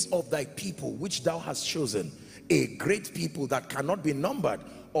midst of thy people, which thou hast chosen, a great people that cannot be numbered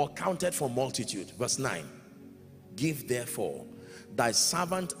or counted for multitude. Verse 9. Give therefore thy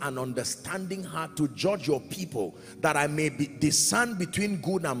servant an understanding heart to judge your people, that I may discern between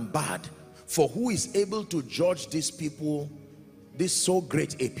good and bad. For who is able to judge these people, this so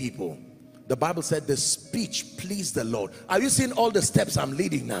great a people? The Bible said the speech pleased the Lord. Are you seeing all the steps I'm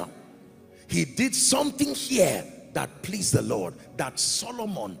leading now? He did something here that pleased the Lord, that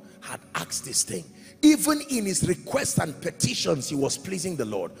Solomon had asked this thing. Even in his requests and petitions, he was pleasing the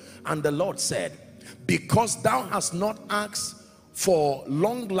Lord. And the Lord said, because thou hast not asked for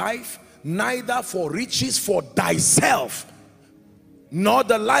long life, neither for riches for thyself, nor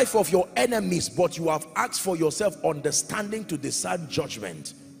the life of your enemies, but you have asked for yourself understanding to discern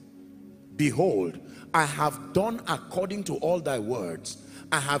judgment. Behold, I have done according to all thy words.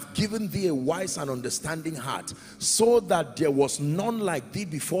 I have given thee a wise and understanding heart, so that there was none like thee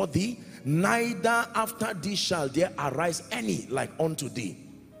before thee, neither after thee shall there arise any like unto thee.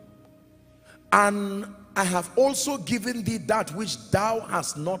 And I have also given thee that which thou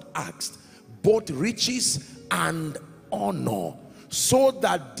hast not asked, both riches and honor, so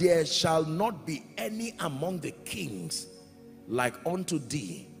that there shall not be any among the kings like unto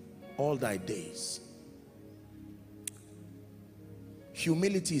thee all thy days.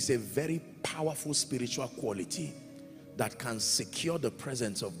 Humility is a very powerful spiritual quality that can secure the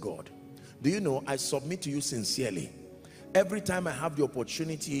presence of God. Do you know, I submit to you sincerely, every time I have the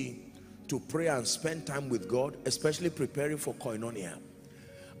opportunity to pray and spend time with God, especially preparing for Koinonia,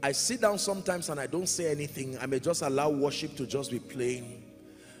 I sit down sometimes and I don't say anything. I may just allow worship to just be playing,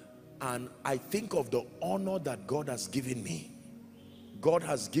 and I think of the honor that God has given me. God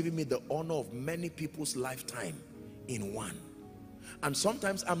has given me the honor of many people's lifetime in one. And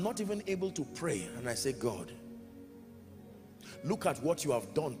sometimes I'm not even able to pray, and I say, God, look at what you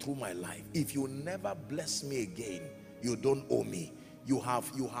have done through my life. If you never bless me again, you don't owe me. You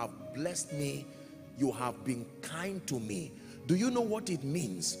have blessed me. You have been kind to me. Do you know what it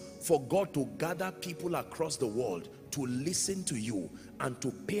means for God to gather people across the world to listen to you and to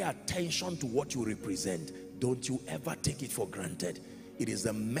pay attention to what you represent? Don't you ever take it for granted. It is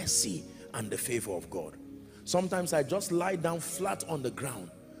the mercy and the favor of God. Sometimes I just lie down flat on the ground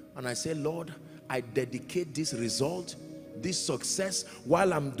and I say, Lord, I dedicate this result, this success.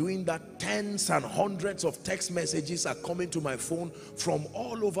 While I'm doing that, tens and hundreds of text messages are coming to my phone from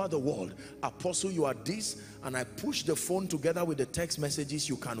all over the world. Apostle, you are this, and I push the phone together with the text messages.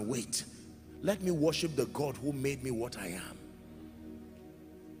 You can wait. Let me worship the God who made me what I am.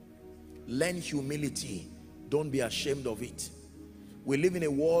 Learn humility. Don't be ashamed of it. We live in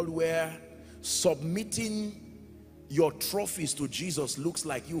a world where submitting your trophies to Jesus looks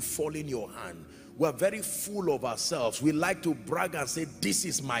like you falling your hand. We're very full of ourselves. We like to brag and say, this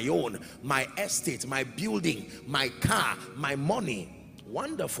is my own, my estate, my building, my car, my money.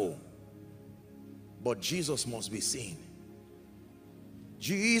 Wonderful. But Jesus must be seen.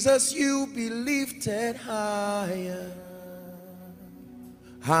 Jesus, you be lifted higher.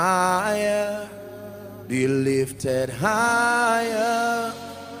 higher, be lifted higher.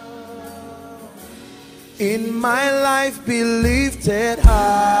 In my life, be lifted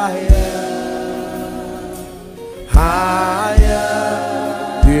higher, higher,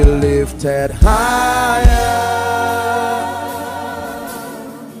 be lifted higher.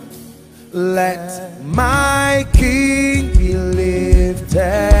 Let my King be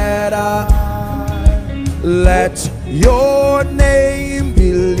lifted up. Let your name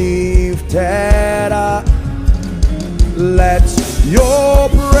be lifted up. Let your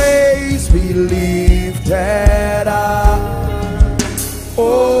praise be lifted up.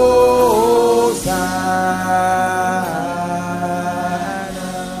 Oh, Hosanna.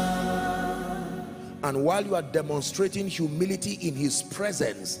 And while you are demonstrating humility in his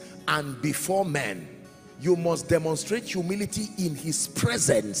presence and before men, you must demonstrate humility in his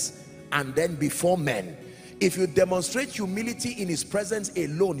presence and then before men. If you demonstrate humility in his presence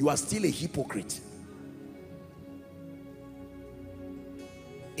alone, you are still a hypocrite.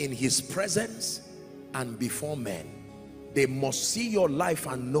 In his presence and before men, they must see your life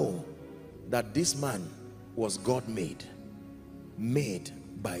and know that this man was God made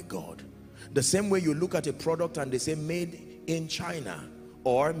by God. The same way you look at a product and they say made in China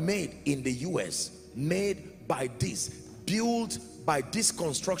or made in the US, made by this, built by this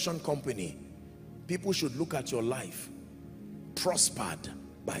construction company. People should look at your life, prospered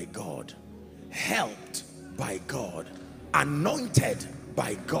by God, helped by God, anointed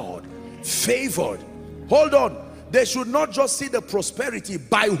by God, favored. Hold on, they should not just see the prosperity.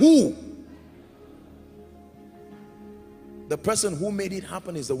 By who? The person who made it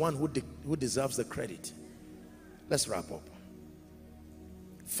happen is the one who deserves the credit. Let's wrap up.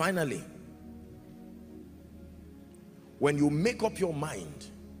 Finally, when you make up your mind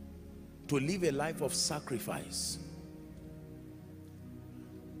to live a life of sacrifice,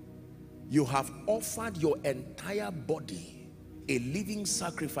 you have offered your entire body a living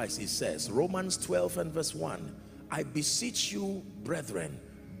sacrifice. It says, Romans 12 and verse 1, I beseech you, brethren,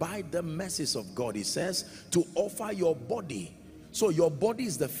 by the mercies of God, it says, to offer your body. So your body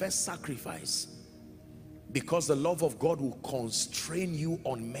is the first sacrifice, because the love of God will constrain you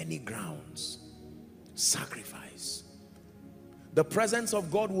on many grounds. Sacrifice. The presence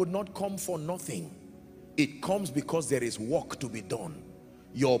of God would not come for nothing. It comes because there is work to be done.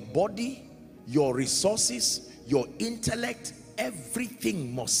 Your body, your resources, your intellect,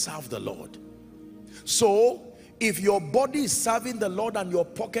 everything must serve the Lord. So if your body is serving the Lord and your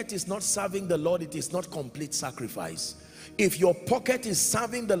pocket is not serving the Lord, it is not complete sacrifice. If your pocket is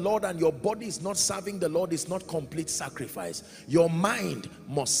serving the Lord and your body is not serving the Lord, it's not complete sacrifice. Your mind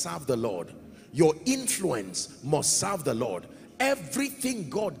must serve the Lord. Your influence must serve the Lord. Everything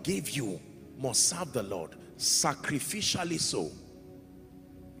God gave you must serve the Lord, sacrificially so.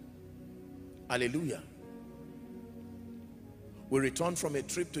 Hallelujah. We returned from a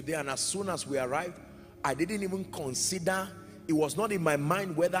trip today, and as soon as we arrived, I didn't even consider, it was not in my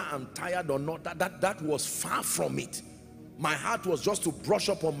mind whether I'm tired or not. That was far from it. My heart was just to brush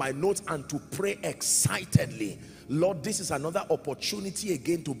up on my notes and to pray excitedly. Lord, this is another opportunity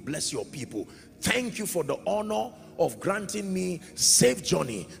again to bless your people. Thank you for the honor of granting me safe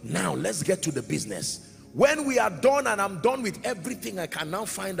journey. Now let's get to the business. When we are done and I'm done with everything, I can now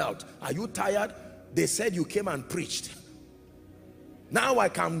find out, are you tired? They said you came and preached. Now I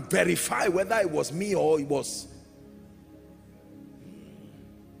can verify whether it was me or it was.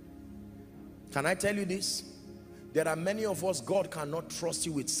 Can I tell you this? There are many of us, God cannot trust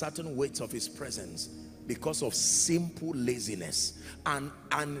you with certain weights of his presence because of simple laziness and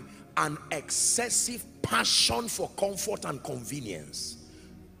an excessive passion for comfort and convenience.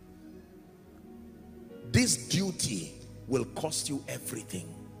 This duty will cost you everything.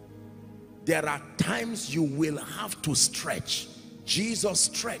 There are times you will have to stretch. Jesus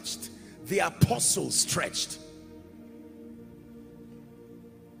stretched. The apostles stretched.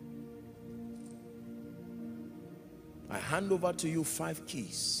 I hand over to you 5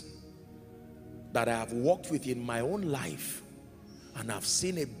 keys that I have walked with in my own life, and I've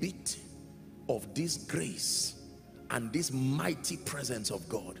seen a bit of this grace and this mighty presence of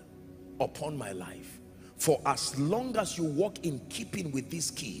God upon my life. For as long as you walk in keeping with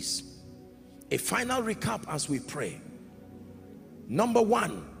these keys, a final recap as we pray. Number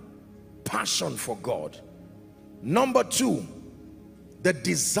 1, passion for God. Number 2, the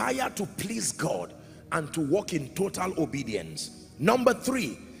desire to please God and to walk in total obedience. Number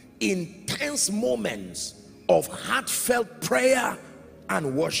 3, intense moments of heartfelt prayer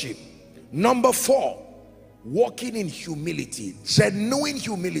and worship. Number 4, walking in humility, genuine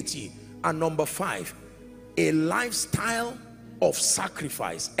humility. And number 5, a lifestyle of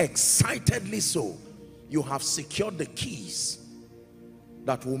sacrifice, excitedly so, you have secured the keys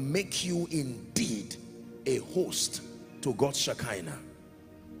that will make you indeed a host to God's Shekinah.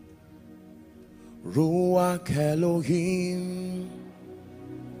 Ruach Elohim,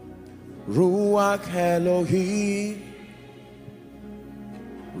 Ruach Elohim,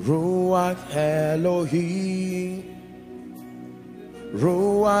 Ruach Elohim,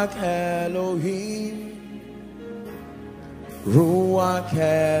 Ruach Elohim, Ruach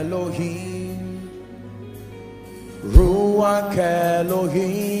Elohim, Ruach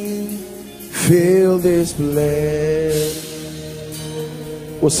Elohim, fill this place.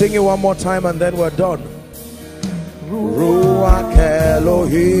 We'll sing it one more time and then we're done. Ruach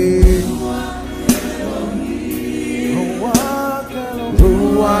Elohim,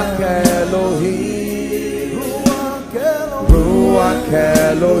 Ruach Elohim, Ruach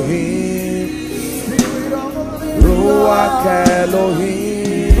Elohim, Ruach Elohim,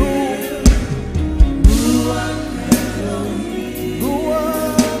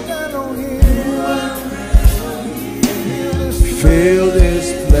 fill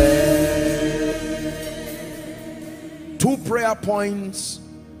this place. 2 prayer points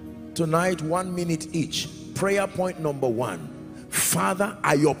tonight, 1 minute each. Prayer point number 1. Father,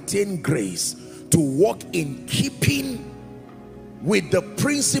 I obtain grace to walk in keeping with the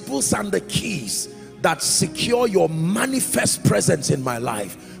principles and the keys that secure your manifest presence in my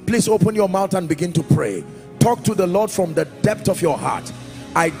life. Please open your mouth and begin to pray. Talk to the Lord from the depth of your heart.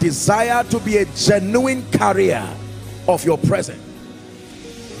 I desire to be a genuine carrier of your presence.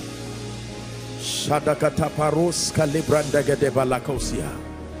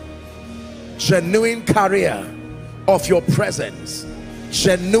 Genuine carrier of your presence.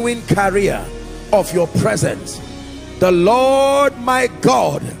 Genuine carrier of your presence. The Lord my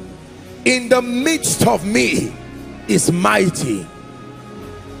God in the midst of me is mighty.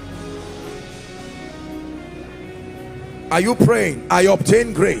 Are you praying? I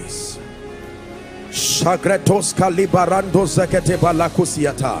obtain grace. Shagretos kalibarando zekete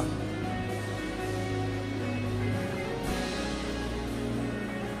balakusiata.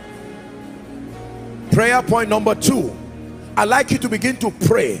 Prayer point number 2. I'd like you to begin to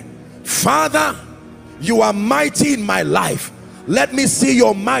pray. Father, you are mighty in my life. Let me see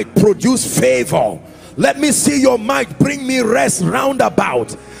your might produce favor. Let me see your might bring me rest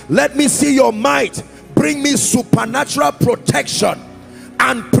roundabout. Let me see your might bring me supernatural protection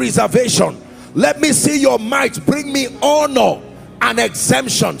and preservation. Let me see your might bring me honor and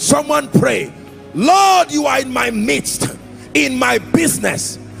exemption. Someone pray. Lord, you are in my midst, in my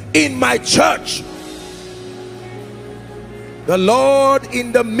business, in my church. The Lord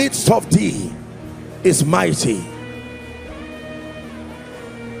in the midst of thee is mighty.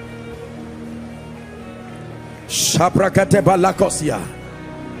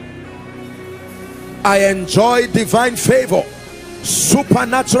 I enjoy divine favor,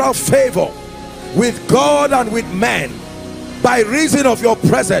 supernatural favor with God and with men by reason of your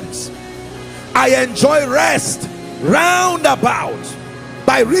presence. I enjoy rest round about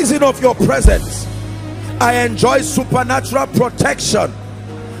by reason of your presence. I enjoy supernatural protection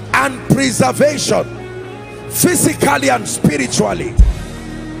and preservation physically and spiritually.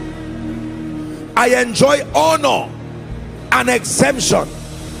 I enjoy honor and exemption.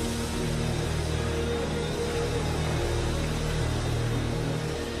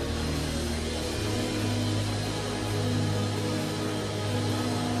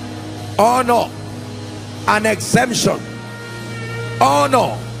 Honor and exemption.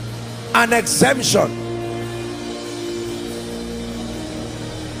 Honor and exemption.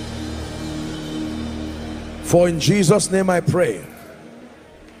 For in Jesus' name I pray.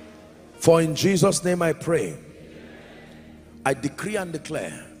 For in Jesus' name I pray. I decree and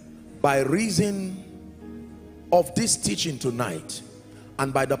declare, by reason of this teaching tonight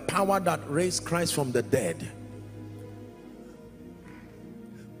and by the power that raised Christ from the dead,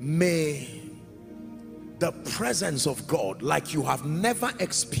 may the presence of God, like you have never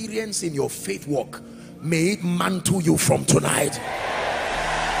experienced in your faith walk, may it mantle you from tonight.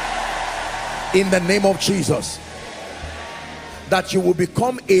 In the name of Jesus, that you will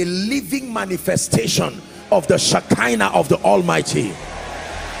become a living manifestation of the Shekinah of the Almighty.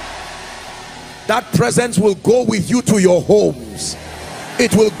 That presence will go with you to your homes.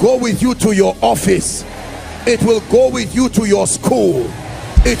 It will go with you to your office. It will go with you to your school.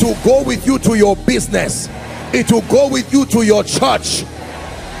 It will go with you to your business. It will go with you to your church.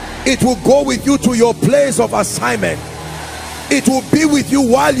 It will go with you to your place of assignment. It will be with you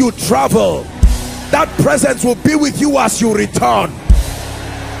while you travel. That presence will be with you as you return.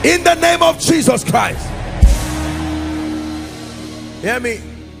 In the name of Jesus Christ. Hear me.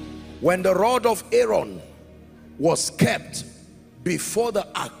 When the rod of Aaron was kept before the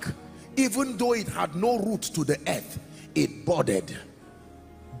ark, even though it had no root to the earth, it budded.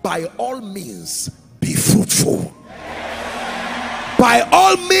 By all means, be fruitful. By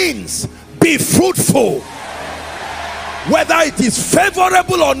all means, be fruitful. Whether it is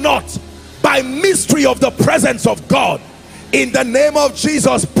favorable or not, by mystery of the presence of God, in the name of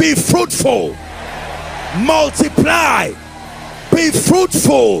Jesus, be fruitful. Multiply. Be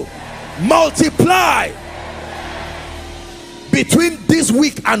fruitful. Multiply. Between this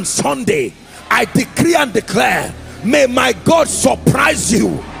week and Sunday, I decree and declare, may my God surprise you.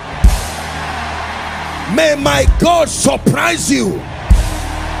 May my God surprise you.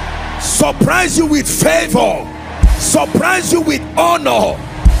 Surprise you with favor. Surprise you with honor.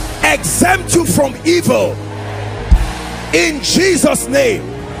 Exempt you from evil. In Jesus' name.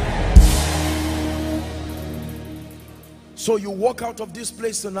 So you walk out of this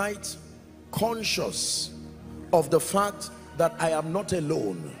place tonight conscious of the fact that I am not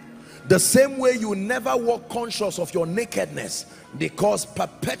alone. The same way you never walk conscious of your nakedness, because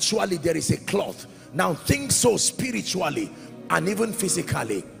perpetually there is a cloth. Now think so spiritually and even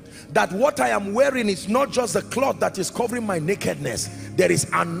physically, that what I am wearing is not just the cloth that is covering my nakedness. There is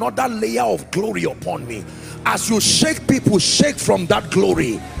another layer of glory upon me. As you shake people, shake from that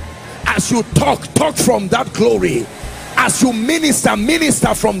glory. As you talk, talk from that glory. As you minister,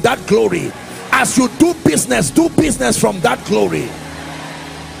 minister from that glory. As you do business from that glory.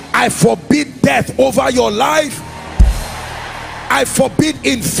 I forbid death over your life. I forbid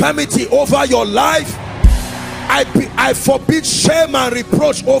infirmity over your life. I forbid shame and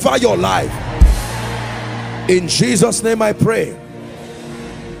reproach over your life. In Jesus' name I pray.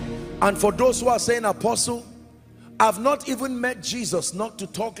 And for those who are saying, Apostle, I've not even met Jesus, not to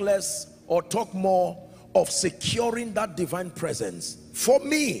talk less or talk more of securing that divine presence. For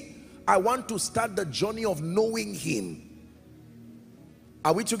me, I want to start the journey of knowing him.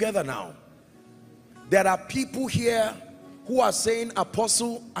 Are we together now? There are people here who are saying,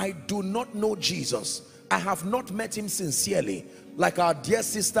 Apostle, I do not know Jesus. I have not met him sincerely. Like our dear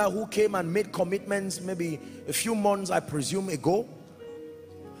sister who came and made commitments maybe a few months, I presume, ago.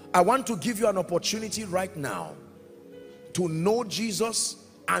 I want to give you an opportunity right now to know Jesus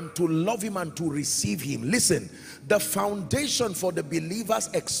and to love him and to receive him. Listen, the foundation for the believer's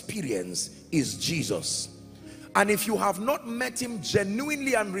experience is Jesus. And if you have not met him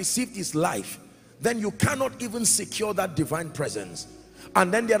genuinely and received his life, then you cannot even secure that divine presence.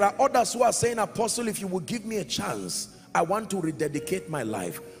 And then there are others who are saying, Apostle, if you will give me a chance, I want to rededicate my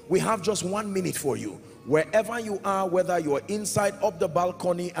life. We have just 1 minute for you. Wherever you are, whether you are inside, up the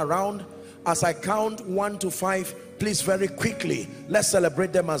balcony, around, as I count 1 to 5, please very quickly, let's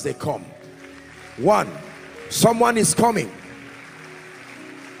celebrate them as they come. 1. Someone is coming.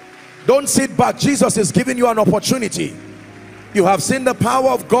 Don't sit back. Jesus is giving you an opportunity. You have seen the power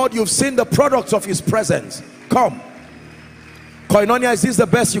of God. You've seen the products of his presence. Come. Koinonia, is this the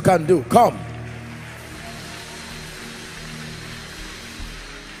best you can do? Come.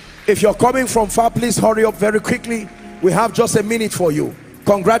 If you're coming from far, please hurry up very quickly. We have just a minute for you.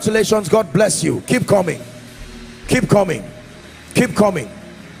 Congratulations. God bless you. Keep coming. Keep coming. Keep coming.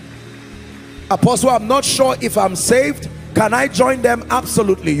 Apostle, I'm not sure if I'm saved. Can I join them?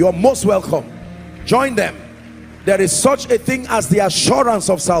 Absolutely. You're most welcome. Join them. There is such a thing as the assurance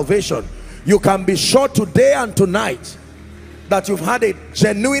of salvation. You can be sure today and tonight that you've had a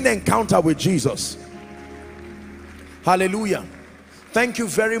genuine encounter with Jesus. Hallelujah. Thank you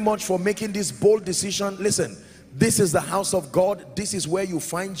very much for making this bold decision. Listen, this is the house of God. This is where you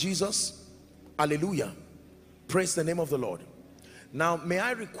find Jesus. Hallelujah. Praise the name of the Lord. Now, may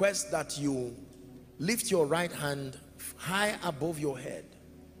I request that you lift your right hand high above your head.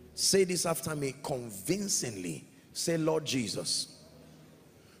 Say this after me convincingly. Say, Lord Jesus.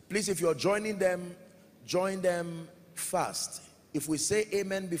 Please, if you're joining them, join them fast. If we say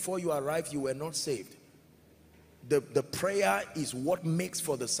amen before you arrive, you were not saved. The prayer is what makes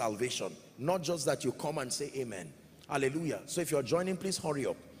for the salvation, not just that you come and say amen. Hallelujah. So if you're joining, please hurry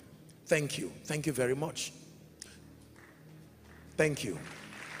up. Thank you. Thank you very much. Thank you.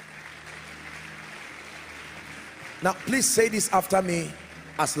 Now, please say this after me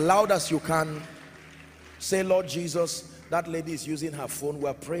as loud as you can. Say, Lord Jesus, that lady is using her phone.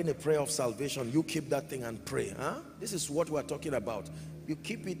 We're praying a prayer of salvation. You keep that thing and pray. Huh? This is what we're talking about. You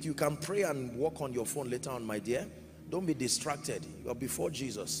keep it. You can pray and walk on your phone later on, my dear. Don't be distracted. You're before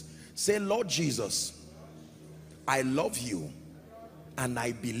Jesus. Say, Lord Jesus, I love you and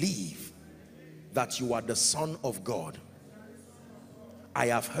I believe that you are the Son of God. I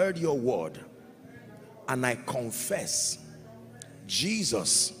have heard your word and I confess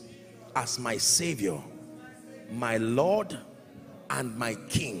Jesus as my Savior, my Lord, and my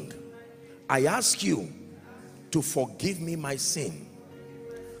King. I ask you to forgive me my sin,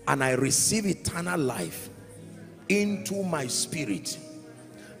 and I receive eternal life into my spirit.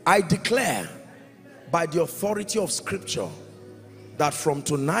 I declare by the authority of Scripture that from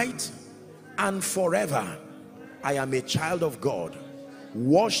tonight and forever I am a child of God,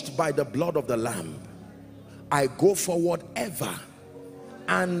 washed by the blood of the Lamb. I go forward ever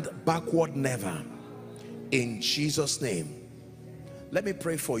and backward never, in Jesus' name. Let me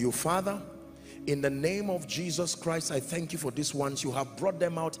pray for you. Father, in the name of Jesus Christ, I thank you for these ones. You have brought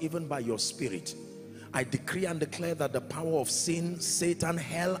them out even by your Spirit. I decree and declare that the power of sin, Satan,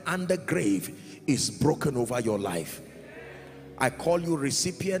 hell, and the grave is broken over your life. I call you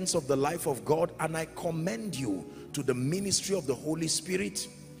recipients of the life of God, and I commend you to the ministry of the Holy Spirit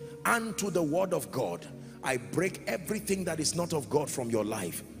and to the Word of God. I break everything that is not of God from your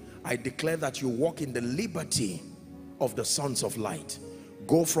life. I declare that you walk in the liberty of the sons of light.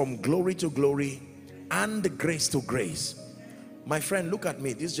 Go from glory to glory and grace to grace. My friend, look at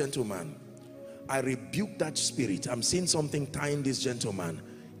me, this gentleman. I rebuke that spirit. I'm seeing something tying this gentleman.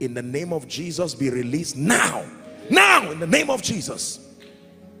 In the name of Jesus, be released now. Now, in the name of Jesus.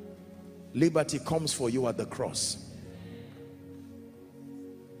 Liberty comes for you at the cross.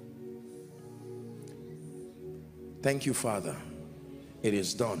 Thank you, Father. It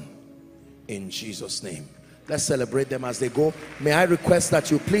is done in Jesus' name. Let's celebrate them as they go. May I request that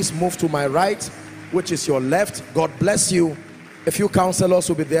you please move to my right, which is your left. God bless you. A few counselors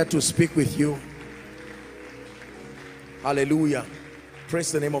will be there to speak with you. Hallelujah.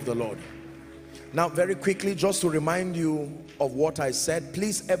 Praise the name of the Lord. Now, very quickly, just to remind you of what I said,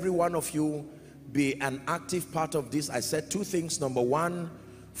 please, every one of you, be an active part of this. I said two things. Number one,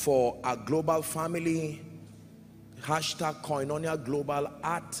 for our global family, hashtag Koinonia Global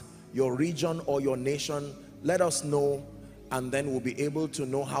at your region or your nation. Let us know, and then we'll be able to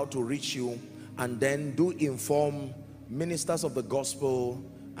know how to reach you. And then do inform ministers of the gospel,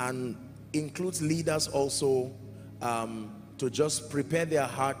 and includes leaders also, to just prepare their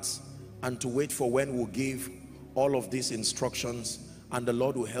hearts and to wait for when we'll give all of these instructions, and the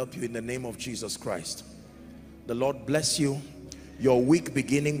Lord will help you in the name of Jesus Christ. The Lord bless you. Your week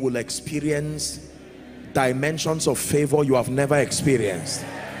beginning will experience dimensions of favor you have never experienced.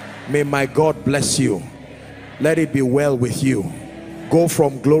 May my God bless you. Let it be well with you. Go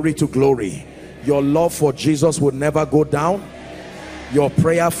from glory to glory. Your love for Jesus will never go down. Your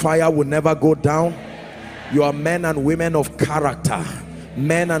prayer fire will never go down. You are men and women of character,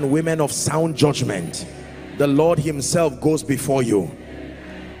 men and women of sound judgment. The Lord himself goes before you.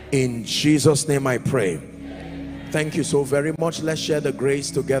 In Jesus' name I pray. Thank you so very much. Let's share the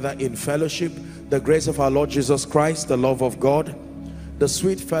grace together in fellowship. The grace of our Lord Jesus Christ, the love of God, the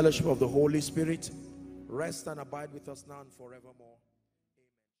sweet fellowship of the Holy Spirit, rest and abide with us now and forevermore.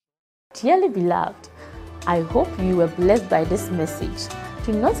 Dearly beloved, I hope you were blessed by this message.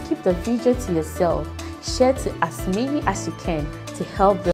 Do not keep the video to yourself. Share to as many as you can to help them.